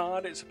to a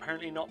card. It's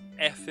apparently not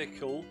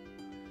ethical.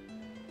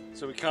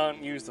 So we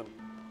can't use them.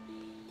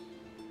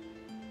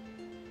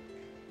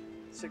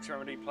 6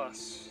 remedy plus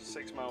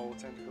 6 malware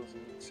tentacles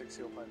and 6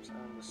 seal pipes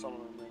and the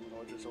Solomon ring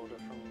Lodge's order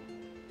from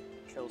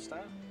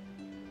Killstar.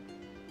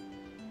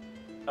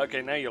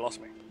 Okay, now you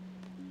lost me.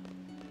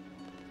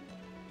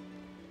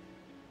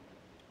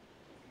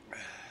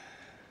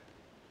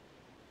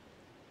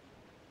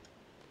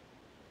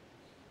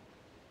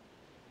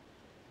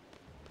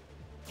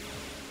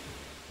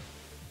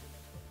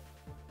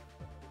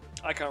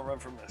 I can't run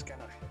from this, can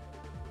I?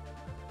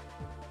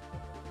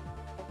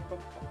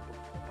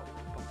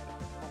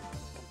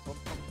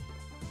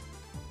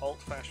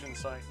 Old-fashioned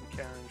site and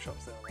carrying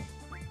shops there.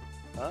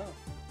 Oh.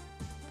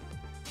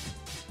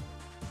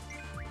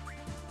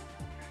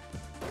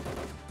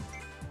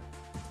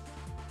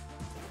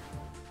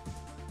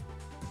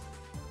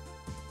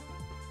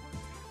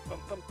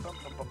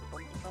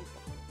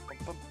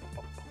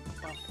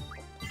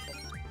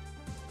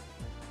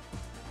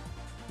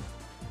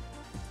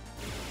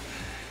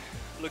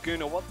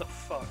 Laguna, what the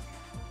fuck?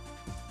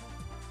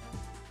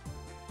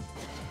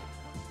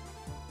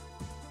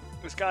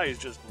 This guy is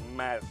just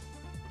mad.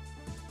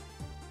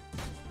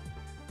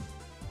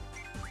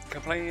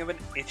 Complaining of an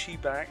itchy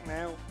back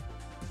now?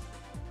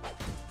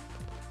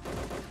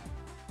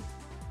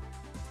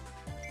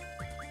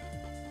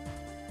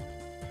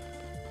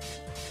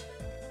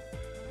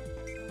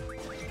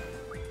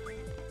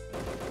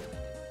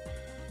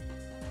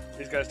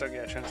 These guys don't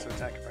get a chance to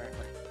attack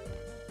apparently.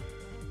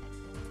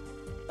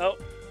 Oh,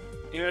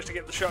 he managed to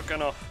get the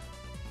shotgun off.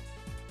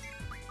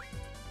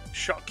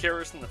 Shot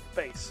Kyrus in the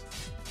face.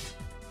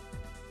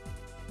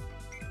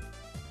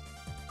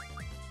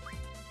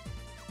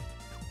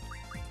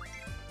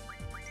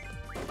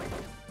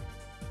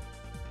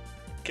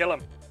 Kill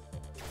him.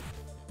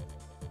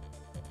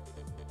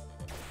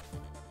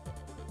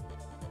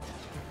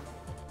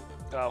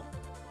 Oh.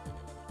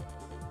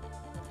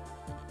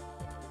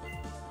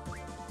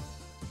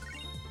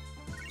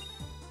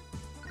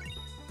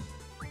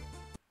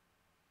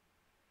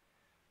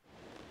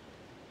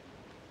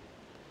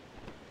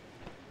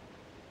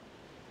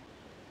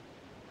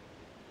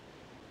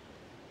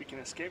 We can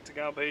escape to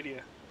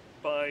Galbadia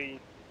by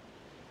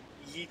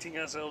yeeting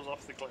ourselves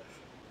off the cliff.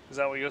 Is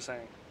that what you're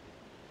saying?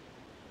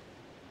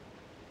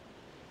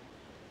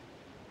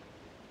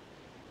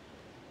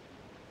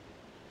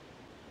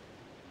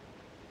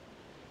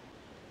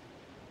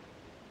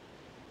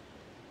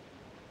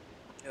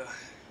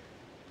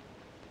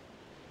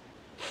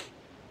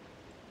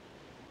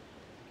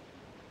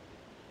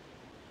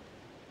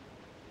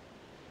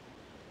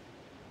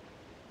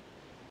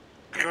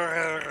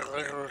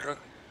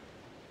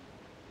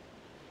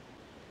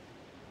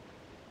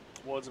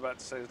 Ward's about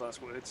to say his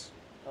last words.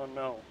 Oh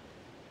no.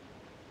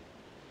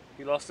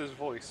 He lost his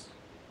voice.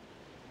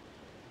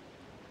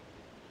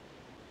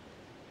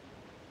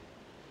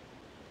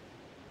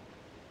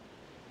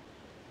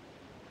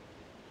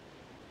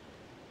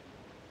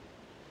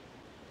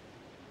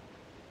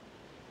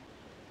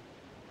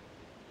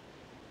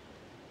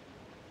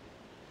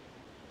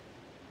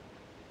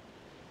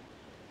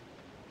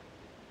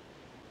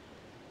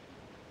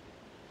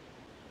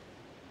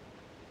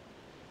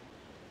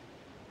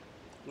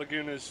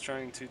 Laguna's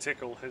trying to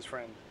tickle his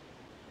friend,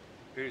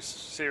 who's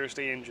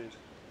seriously injured,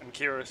 and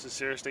Kyrus is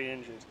seriously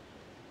injured.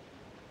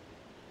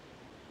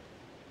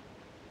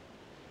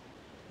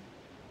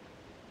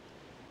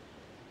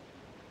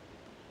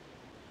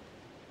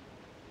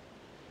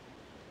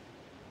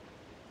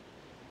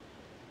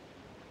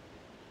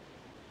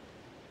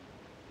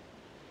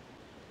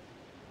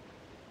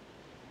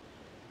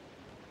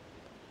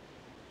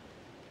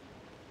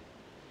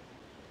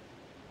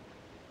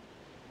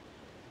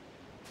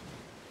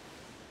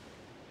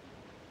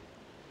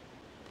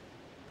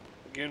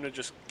 Laguna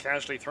just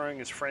casually throwing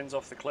his friends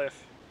off the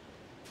cliff.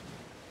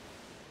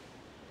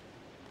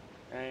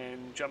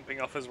 And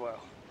jumping off as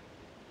well.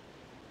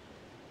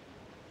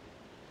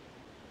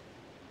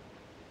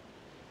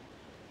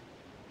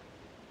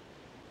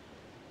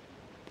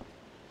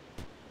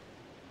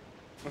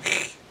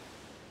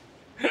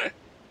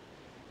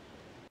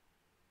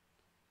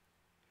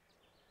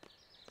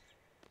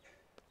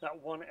 That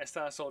one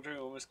SR soldier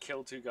almost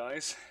killed 2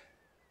 guys.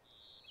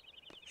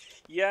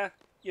 Yeah,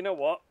 you know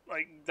what?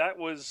 Like, that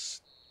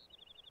was...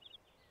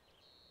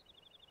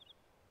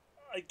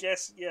 I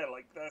guess, yeah,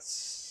 like,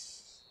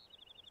 that's...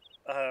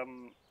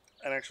 an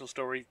actual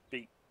story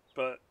beat,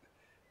 but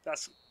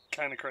that's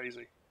kind of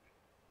crazy.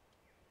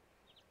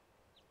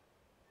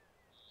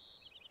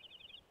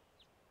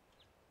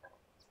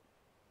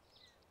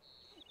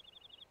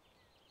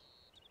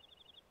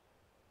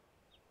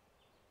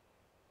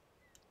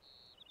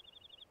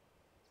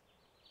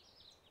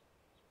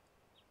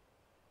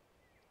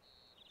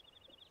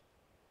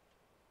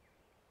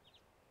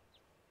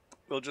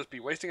 We'll just be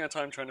wasting our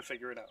time trying to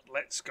figure it out.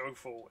 Let's go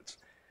forwards.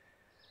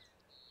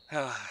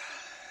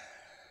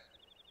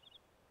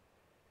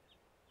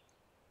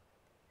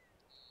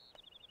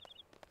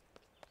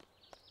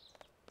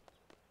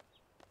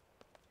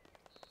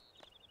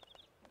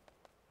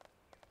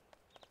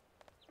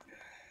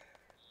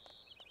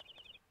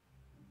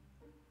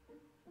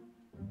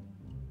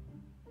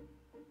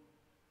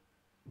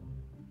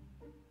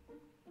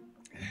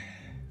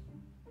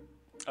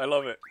 I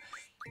love it.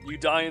 You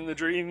die in the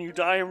dream, you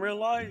die in real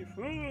life.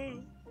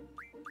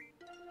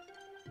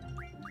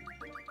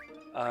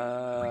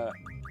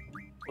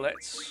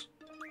 Let's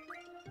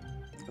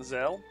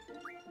Zell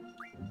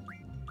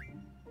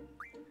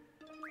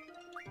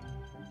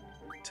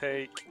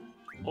take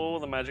all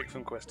the magic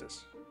from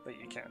Questus that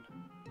you can.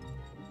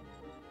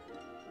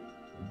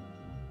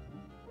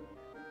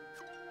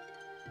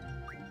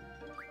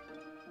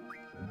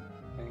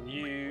 And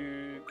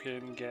you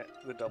can get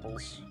the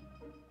doubles.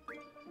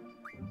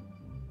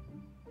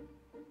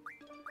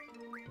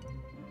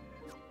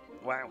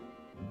 Wow.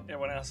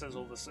 Everyone else has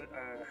all the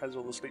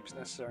sleeps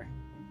necessary.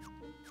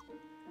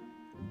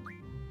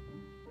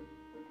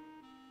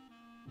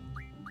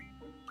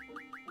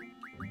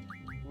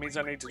 Means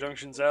I need to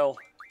junction Zell.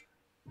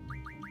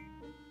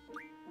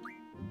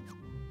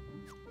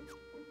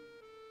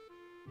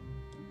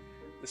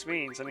 This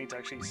means I need to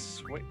actually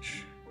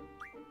switch.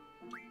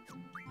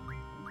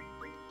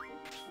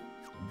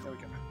 There we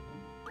go.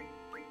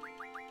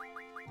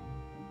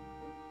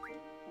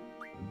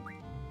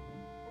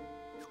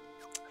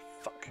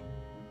 Fuck.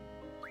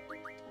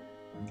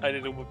 I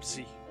did a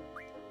whoopsie.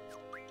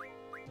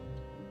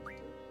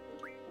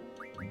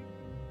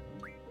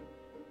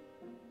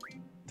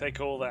 Take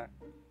all that.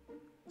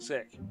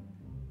 Sick.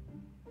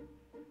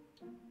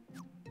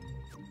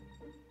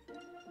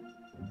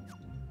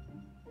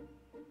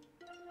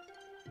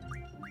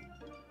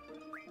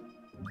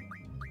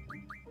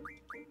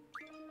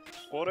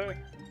 Water?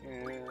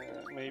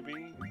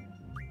 Maybe.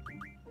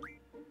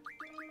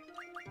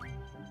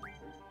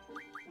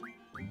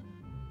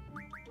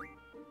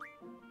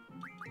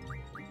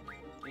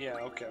 Yeah,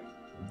 okay.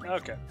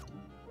 Okay.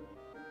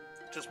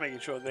 Just making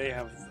sure they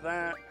have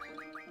that.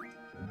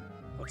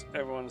 What's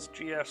everyone's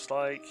GF's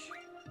like?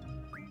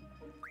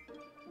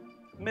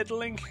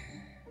 Middling,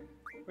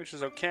 which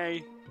is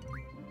okay.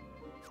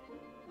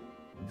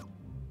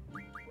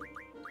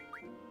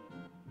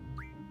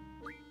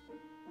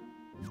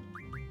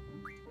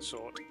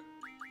 Sword.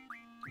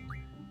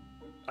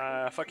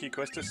 Fuck you,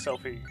 Questus.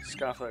 Selfie.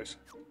 Scarf those.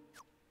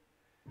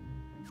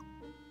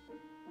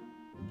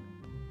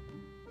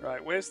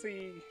 Right, where's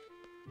the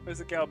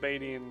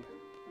Galbadian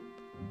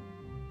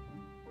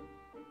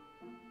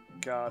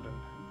garden?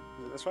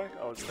 Is it this way?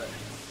 Oh, it's there.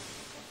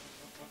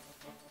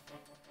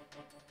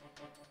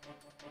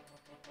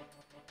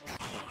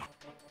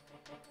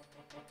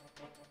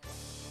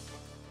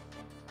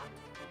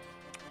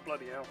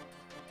 Bloody hell.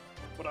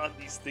 What are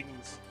these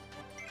things?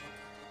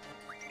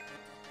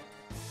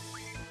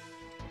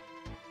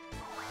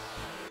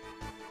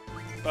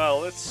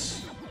 Well,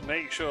 let's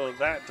make sure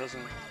that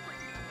doesn't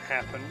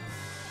happen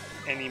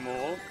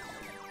anymore.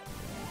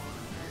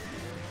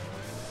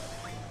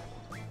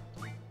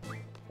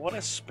 What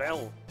a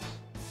spell.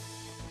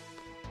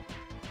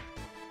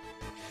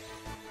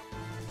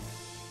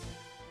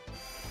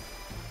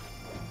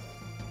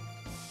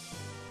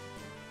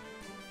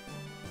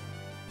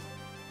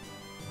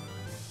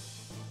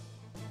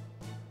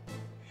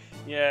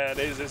 Yeah, it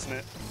is, isn't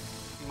it?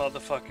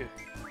 Motherfucker.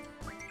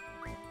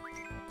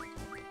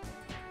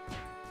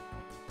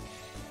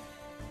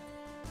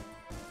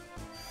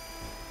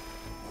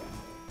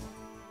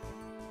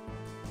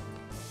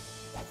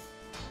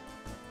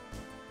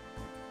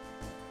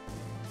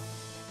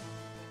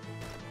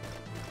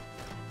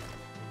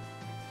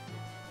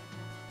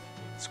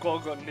 Squall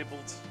got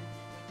nibbled.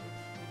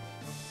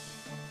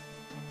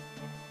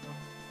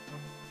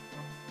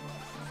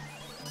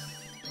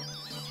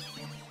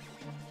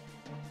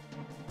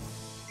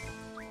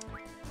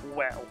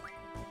 Well.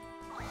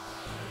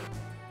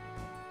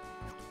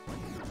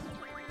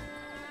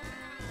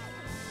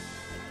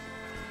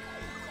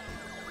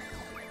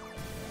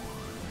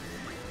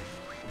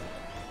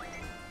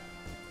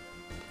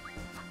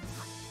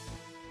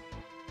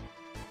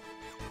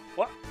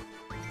 What?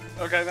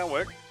 Okay, that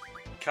worked.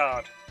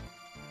 Card.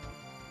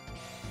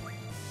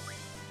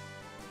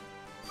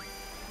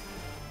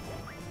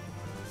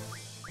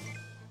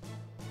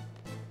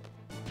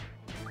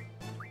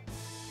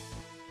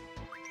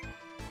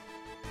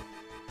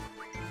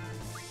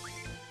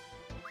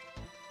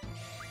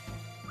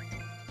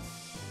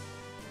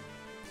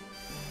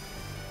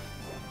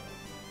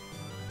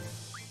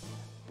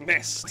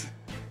 Missed.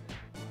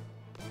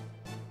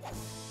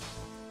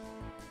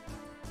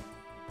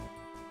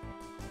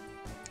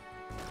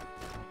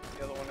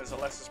 The other one is a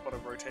lesser spot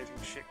of rotating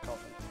shit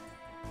coffin.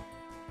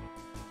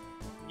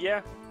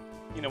 Yeah,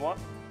 you know what?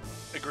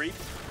 Agreed.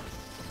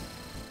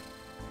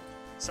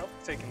 Self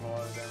taking a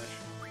lot of damage.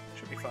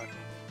 Should be fine.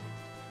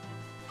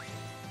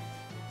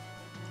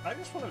 I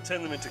just want to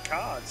turn them into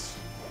cards.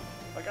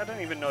 Like, I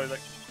don't even know,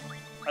 like,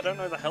 I don't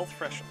know the health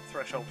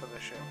threshold for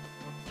this shit.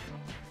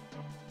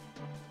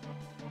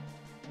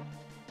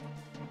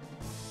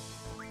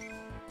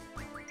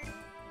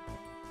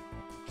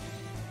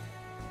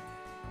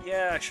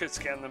 Yeah, I should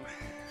scan them.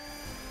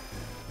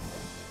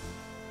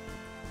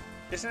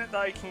 Isn't it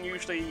that I can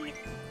usually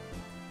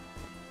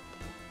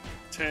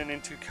turn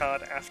into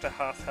card after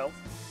half health?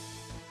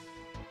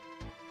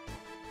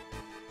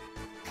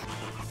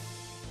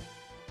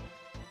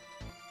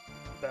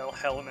 Bell.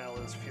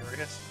 Belhelmel is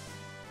furious.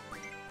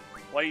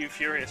 Why are you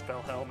furious,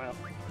 Belhelmel?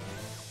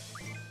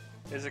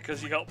 Is it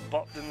because you got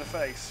bopped in the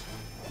face?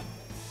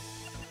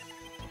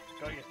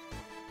 Got you.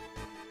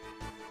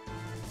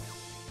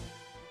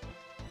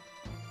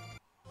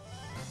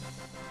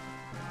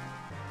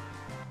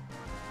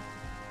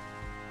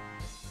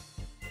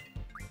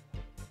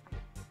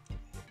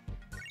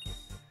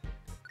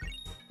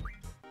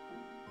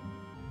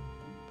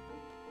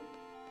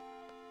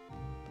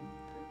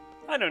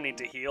 I don't need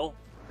to heal.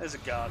 There's a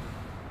garden.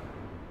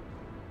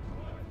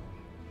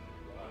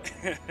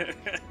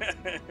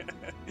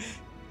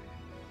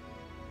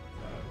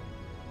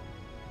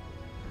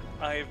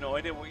 I have no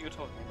idea what you're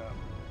talking about.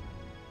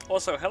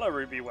 Also, hello,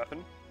 Ruby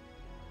Weapon.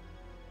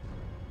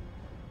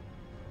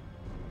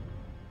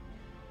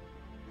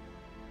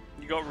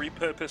 You got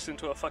repurposed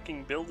into a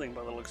fucking building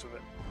by the looks of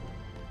it.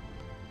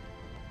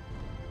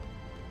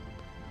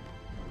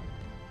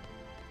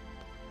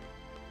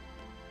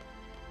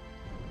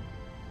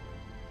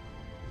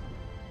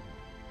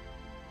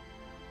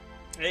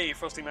 Hey,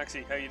 Frosty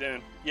Maxi, how you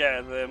doing?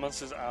 Yeah, the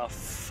monsters are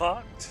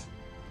fucked.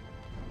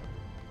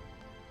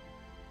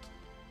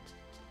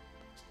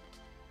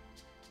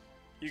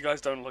 You guys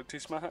don't look too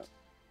smart.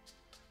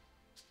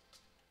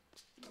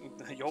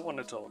 You're one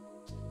to talk.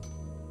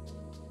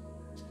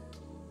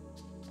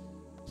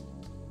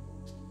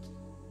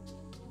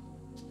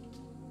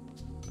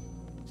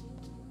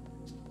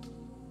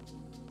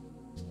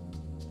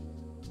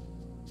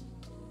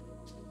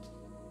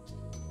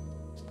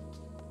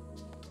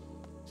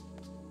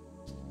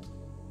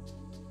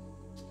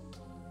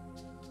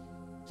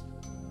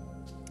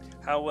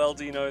 How well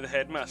do you know the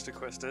headmaster,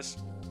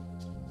 Quistis?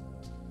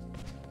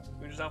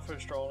 We're just out for a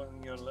stroll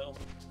and your little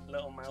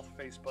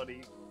mouth-faced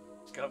buddy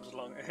comes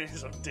along and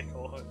is on dick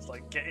or it's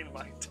like, get in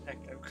my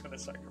tank, I'm gonna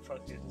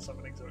sacrifice you to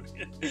something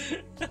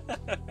exotic.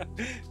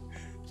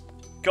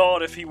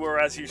 God, if he were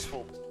as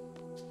useful.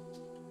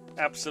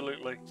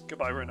 Absolutely.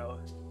 Goodbye,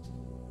 Renault.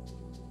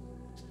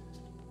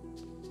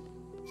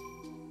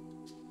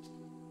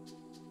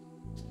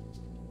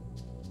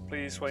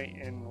 Please wait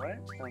in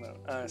where? Oh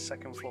no,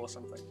 second floor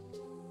something.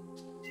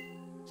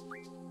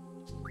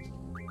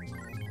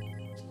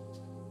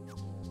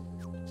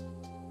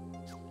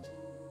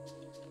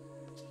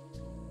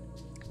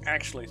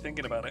 Actually,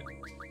 thinking about it,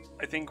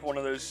 I think one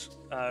of those,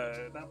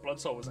 that blood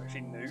soul was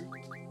actually new.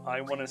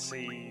 I want to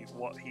see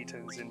what he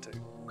turns into.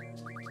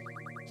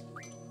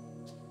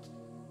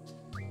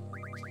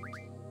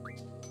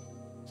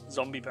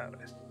 Zombie powder.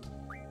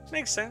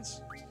 Makes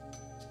sense.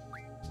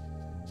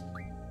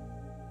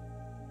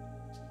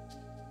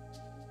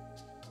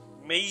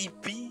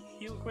 Maybe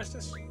heal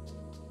Questus?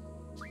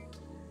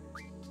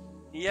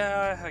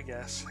 Yeah, I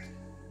guess.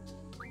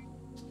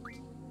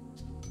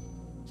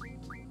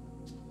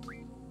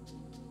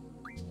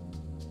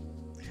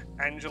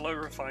 Angelo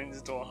refines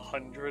to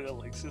 100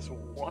 elixirs.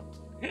 What?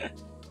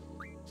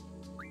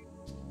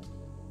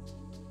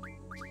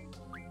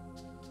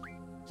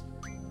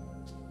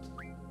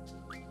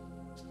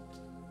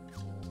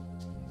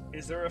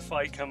 Is there a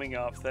fight coming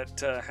up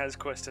that has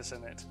Questus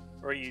in it?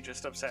 Or are you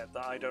just upset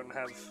that I don't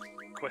have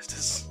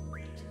Questus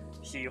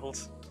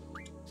healed?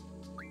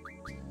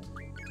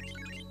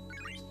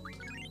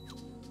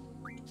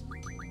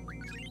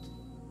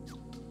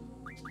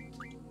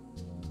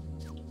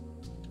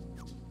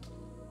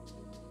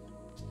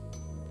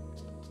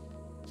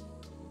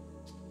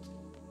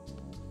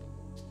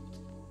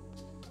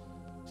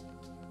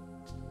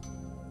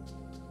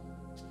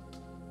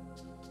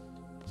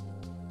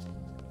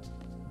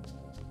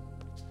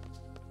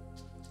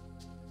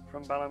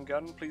 From Balam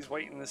Garden, please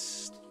wait in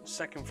this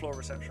second floor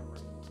reception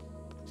room.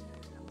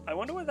 I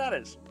wonder what that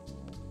is.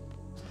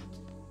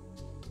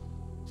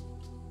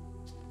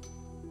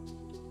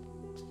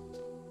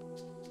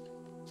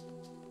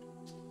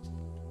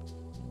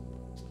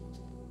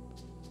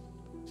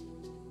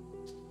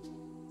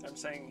 I'm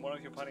saying one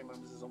of your party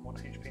members is on 1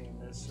 HP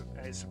and this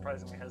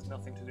surprisingly has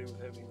nothing to do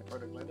with her being the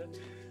product lender.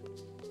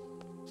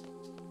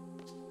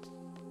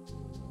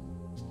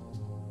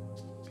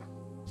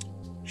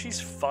 She's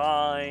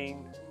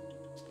fine.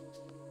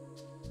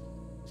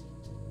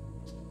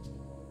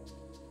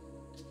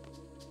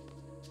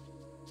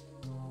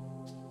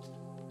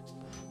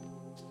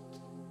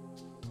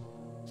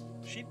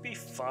 She'd be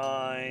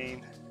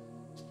fine.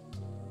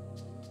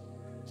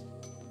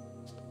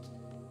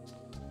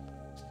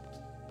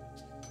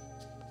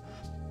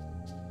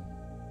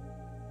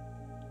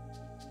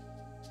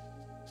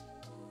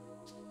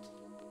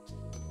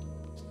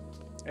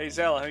 Hey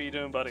Zell, how you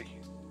doing, buddy?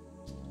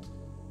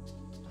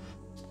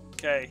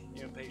 Okay,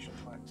 you impatient,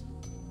 fine.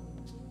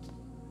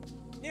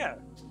 Yeah.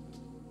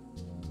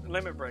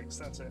 Limit breaks,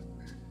 that's it.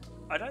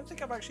 I don't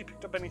think I've actually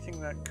picked up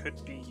anything that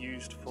could be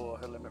used for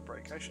her limit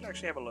break. I should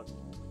actually have a look.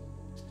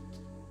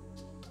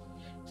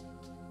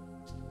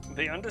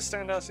 They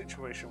understand our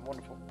situation,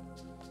 wonderful.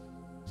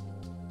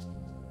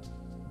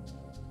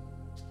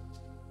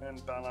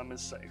 And Balam is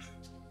safe.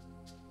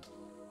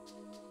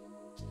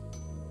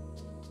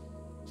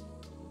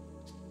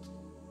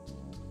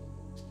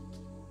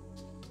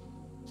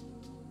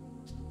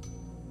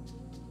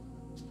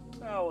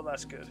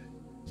 that's good.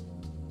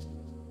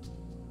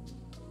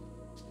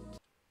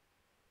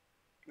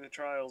 The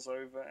trial's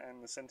over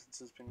and the sentence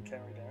has been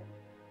carried out.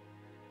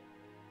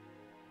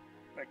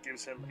 That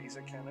gives her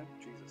laser cannon.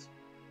 Jesus.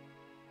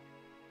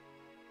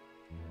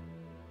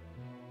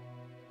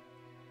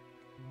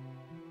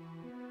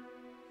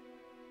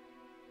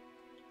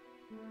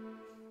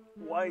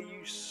 Why are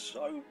you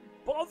so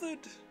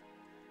bothered?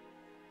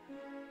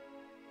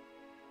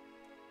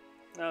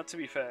 Now, to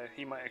be fair,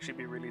 he might actually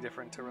be really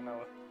different to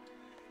Renoa.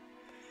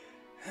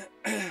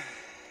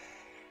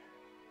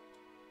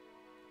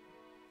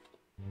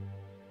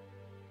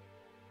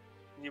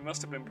 You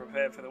must have been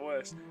prepared for the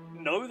worst.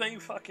 No, they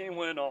fucking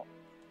were not.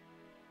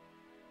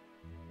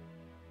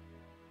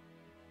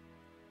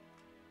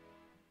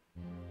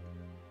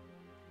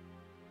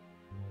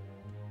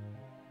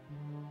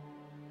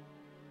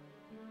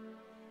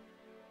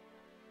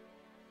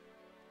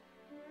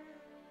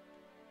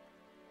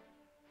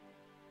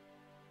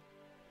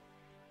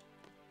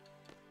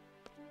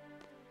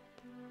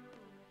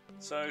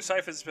 So,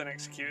 Cypher's been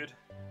executed.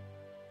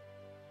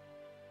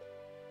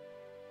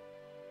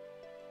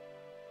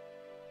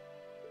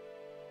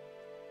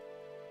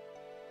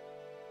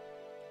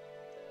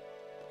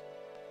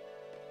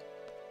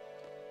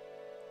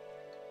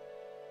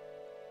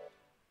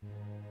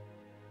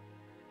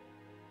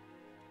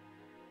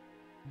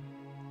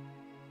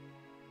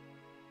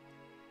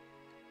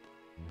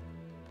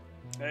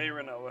 Hey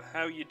Renoa,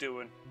 how you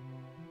doing?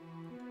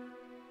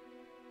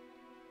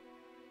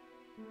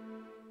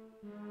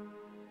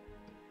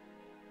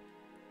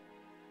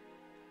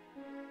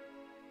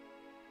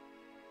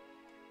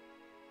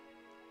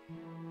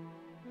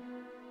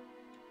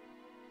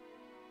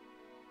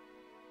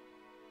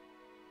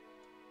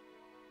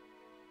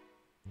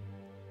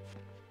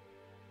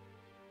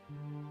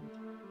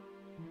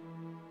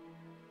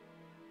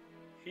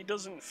 He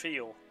doesn't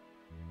feel.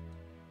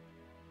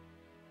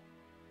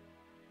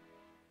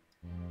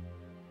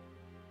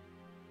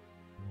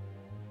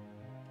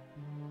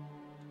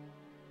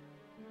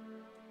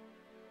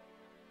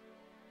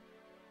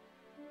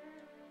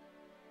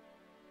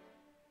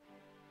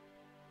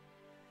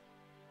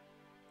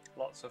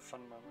 Lots of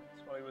fun moments.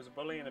 While he was a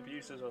bully and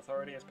abused his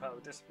authority as part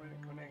of discipline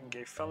and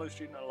gave fellow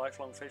student a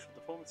lifelong facial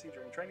deformity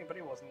during training, but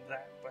he wasn't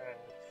that bad.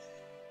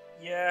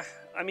 Yeah,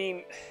 I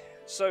mean,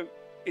 so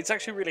it's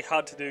actually really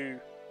hard to do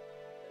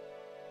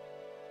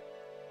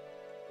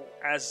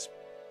as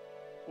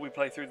we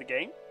play through the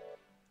game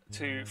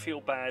to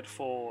feel bad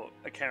for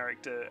a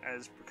character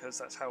because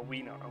that's how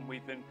we know him.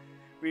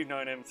 We've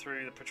known him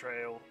through the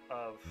portrayal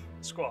of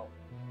Squall.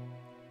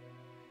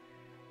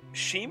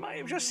 She might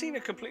have just seen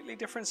a completely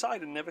different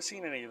side and never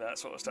seen any of that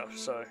sort of stuff,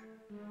 so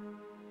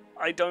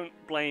I don't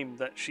blame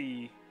that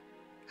she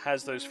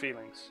has those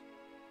feelings.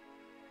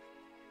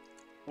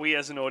 We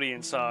as an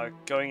audience are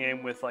going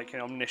in with like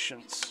an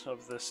omniscience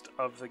of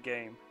the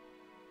game.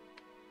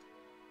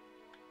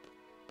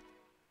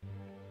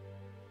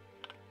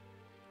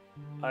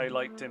 I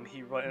liked him.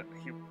 He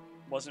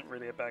wasn't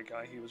really a bad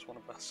guy. He was one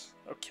of us.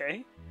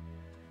 Okay.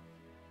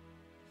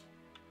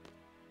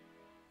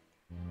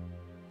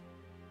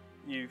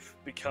 You've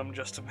become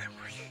just a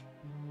memory.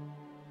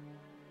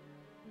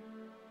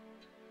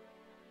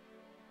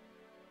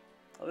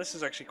 Oh, this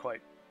is actually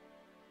quite...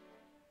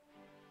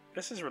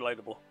 This is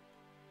relatable.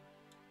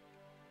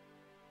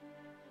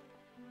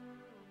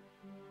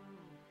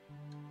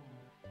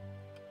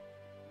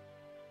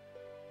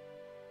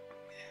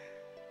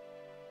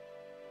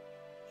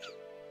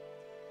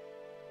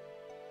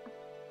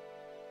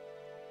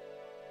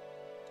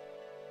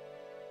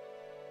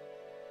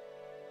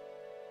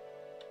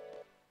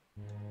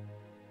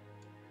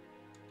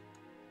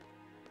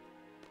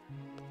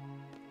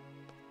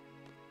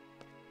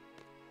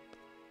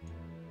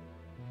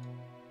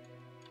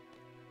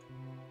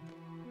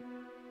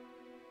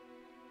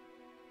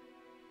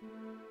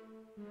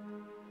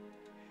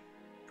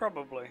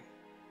 Probably.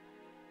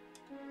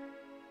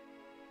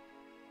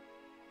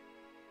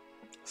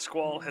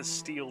 Squall has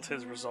steeled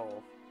his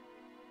resolve.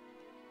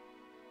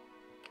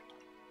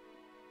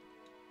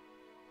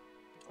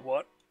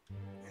 What?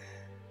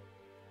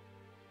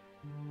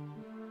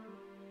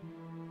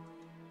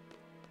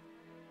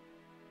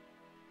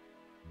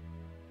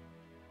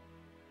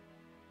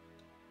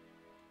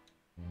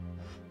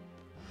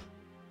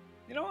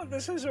 You know what?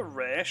 This is a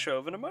rare show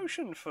of an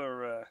emotion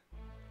for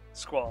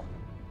Squall.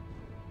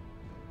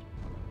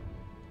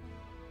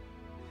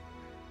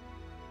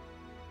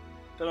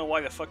 Don't know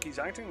why the fuck he's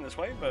acting this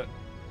way, but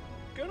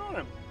good on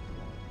him.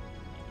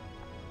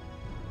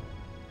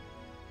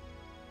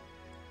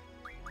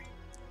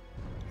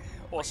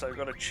 Also,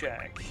 got to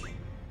check.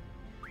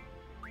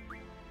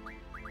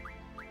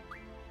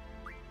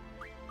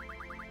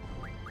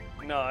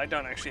 No, I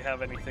don't actually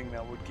have anything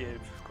that would give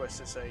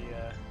Questus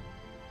a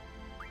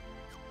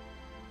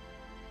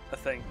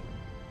thing.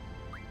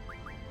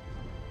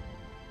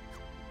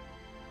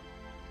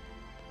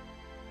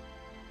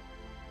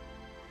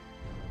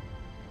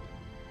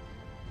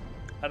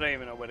 I don't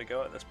even know where to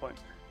go at this point.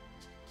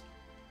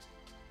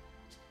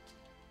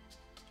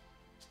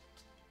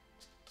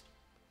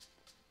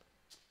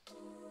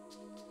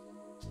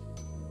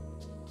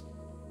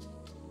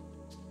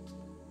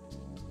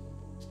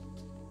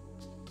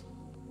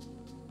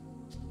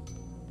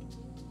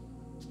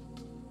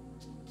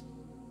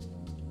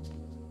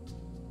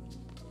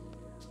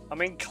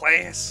 I'm in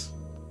class.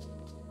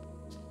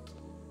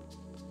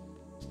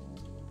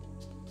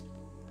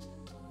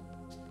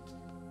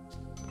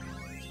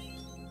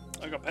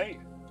 I got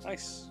paid.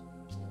 Nice.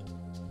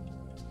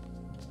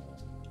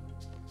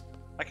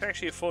 I can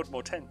actually afford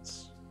more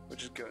tents,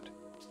 which is good.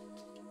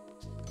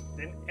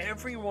 Then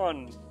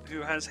everyone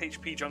who has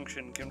HP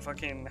Junction can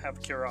fucking have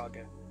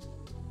Kiraga.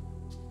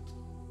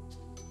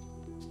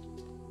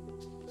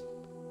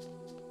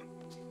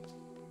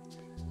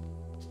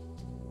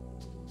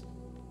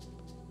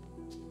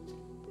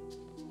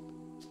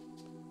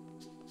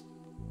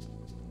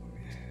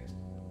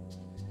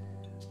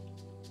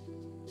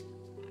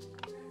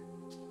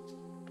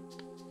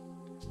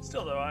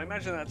 Still though, I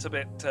imagine that's a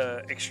bit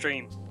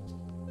extreme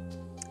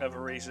of a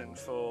reason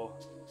for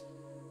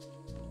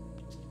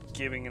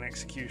giving an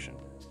execution.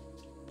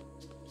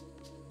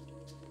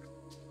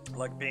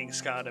 Like being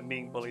scarred and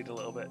being bullied a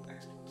little bit.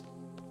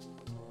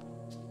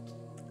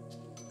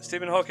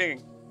 Stephen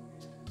Hawking.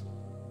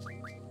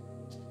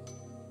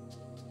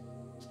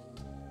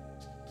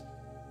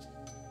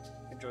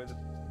 Enjoy the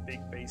big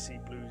bassy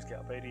blues get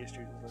up. ADS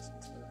students listen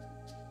to the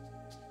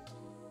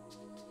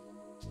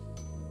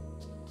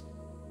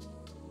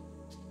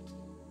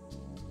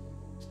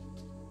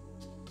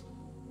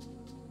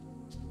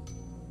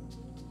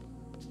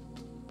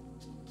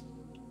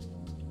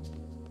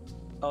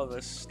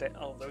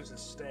oh, those are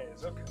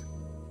stairs, okay.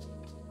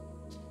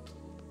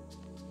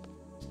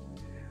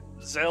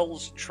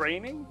 Zell's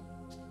training?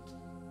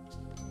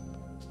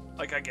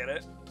 Like, I get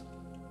it.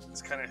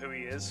 It's kind of who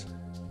he is.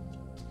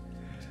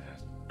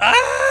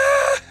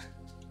 Ah!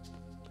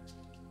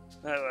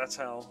 No, that's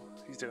how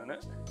he's doing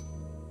it.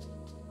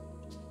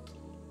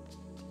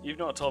 You've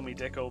not told me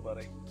dick, old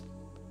buddy.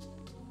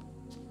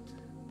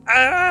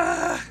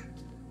 Ah!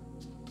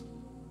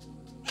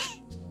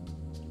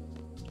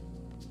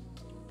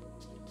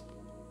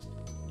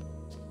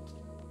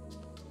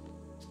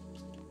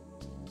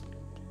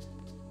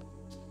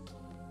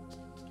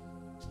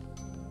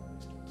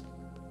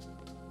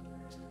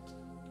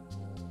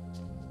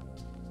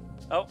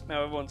 Oh,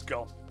 now everyone's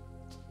gone.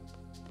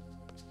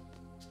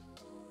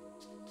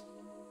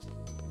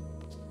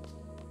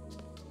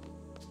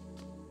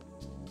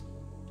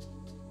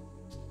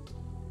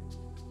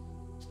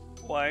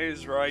 Why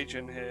is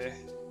Raijin here?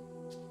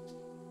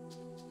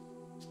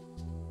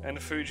 And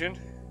Fujin?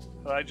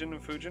 Raijin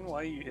and Fujin,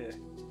 why are you here?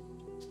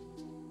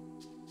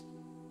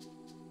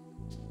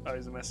 Oh,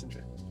 he's a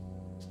messenger.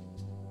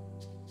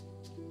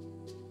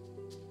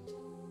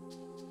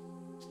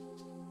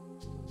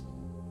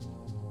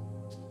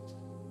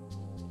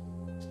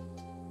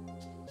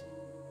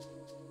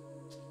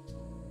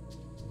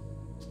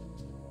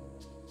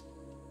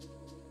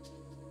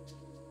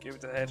 Give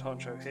it to the head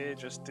honcho here,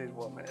 just did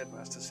what my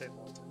headmaster said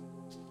wanted.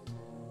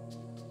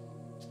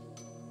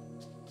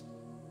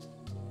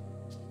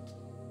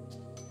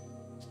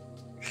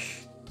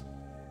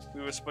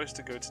 We were supposed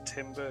to go to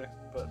Timber,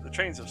 but the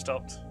trains have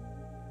stopped.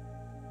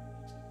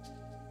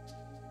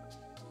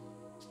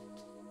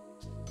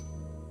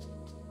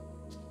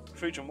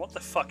 Fujin, what the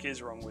fuck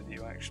is wrong with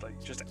you, actually,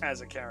 just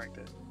as a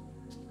character?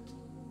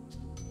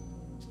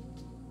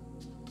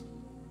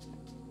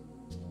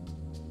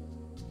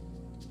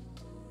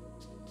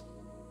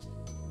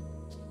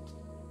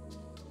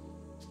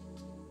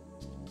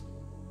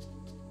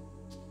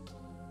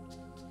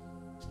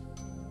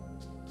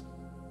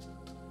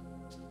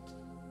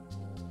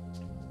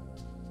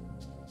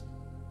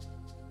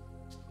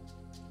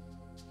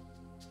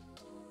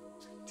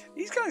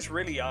 These guys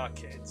really are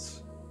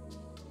kids.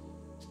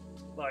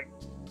 Like,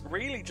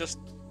 really just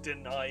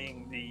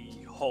denying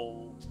the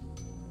whole,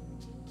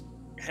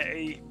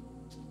 hey,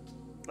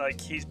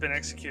 like, he's been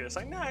executed. It's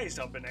like, nah, he's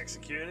not been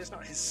executed. It's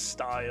not his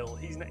style.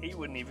 He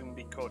wouldn't even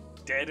be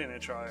caught dead in a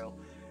trial.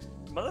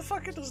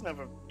 Motherfucker doesn't have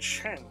a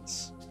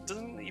chance.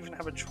 Doesn't even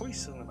have a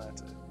choice in the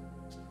matter.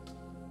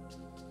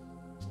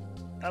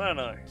 I don't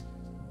know.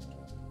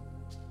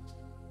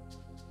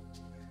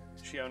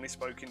 She only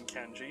spoke in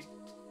kanji.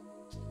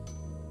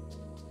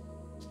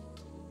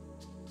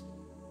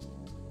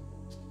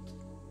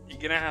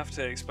 You're gonna have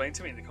to explain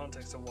to me the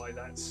context of why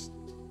that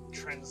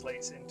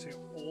translates into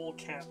all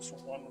caps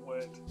one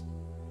word.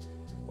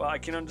 Well, I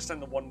can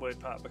understand the one word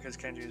part because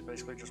kanji is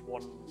basically just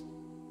one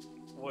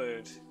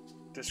word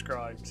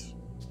described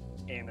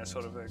in a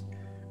sort of a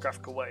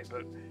graphical way,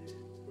 but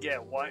yeah,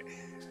 why?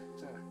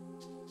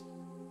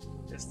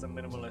 It's the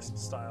minimalist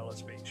style of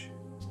speech.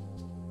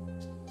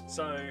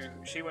 So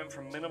she went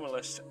from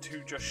minimalist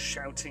to just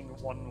shouting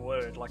one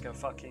word like a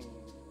fucking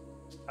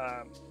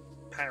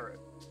parrot.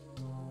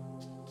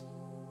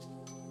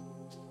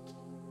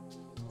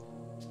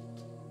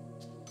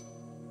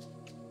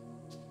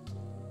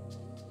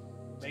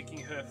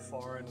 Making her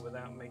foreign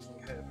without making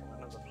her from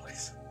another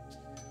place.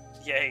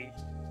 Yay.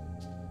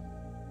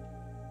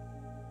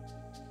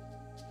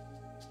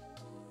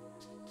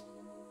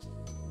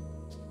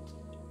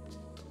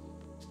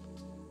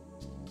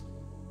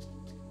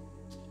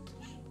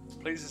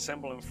 Please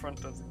assemble in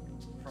front of the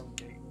front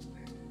gate.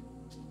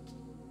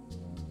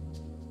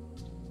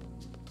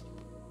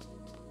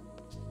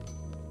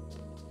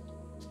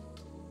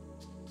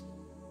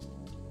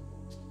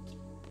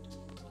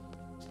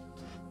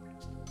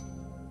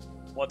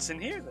 What's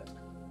in here then?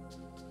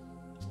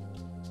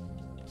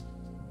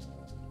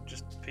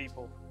 Just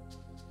people.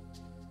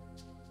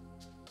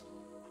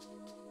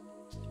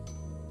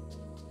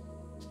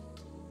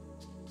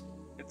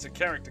 It's a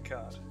character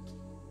card.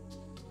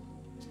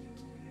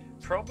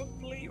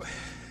 Probably.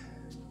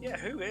 Yeah,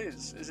 who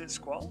is? Is it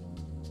Squall?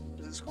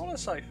 Is it Squall or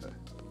Cypher?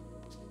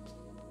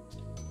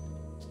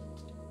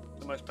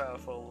 The most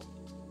powerful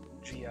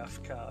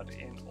GF card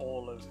in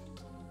all of.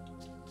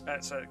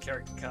 That's a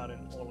character card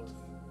in all of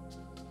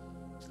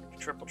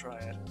Triple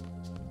Triad.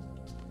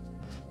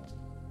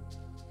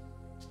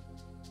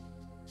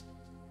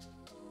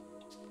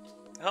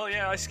 Hell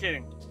yeah, ice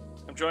skating.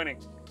 I'm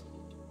joining.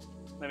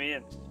 Let me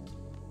in.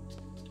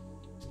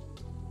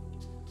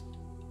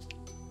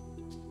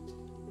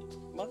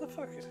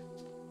 Motherfucker.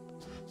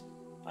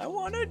 I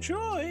wanna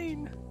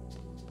join!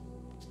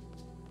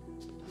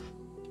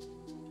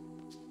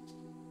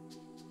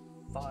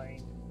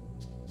 Fine.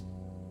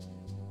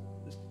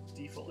 The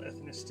default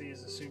ethnicity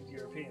is assumed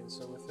European,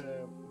 so with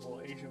her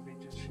more Asian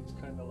features, she's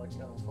kind of like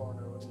a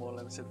foreigner with more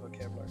limited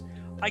vocabulary.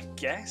 I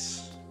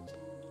guess.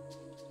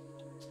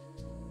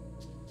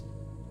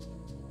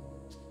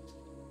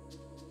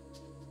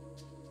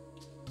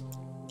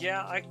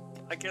 Yeah,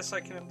 I guess I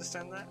can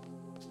understand that.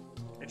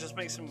 It just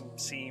makes him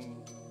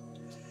seem,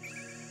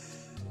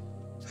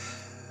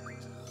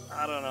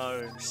 I don't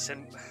know,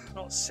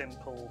 not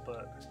simple,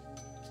 but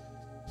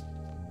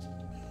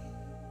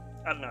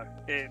I don't know.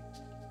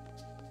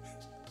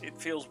 It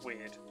feels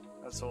weird.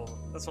 That's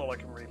all I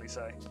can really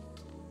say.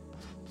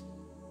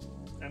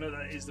 I know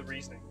that is the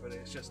reasoning, but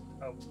it's just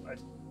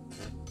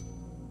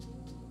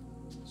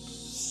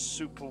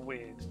super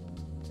weird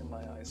in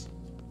my eyes.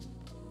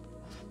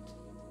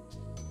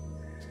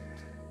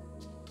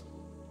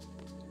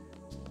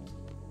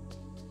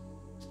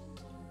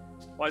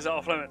 Why is that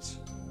off limits?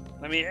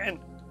 Let me in!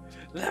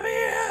 Let me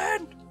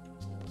in!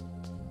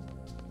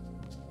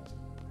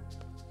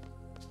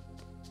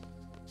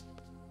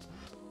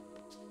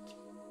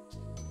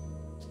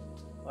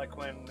 Like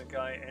when the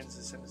guy ends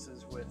his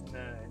sentences with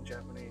 "nah" in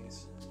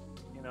Japanese,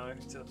 you know,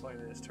 to the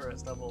point that it's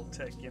Tourette's double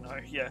tick, you know,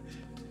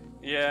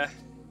 yeah.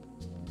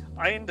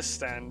 I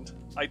understand.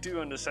 I do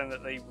understand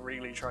that they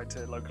really tried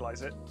to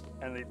localize it,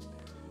 and they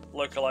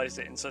localized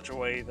it in such a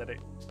way that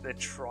they're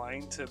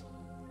trying to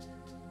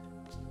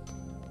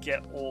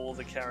get all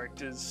the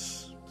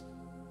characters'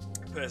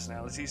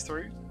 personalities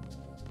through.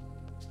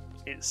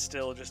 It's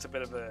still just a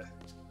bit of a...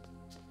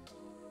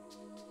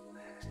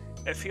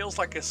 It feels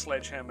like a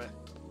sledgehammer.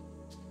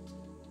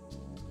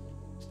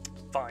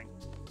 Fine.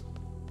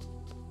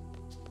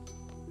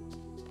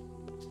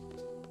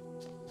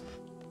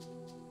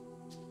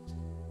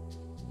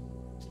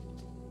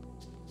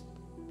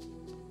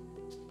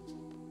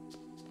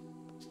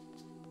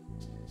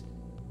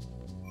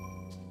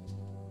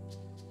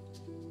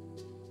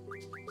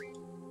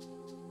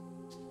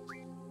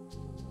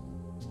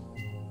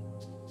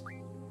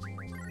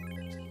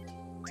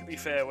 To be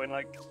fair, when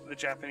like the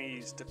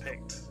Japanese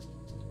depict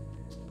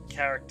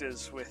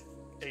characters with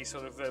a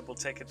sort of verbal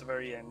tick at the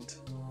very end,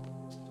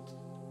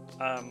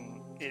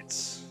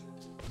 it's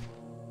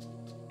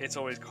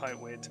always quite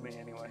weird to me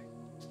anyway.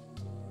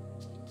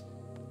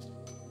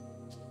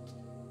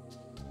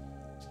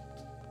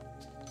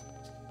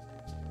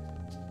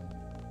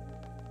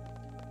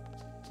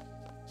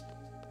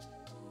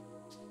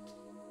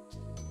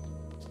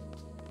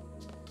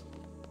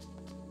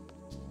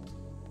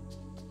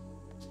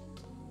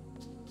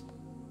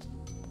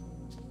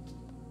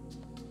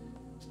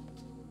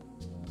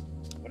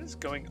 What is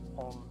going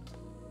on?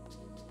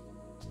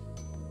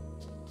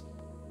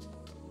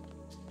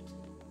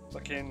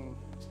 Fucking...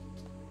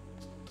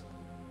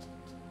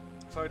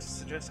 If I were to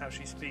suggest how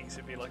she speaks,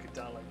 it'd be like a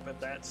Dalek,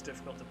 but that's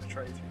difficult to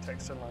portray through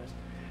text alone.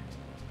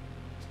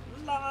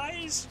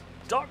 Lies!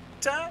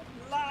 Doctor!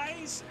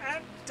 Lies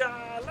and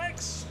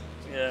Daleks!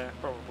 Yeah,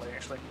 probably,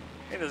 actually.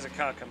 Hey, there's a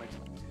car coming.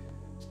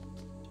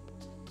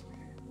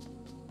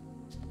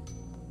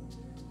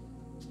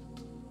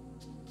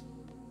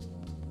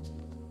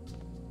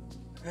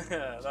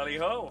 Lally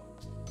ho!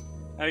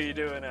 How you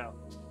doing now?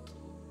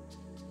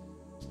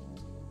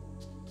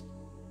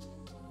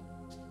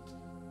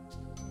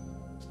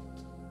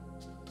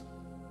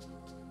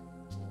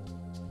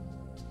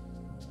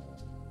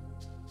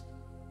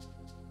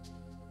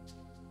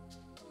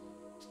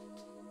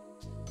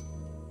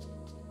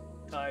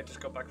 I just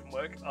got back from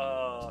work.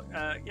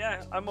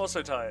 Yeah, I'm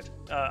also tired.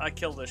 I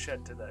killed a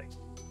shed today.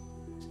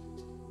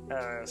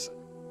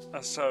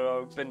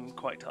 So I've been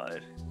quite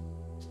tired.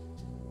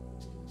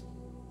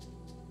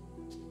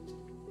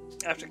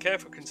 After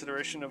careful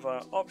consideration of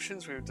our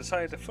options, we've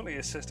decided to fully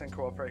assist and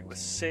cooperate with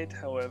Sid.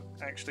 However,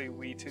 actually,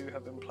 we too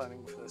have been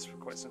planning for this for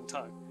quite some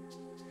time.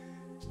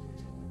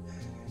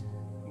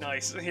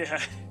 Nice, yeah.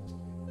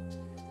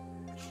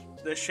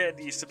 The shed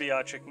used to be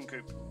our chicken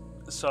coop.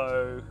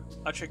 So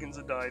our chickens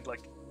had died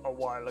like a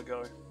while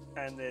ago,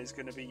 and there's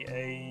going to be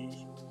a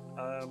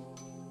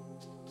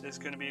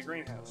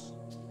greenhouse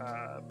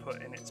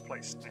put in its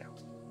place now.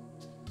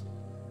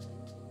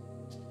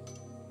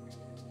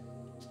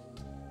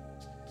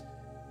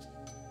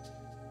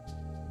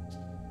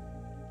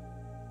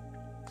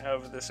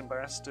 However, this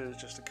ambassador is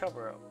just a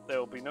cover-up. There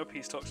will be no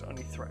peace talks,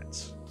 only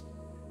threats.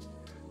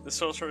 The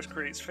sorceress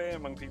creates fear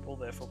among people,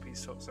 therefore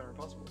peace talks are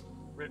impossible.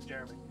 Rip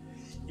Jeremy.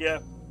 Yeah.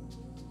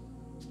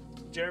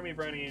 Jeremy,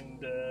 Brownie,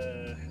 and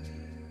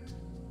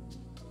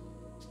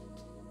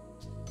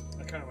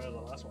I can't remember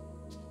the last one.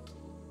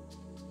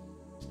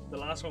 The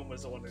last one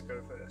was the one to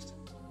go first.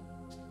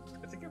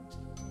 I think it...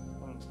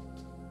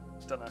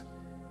 don't know.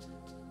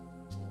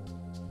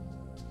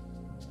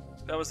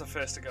 That was the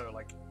first to go,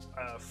 like,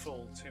 a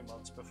full 2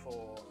 months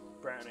before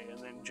Brownie, and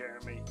then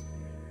Jeremy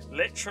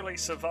literally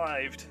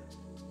survived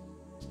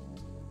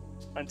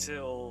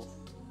until,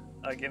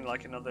 again,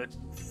 like another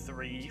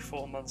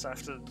 3-4 months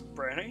after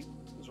Brownie.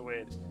 It was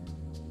weird.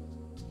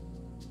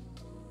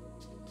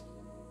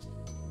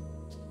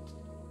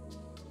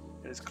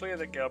 It is clear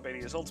that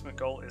Galbadia's ultimate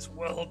goal is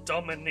world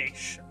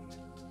domination.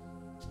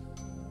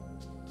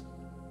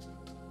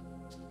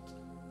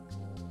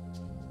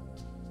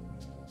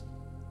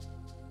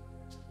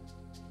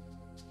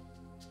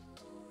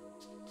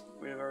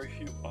 We have very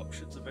few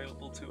options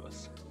available to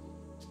us.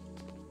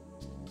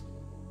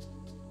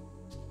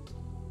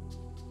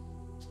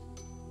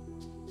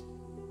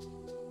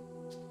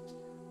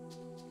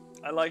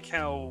 I like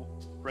how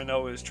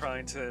Renault is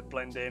trying to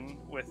blend in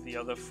with the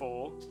other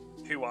 4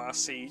 who are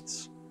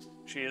seeds.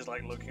 She is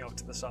like looking off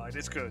to the side.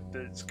 It's good.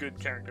 It's good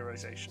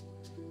characterization.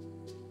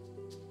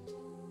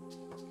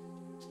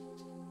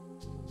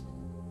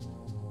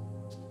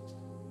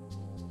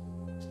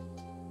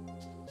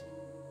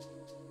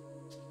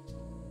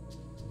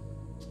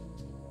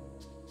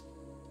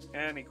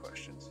 Any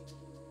questions?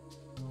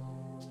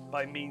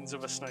 By means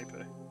of a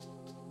sniper.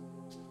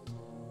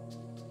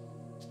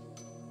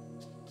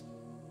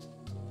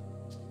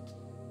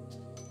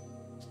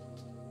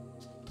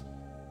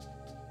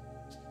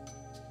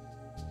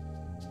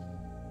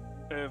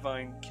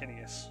 Irvine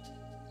Kinneas.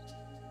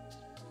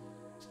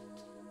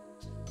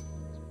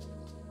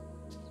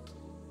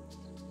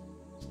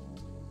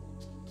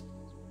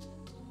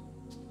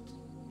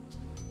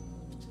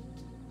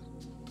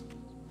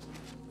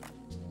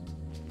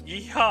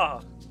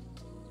 Yeehaw!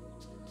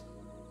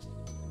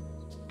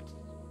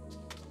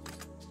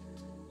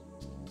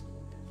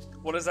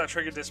 What does that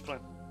trigger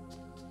discipline?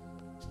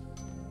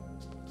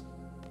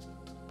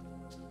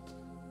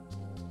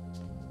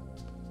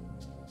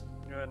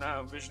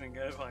 Now envisioning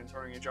Irvine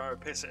throwing a jar of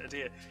piss at a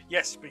deer.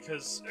 Yes,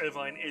 because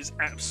Irvine is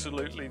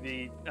absolutely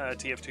the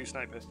TF2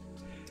 sniper.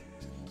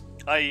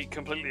 I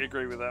completely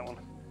agree with that one.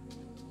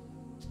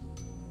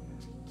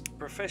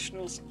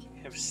 Professionals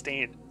have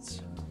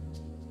standards,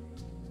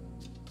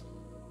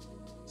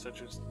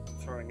 such as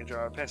throwing a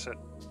jar of piss at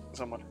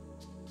someone.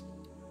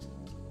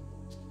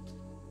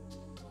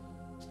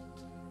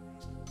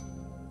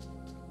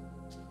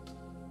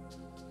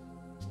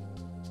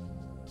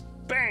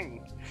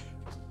 Bang!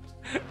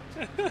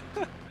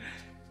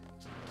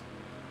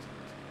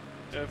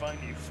 Irvine,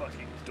 you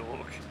fucking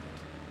dork.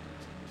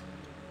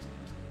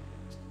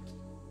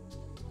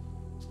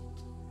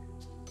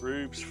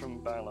 Rubes from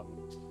Balam.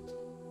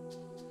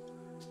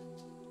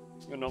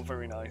 You're not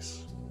very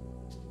nice.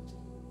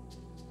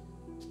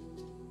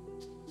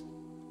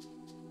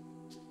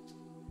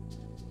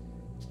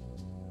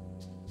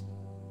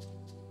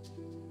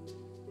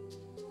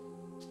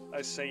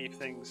 I say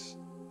things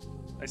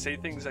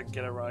that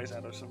get a rise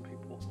out of some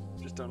people.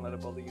 Just don't let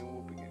it bother you and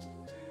we'll begin.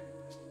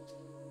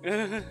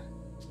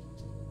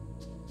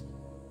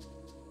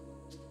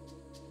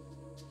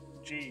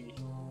 G.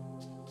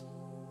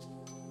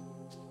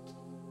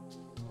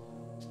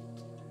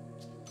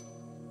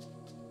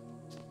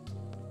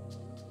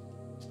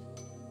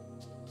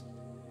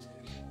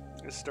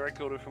 It's a direct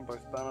order from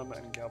both Balam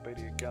and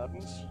Galbadia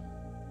Gardens.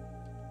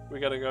 We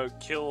gotta go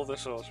kill the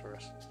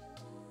sorceress.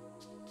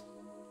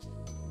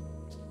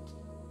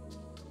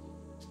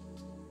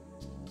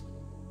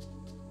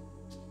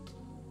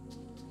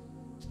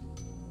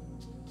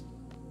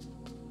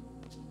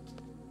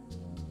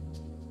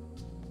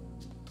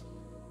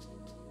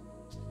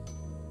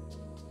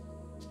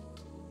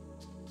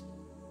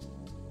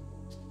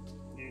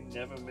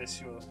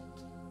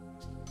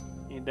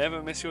 You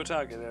never miss your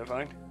target,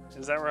 Irvine.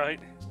 Is that right?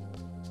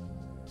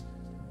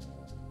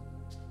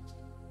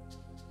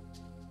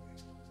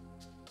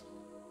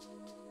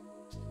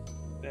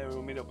 There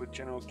we'll meet up with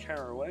General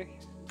Caraway,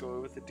 go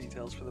over the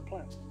details for the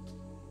plan.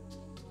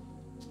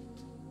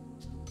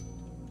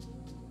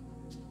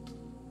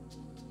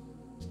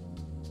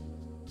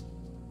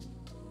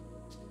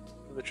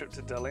 For the trip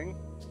to Delling.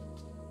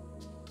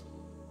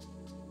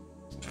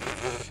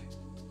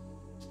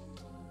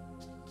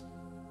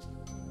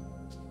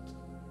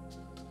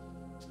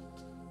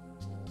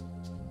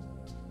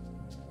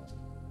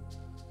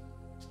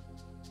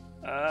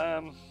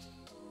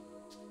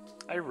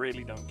 I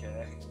really don't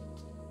care.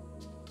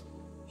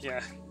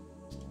 Yeah.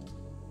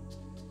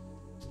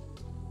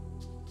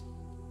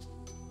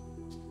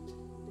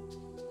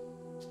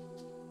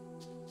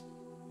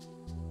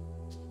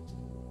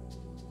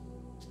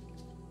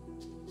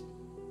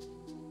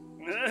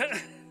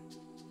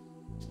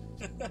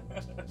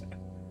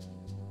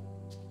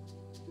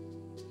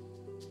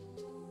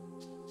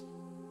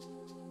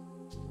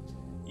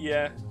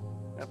 Yeah,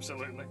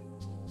 absolutely.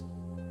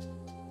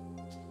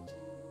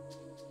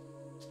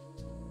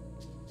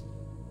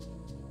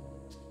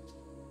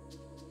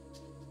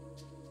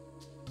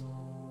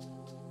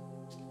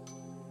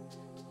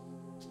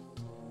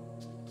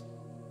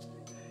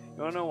 You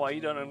wanna know why you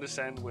don't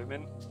understand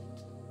women?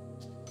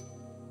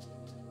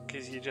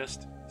 Because you're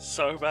just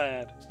so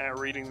bad at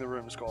reading the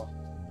room score.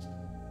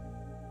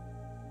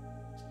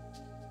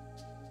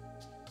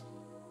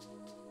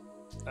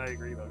 I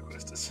agree though,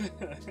 Quistis.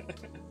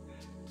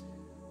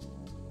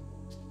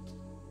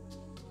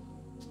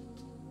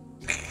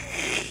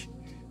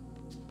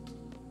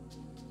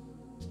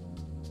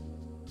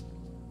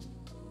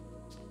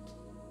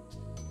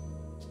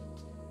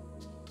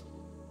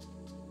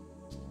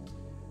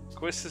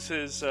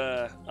 Quistis's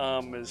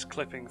arm is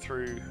clipping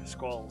through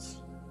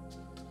squalls.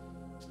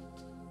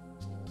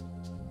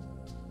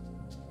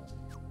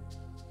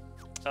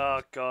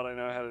 Oh god, I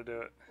know how to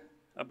do it.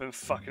 I've been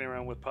fucking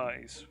around with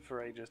parties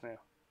for ages now.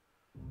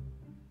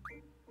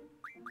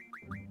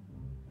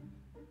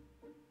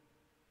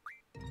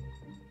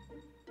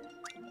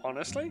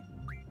 Honestly?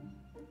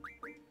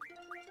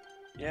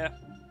 Yeah.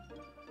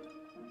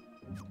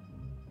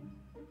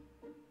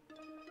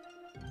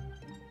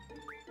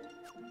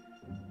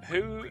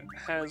 Who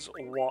has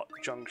what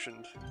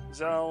junctioned?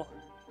 Zal.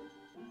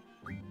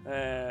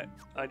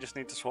 I just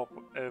need to swap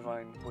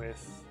Irvine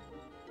with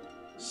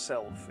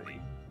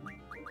Selfie.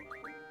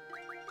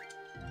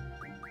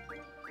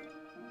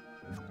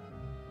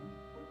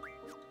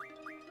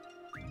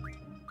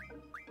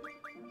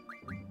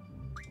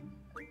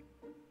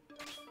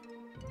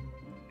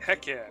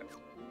 Heck yeah.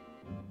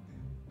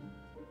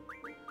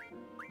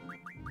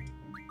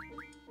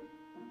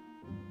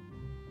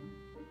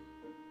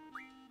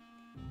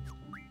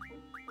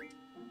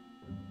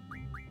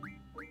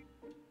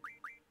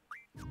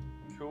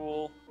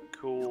 Cool,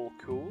 cool,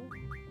 cool.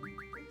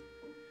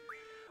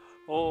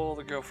 All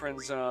the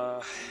girlfriends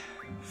are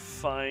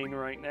fine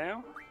right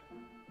now.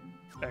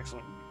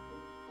 Excellent.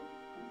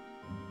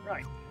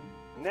 Right.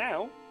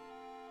 Now,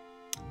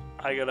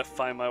 I gotta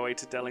find my way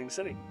to Deling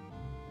City.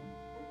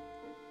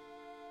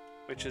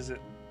 Which is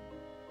it?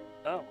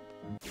 Oh.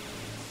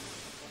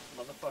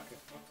 Motherfucker.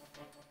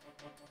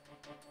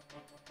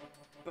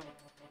 Bum,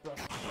 bum,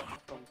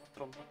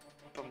 bum,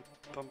 bum,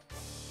 bum,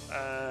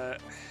 bum.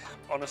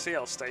 Honestly,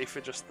 I'll stay for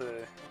just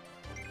the...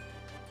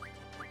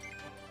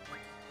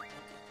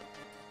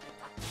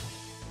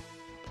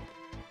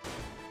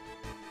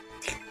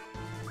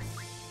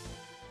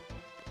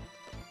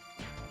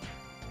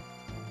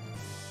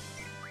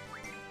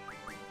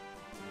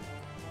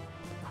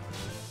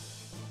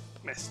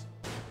 Missed.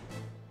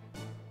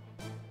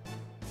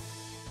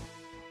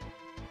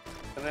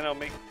 And then I'll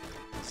make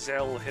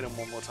Zell hit him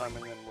one more time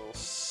and then we'll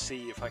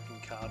see if I can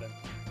card him.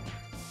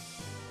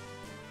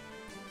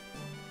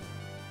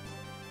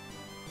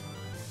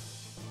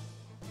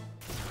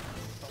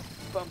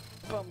 Bum,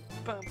 bum,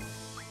 bum.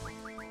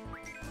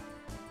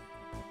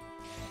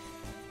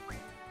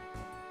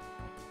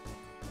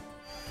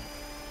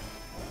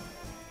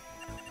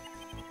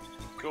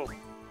 Cool.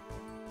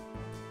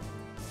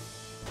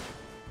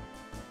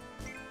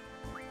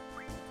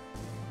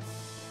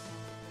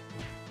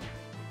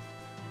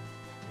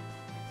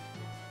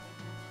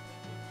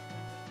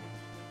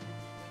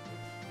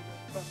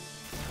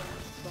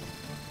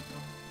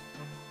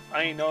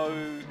 I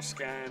know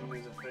scan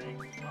is a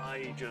thing,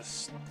 I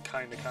just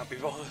kinda can't be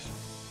bothered.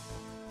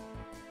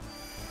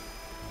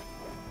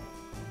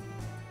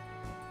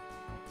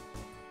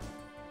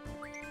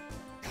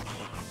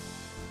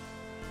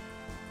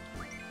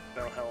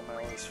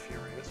 Belhelmel is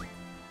furious.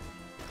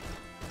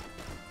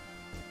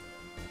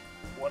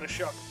 What a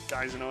shock,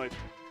 guy's annoyed.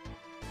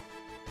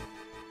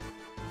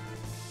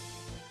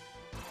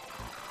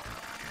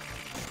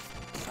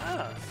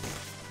 Ah!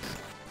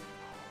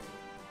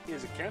 He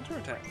has a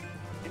counterattack.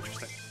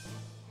 Interesting.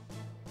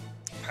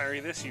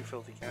 Parry this, you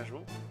filthy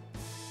casual.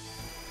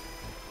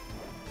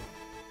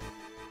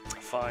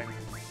 Fine.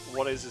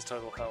 What is his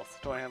total health?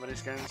 Do I have any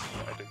scans?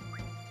 I do.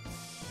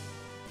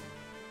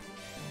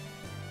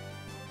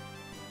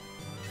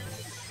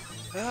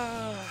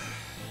 Ah.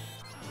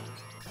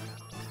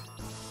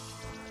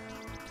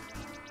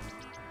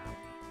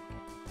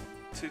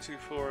 Two,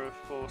 4,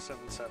 4,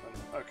 7, 7.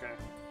 Okay.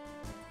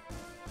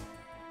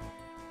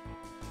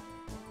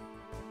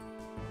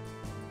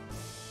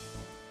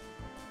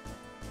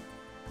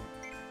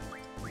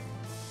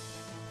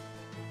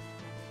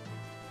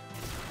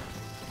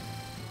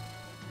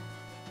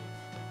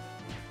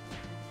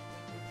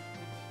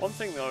 One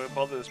thing though, it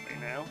bothers me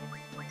now.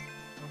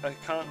 I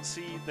can't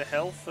see the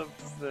health of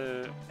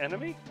the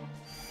enemy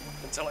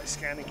until I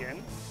scan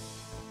again.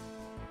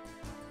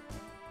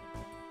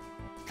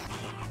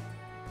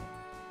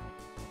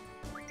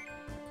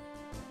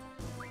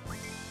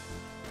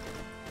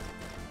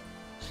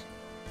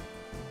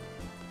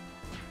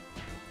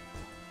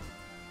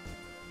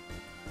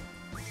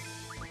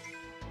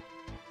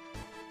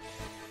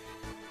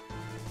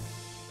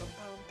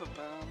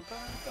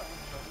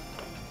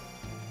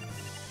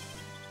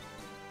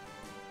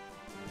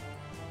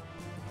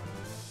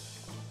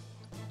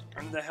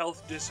 and the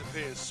health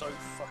disappears so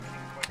fucking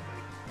quickly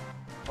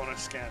on a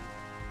scan.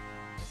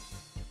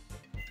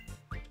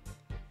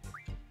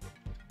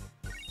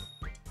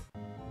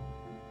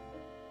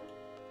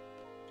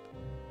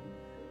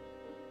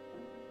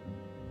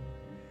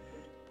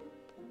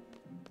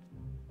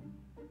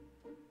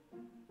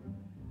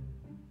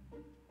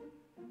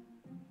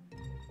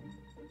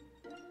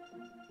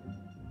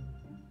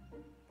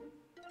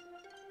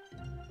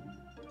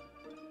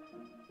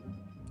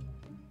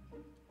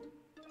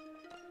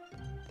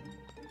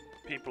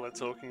 People are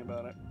talking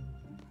about it.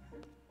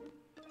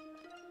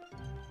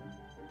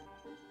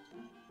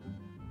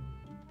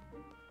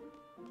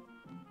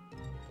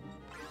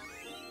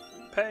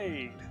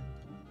 Paid.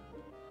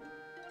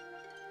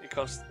 It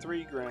costs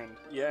 $3 grand.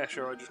 Yeah,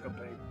 sure, I just got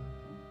paid.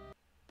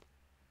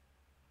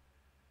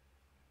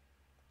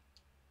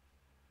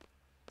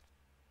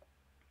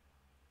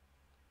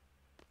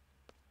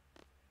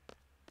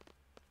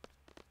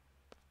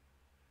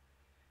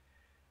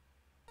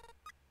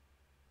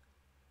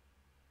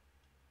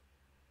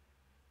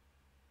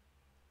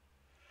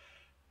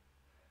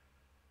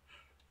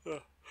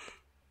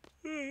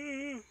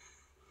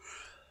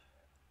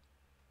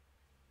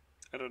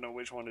 I don't know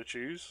which one to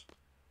choose.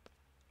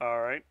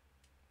 Alright.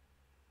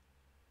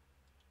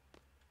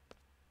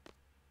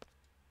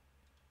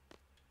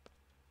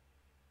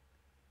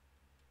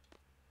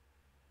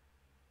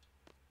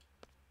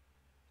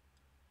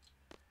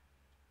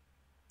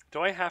 Do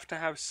I have to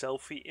have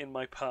selfie in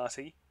my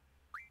party?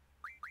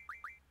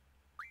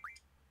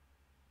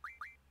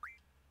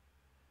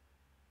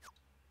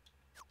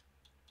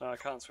 No, I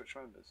can't switch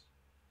members.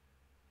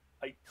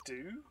 I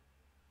do?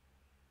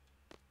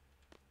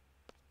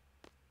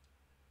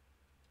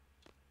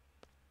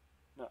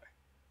 No.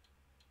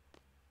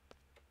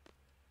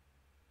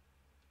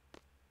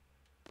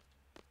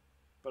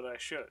 But I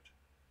should.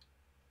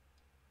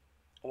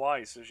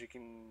 Why? So she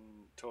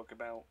can talk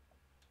about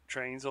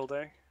trains all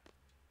day?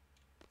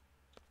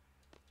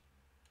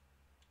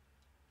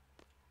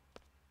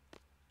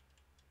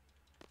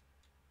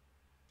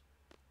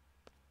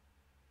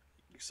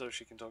 So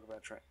she can talk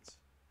about trains.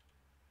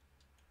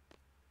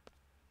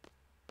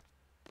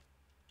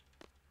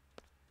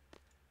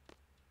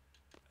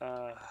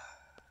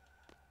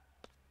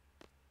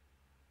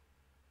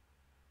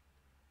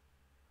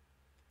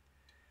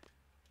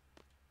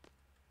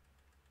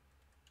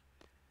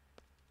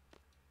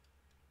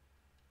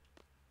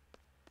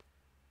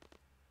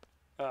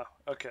 Oh,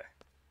 okay.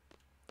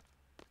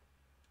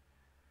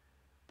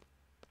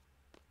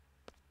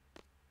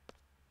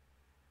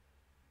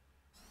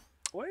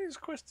 Why is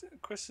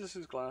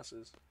Quistis'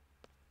 glasses?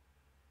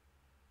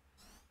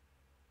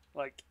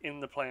 Like, in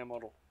the player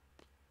model.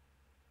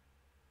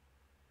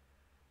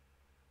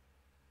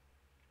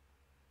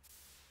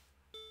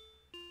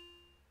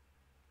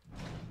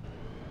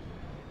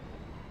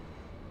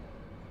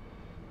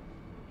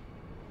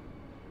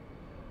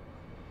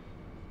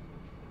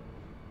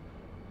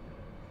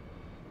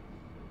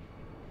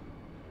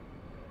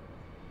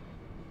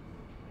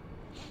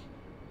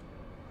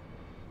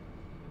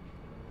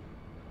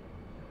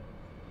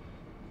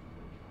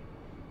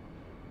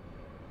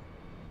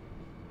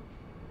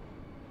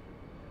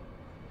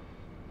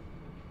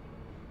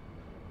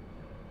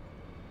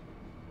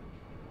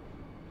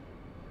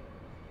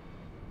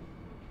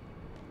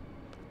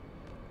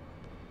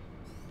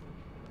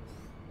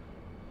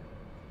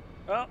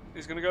 Well,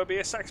 he's gonna go be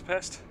a sex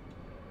pest.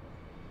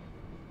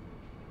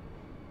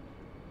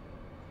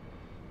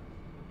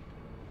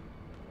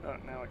 Oh,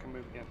 now I can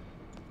move again.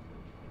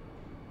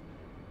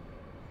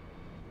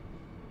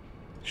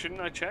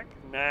 Shouldn't I check?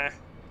 Nah.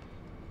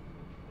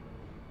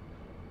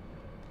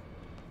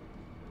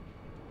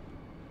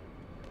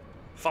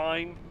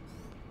 Fine.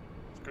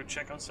 Let's go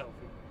check on selfie.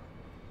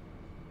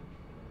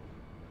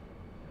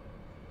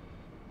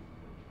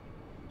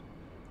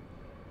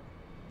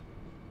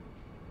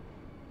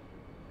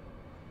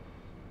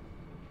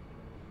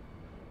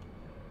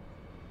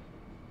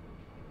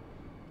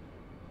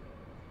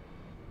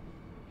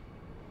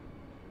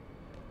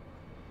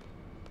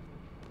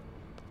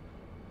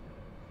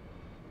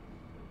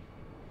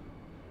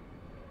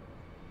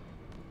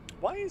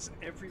 Why is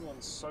everyone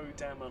so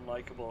damn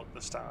unlikable at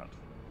the start?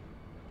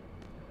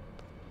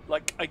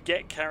 Like, I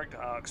get character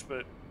arcs,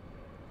 but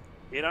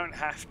you don't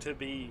have to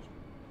be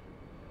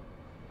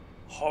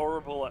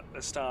horrible at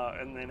the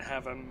start and then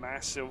have a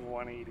massive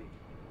 180.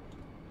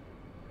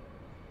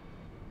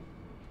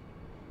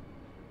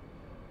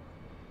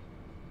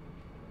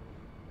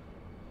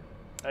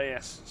 Oh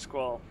yes,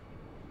 Squall.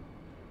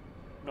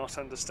 Not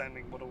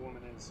understanding what a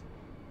woman is.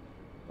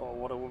 Or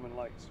what a woman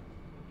likes.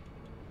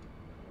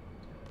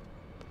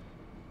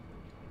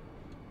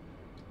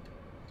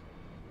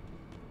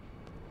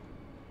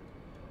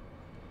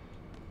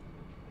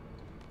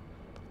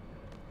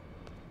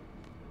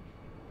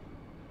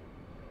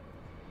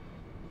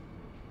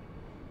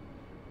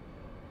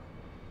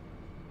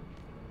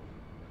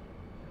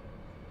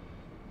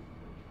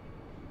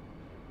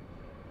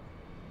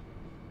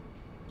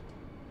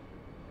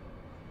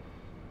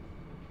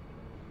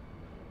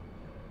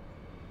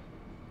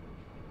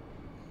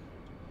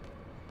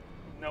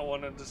 No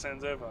one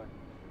understands Irvine.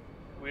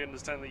 We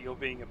understand that you're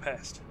being a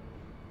pest.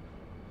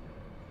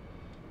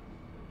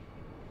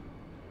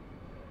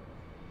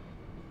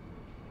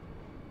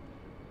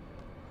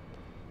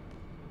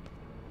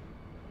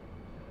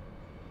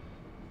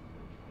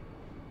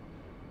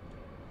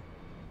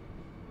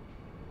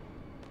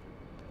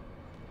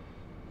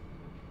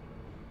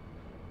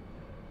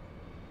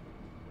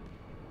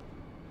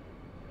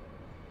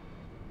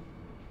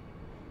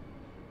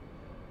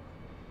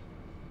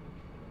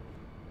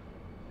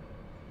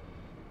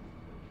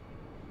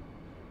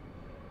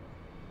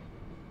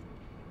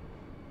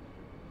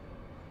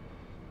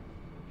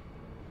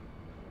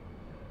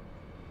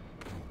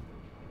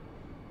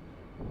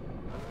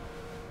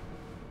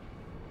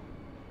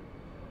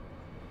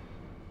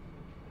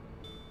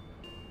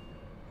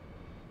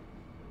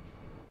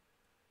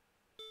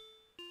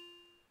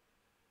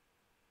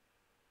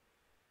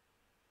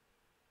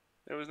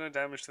 There was no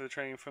damage to the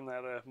train from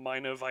that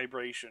minor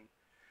vibration.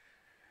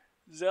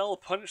 Zell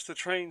punched the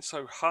train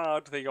so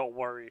hard they got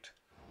worried.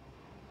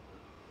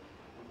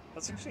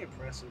 That's actually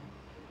impressive.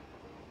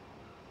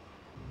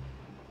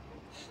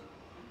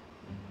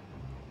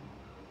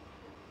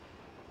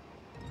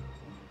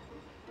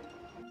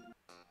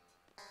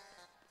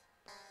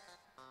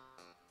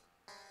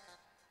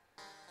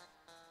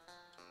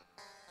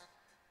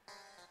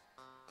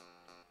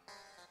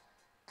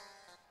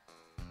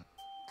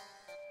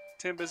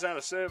 Timber's out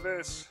of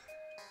service.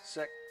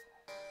 Sec.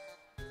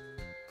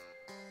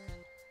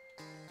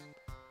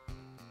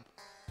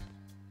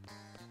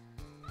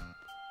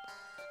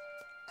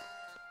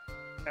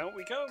 Out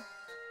we go.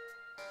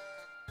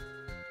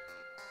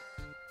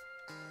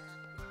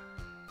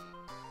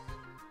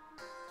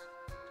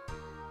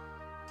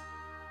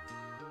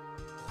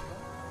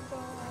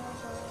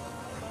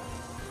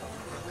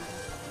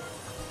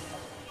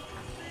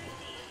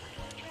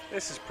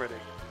 This is pretty.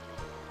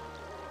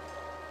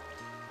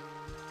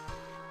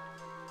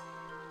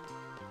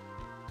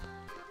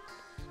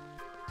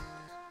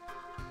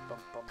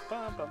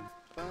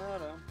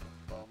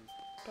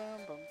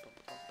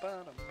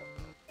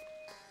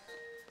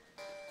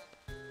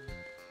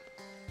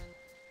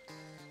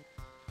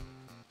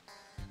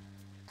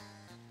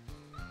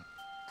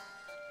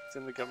 It's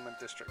in the government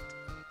district.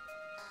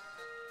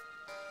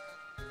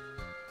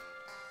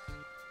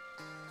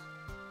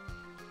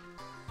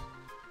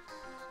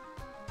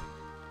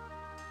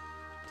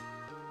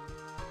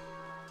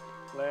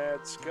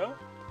 Let's go.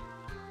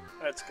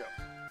 Let's go.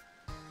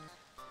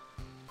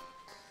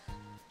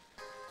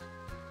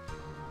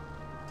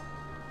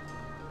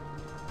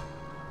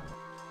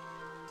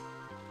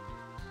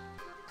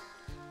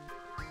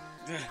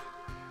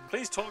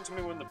 Please talk to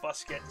me when the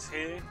bus gets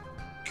here.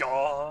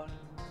 God.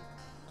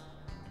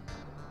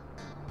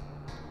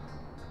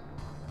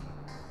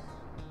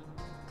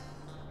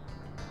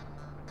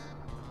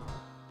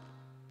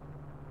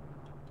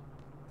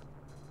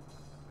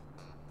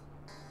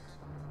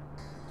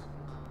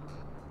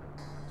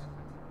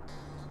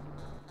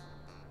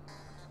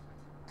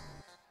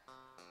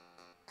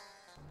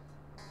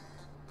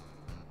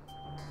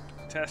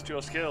 Test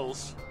your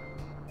skills.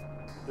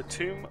 The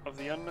tomb of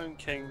the unknown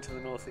king to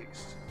the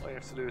northeast. All you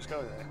have to do is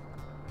go there.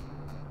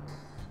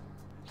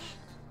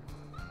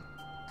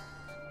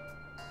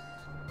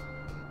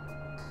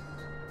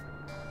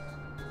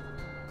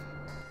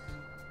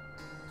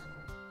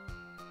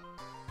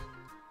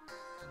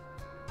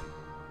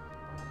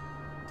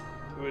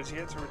 Who has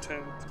yet to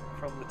return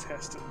from the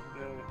test at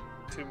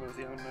the tomb of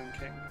the unknown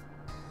king.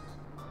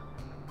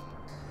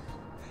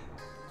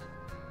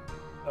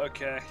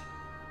 Okay.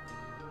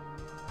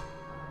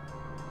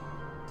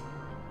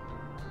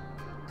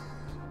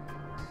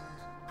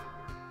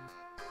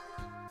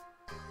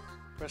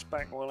 Press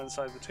back while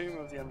inside the tomb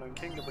of the unknown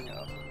king to bring it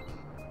up.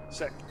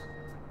 Sec.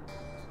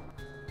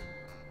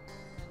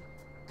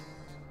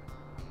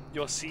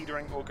 Your seed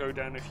rank will go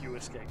down if you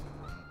escape.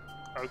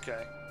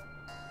 Okay.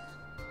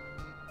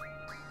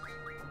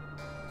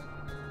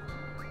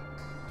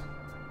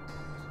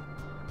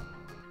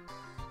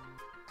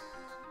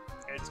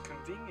 It's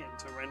convenient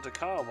to rent a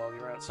car while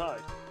you're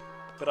outside,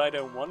 but I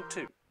don't want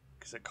to,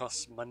 because it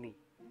costs money.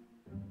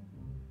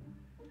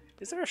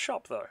 Is there a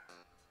shop though?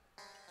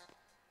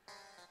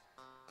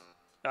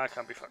 That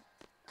can't be fun.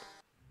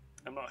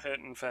 I'm not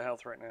hurting for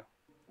health right now.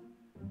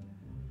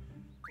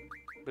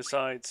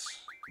 Besides...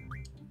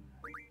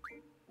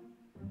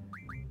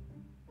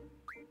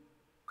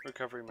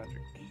 recovery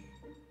magic.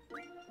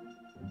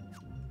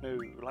 No,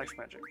 life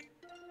magic.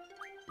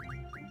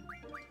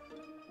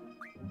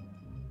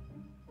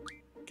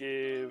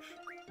 Give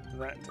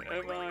that to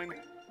Irvine.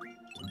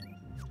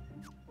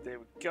 There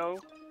we go.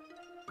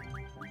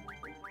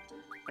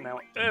 And now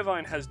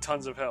Irvine has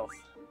tons of health.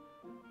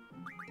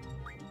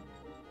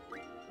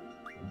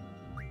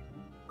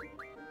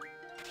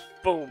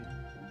 Boom.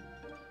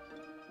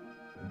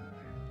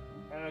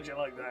 How'd you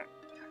like that?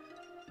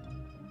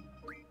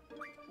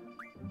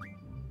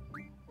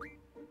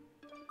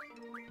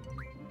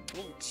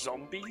 Ooh,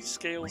 zombie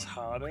scales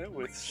harder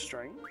with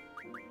strength.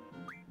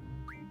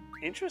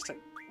 Interesting.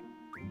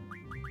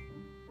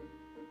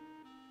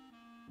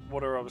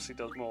 water obviously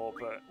does more,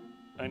 but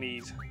I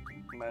need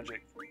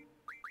magic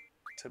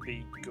to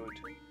be good.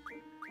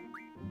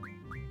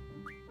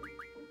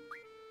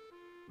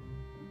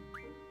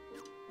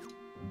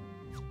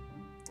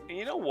 And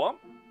you know what?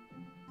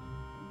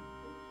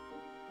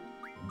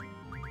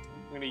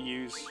 I'm going to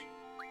use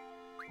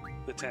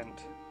the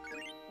tent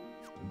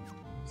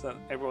so that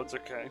everyone's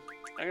okay.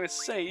 I'm going to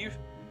save,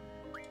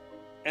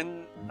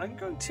 and I'm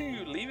going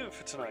to leave it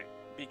for tonight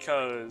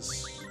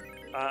because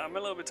I'm a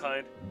little bit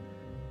tired,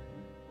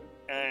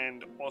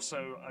 and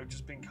also I've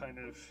just been kind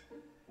of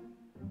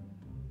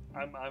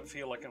I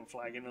feel like I'm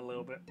flagging a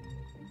little bit.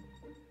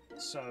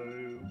 So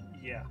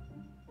yeah,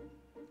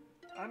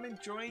 I'm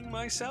enjoying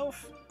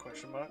myself?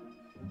 Question mark.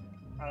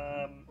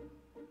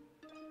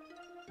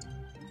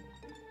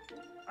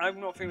 I'm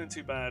not feeling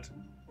too bad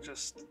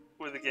just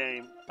with the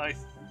game. I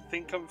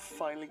think I'm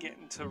finally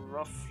getting to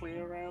roughly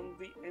around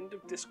the end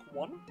of Disc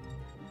 1.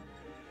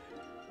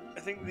 I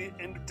think the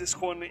end of Disc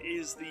 1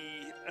 is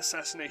the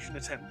assassination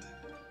attempt,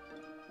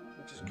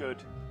 which is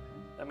good.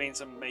 That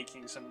means I'm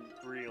making some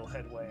real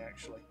headway,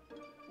 actually.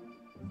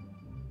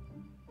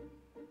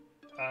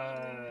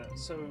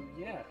 So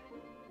yeah.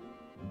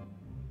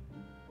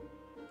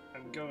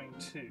 I'm going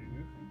to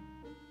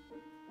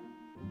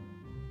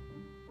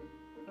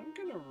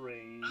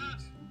raid.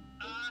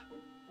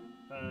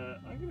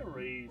 I'm gonna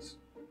raid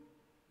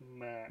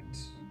Matt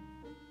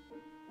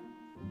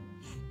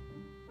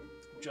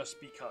just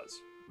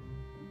because.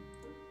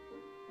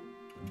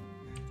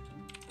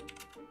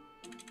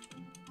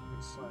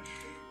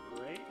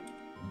 /raid.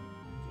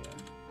 Yeah.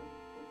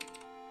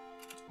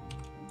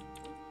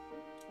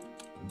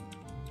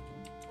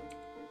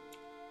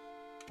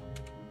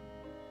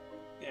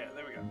 Yeah,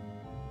 there we go.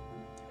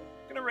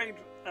 I'm gonna raid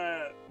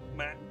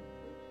Matt.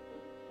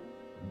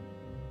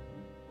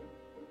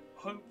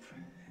 Hope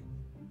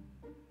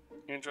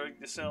you enjoyed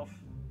yourself.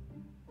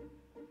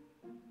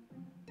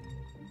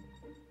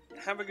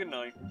 Have a good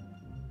night.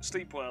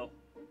 Sleep well.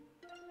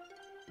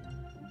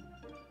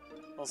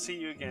 I'll see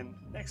you again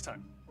next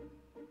time.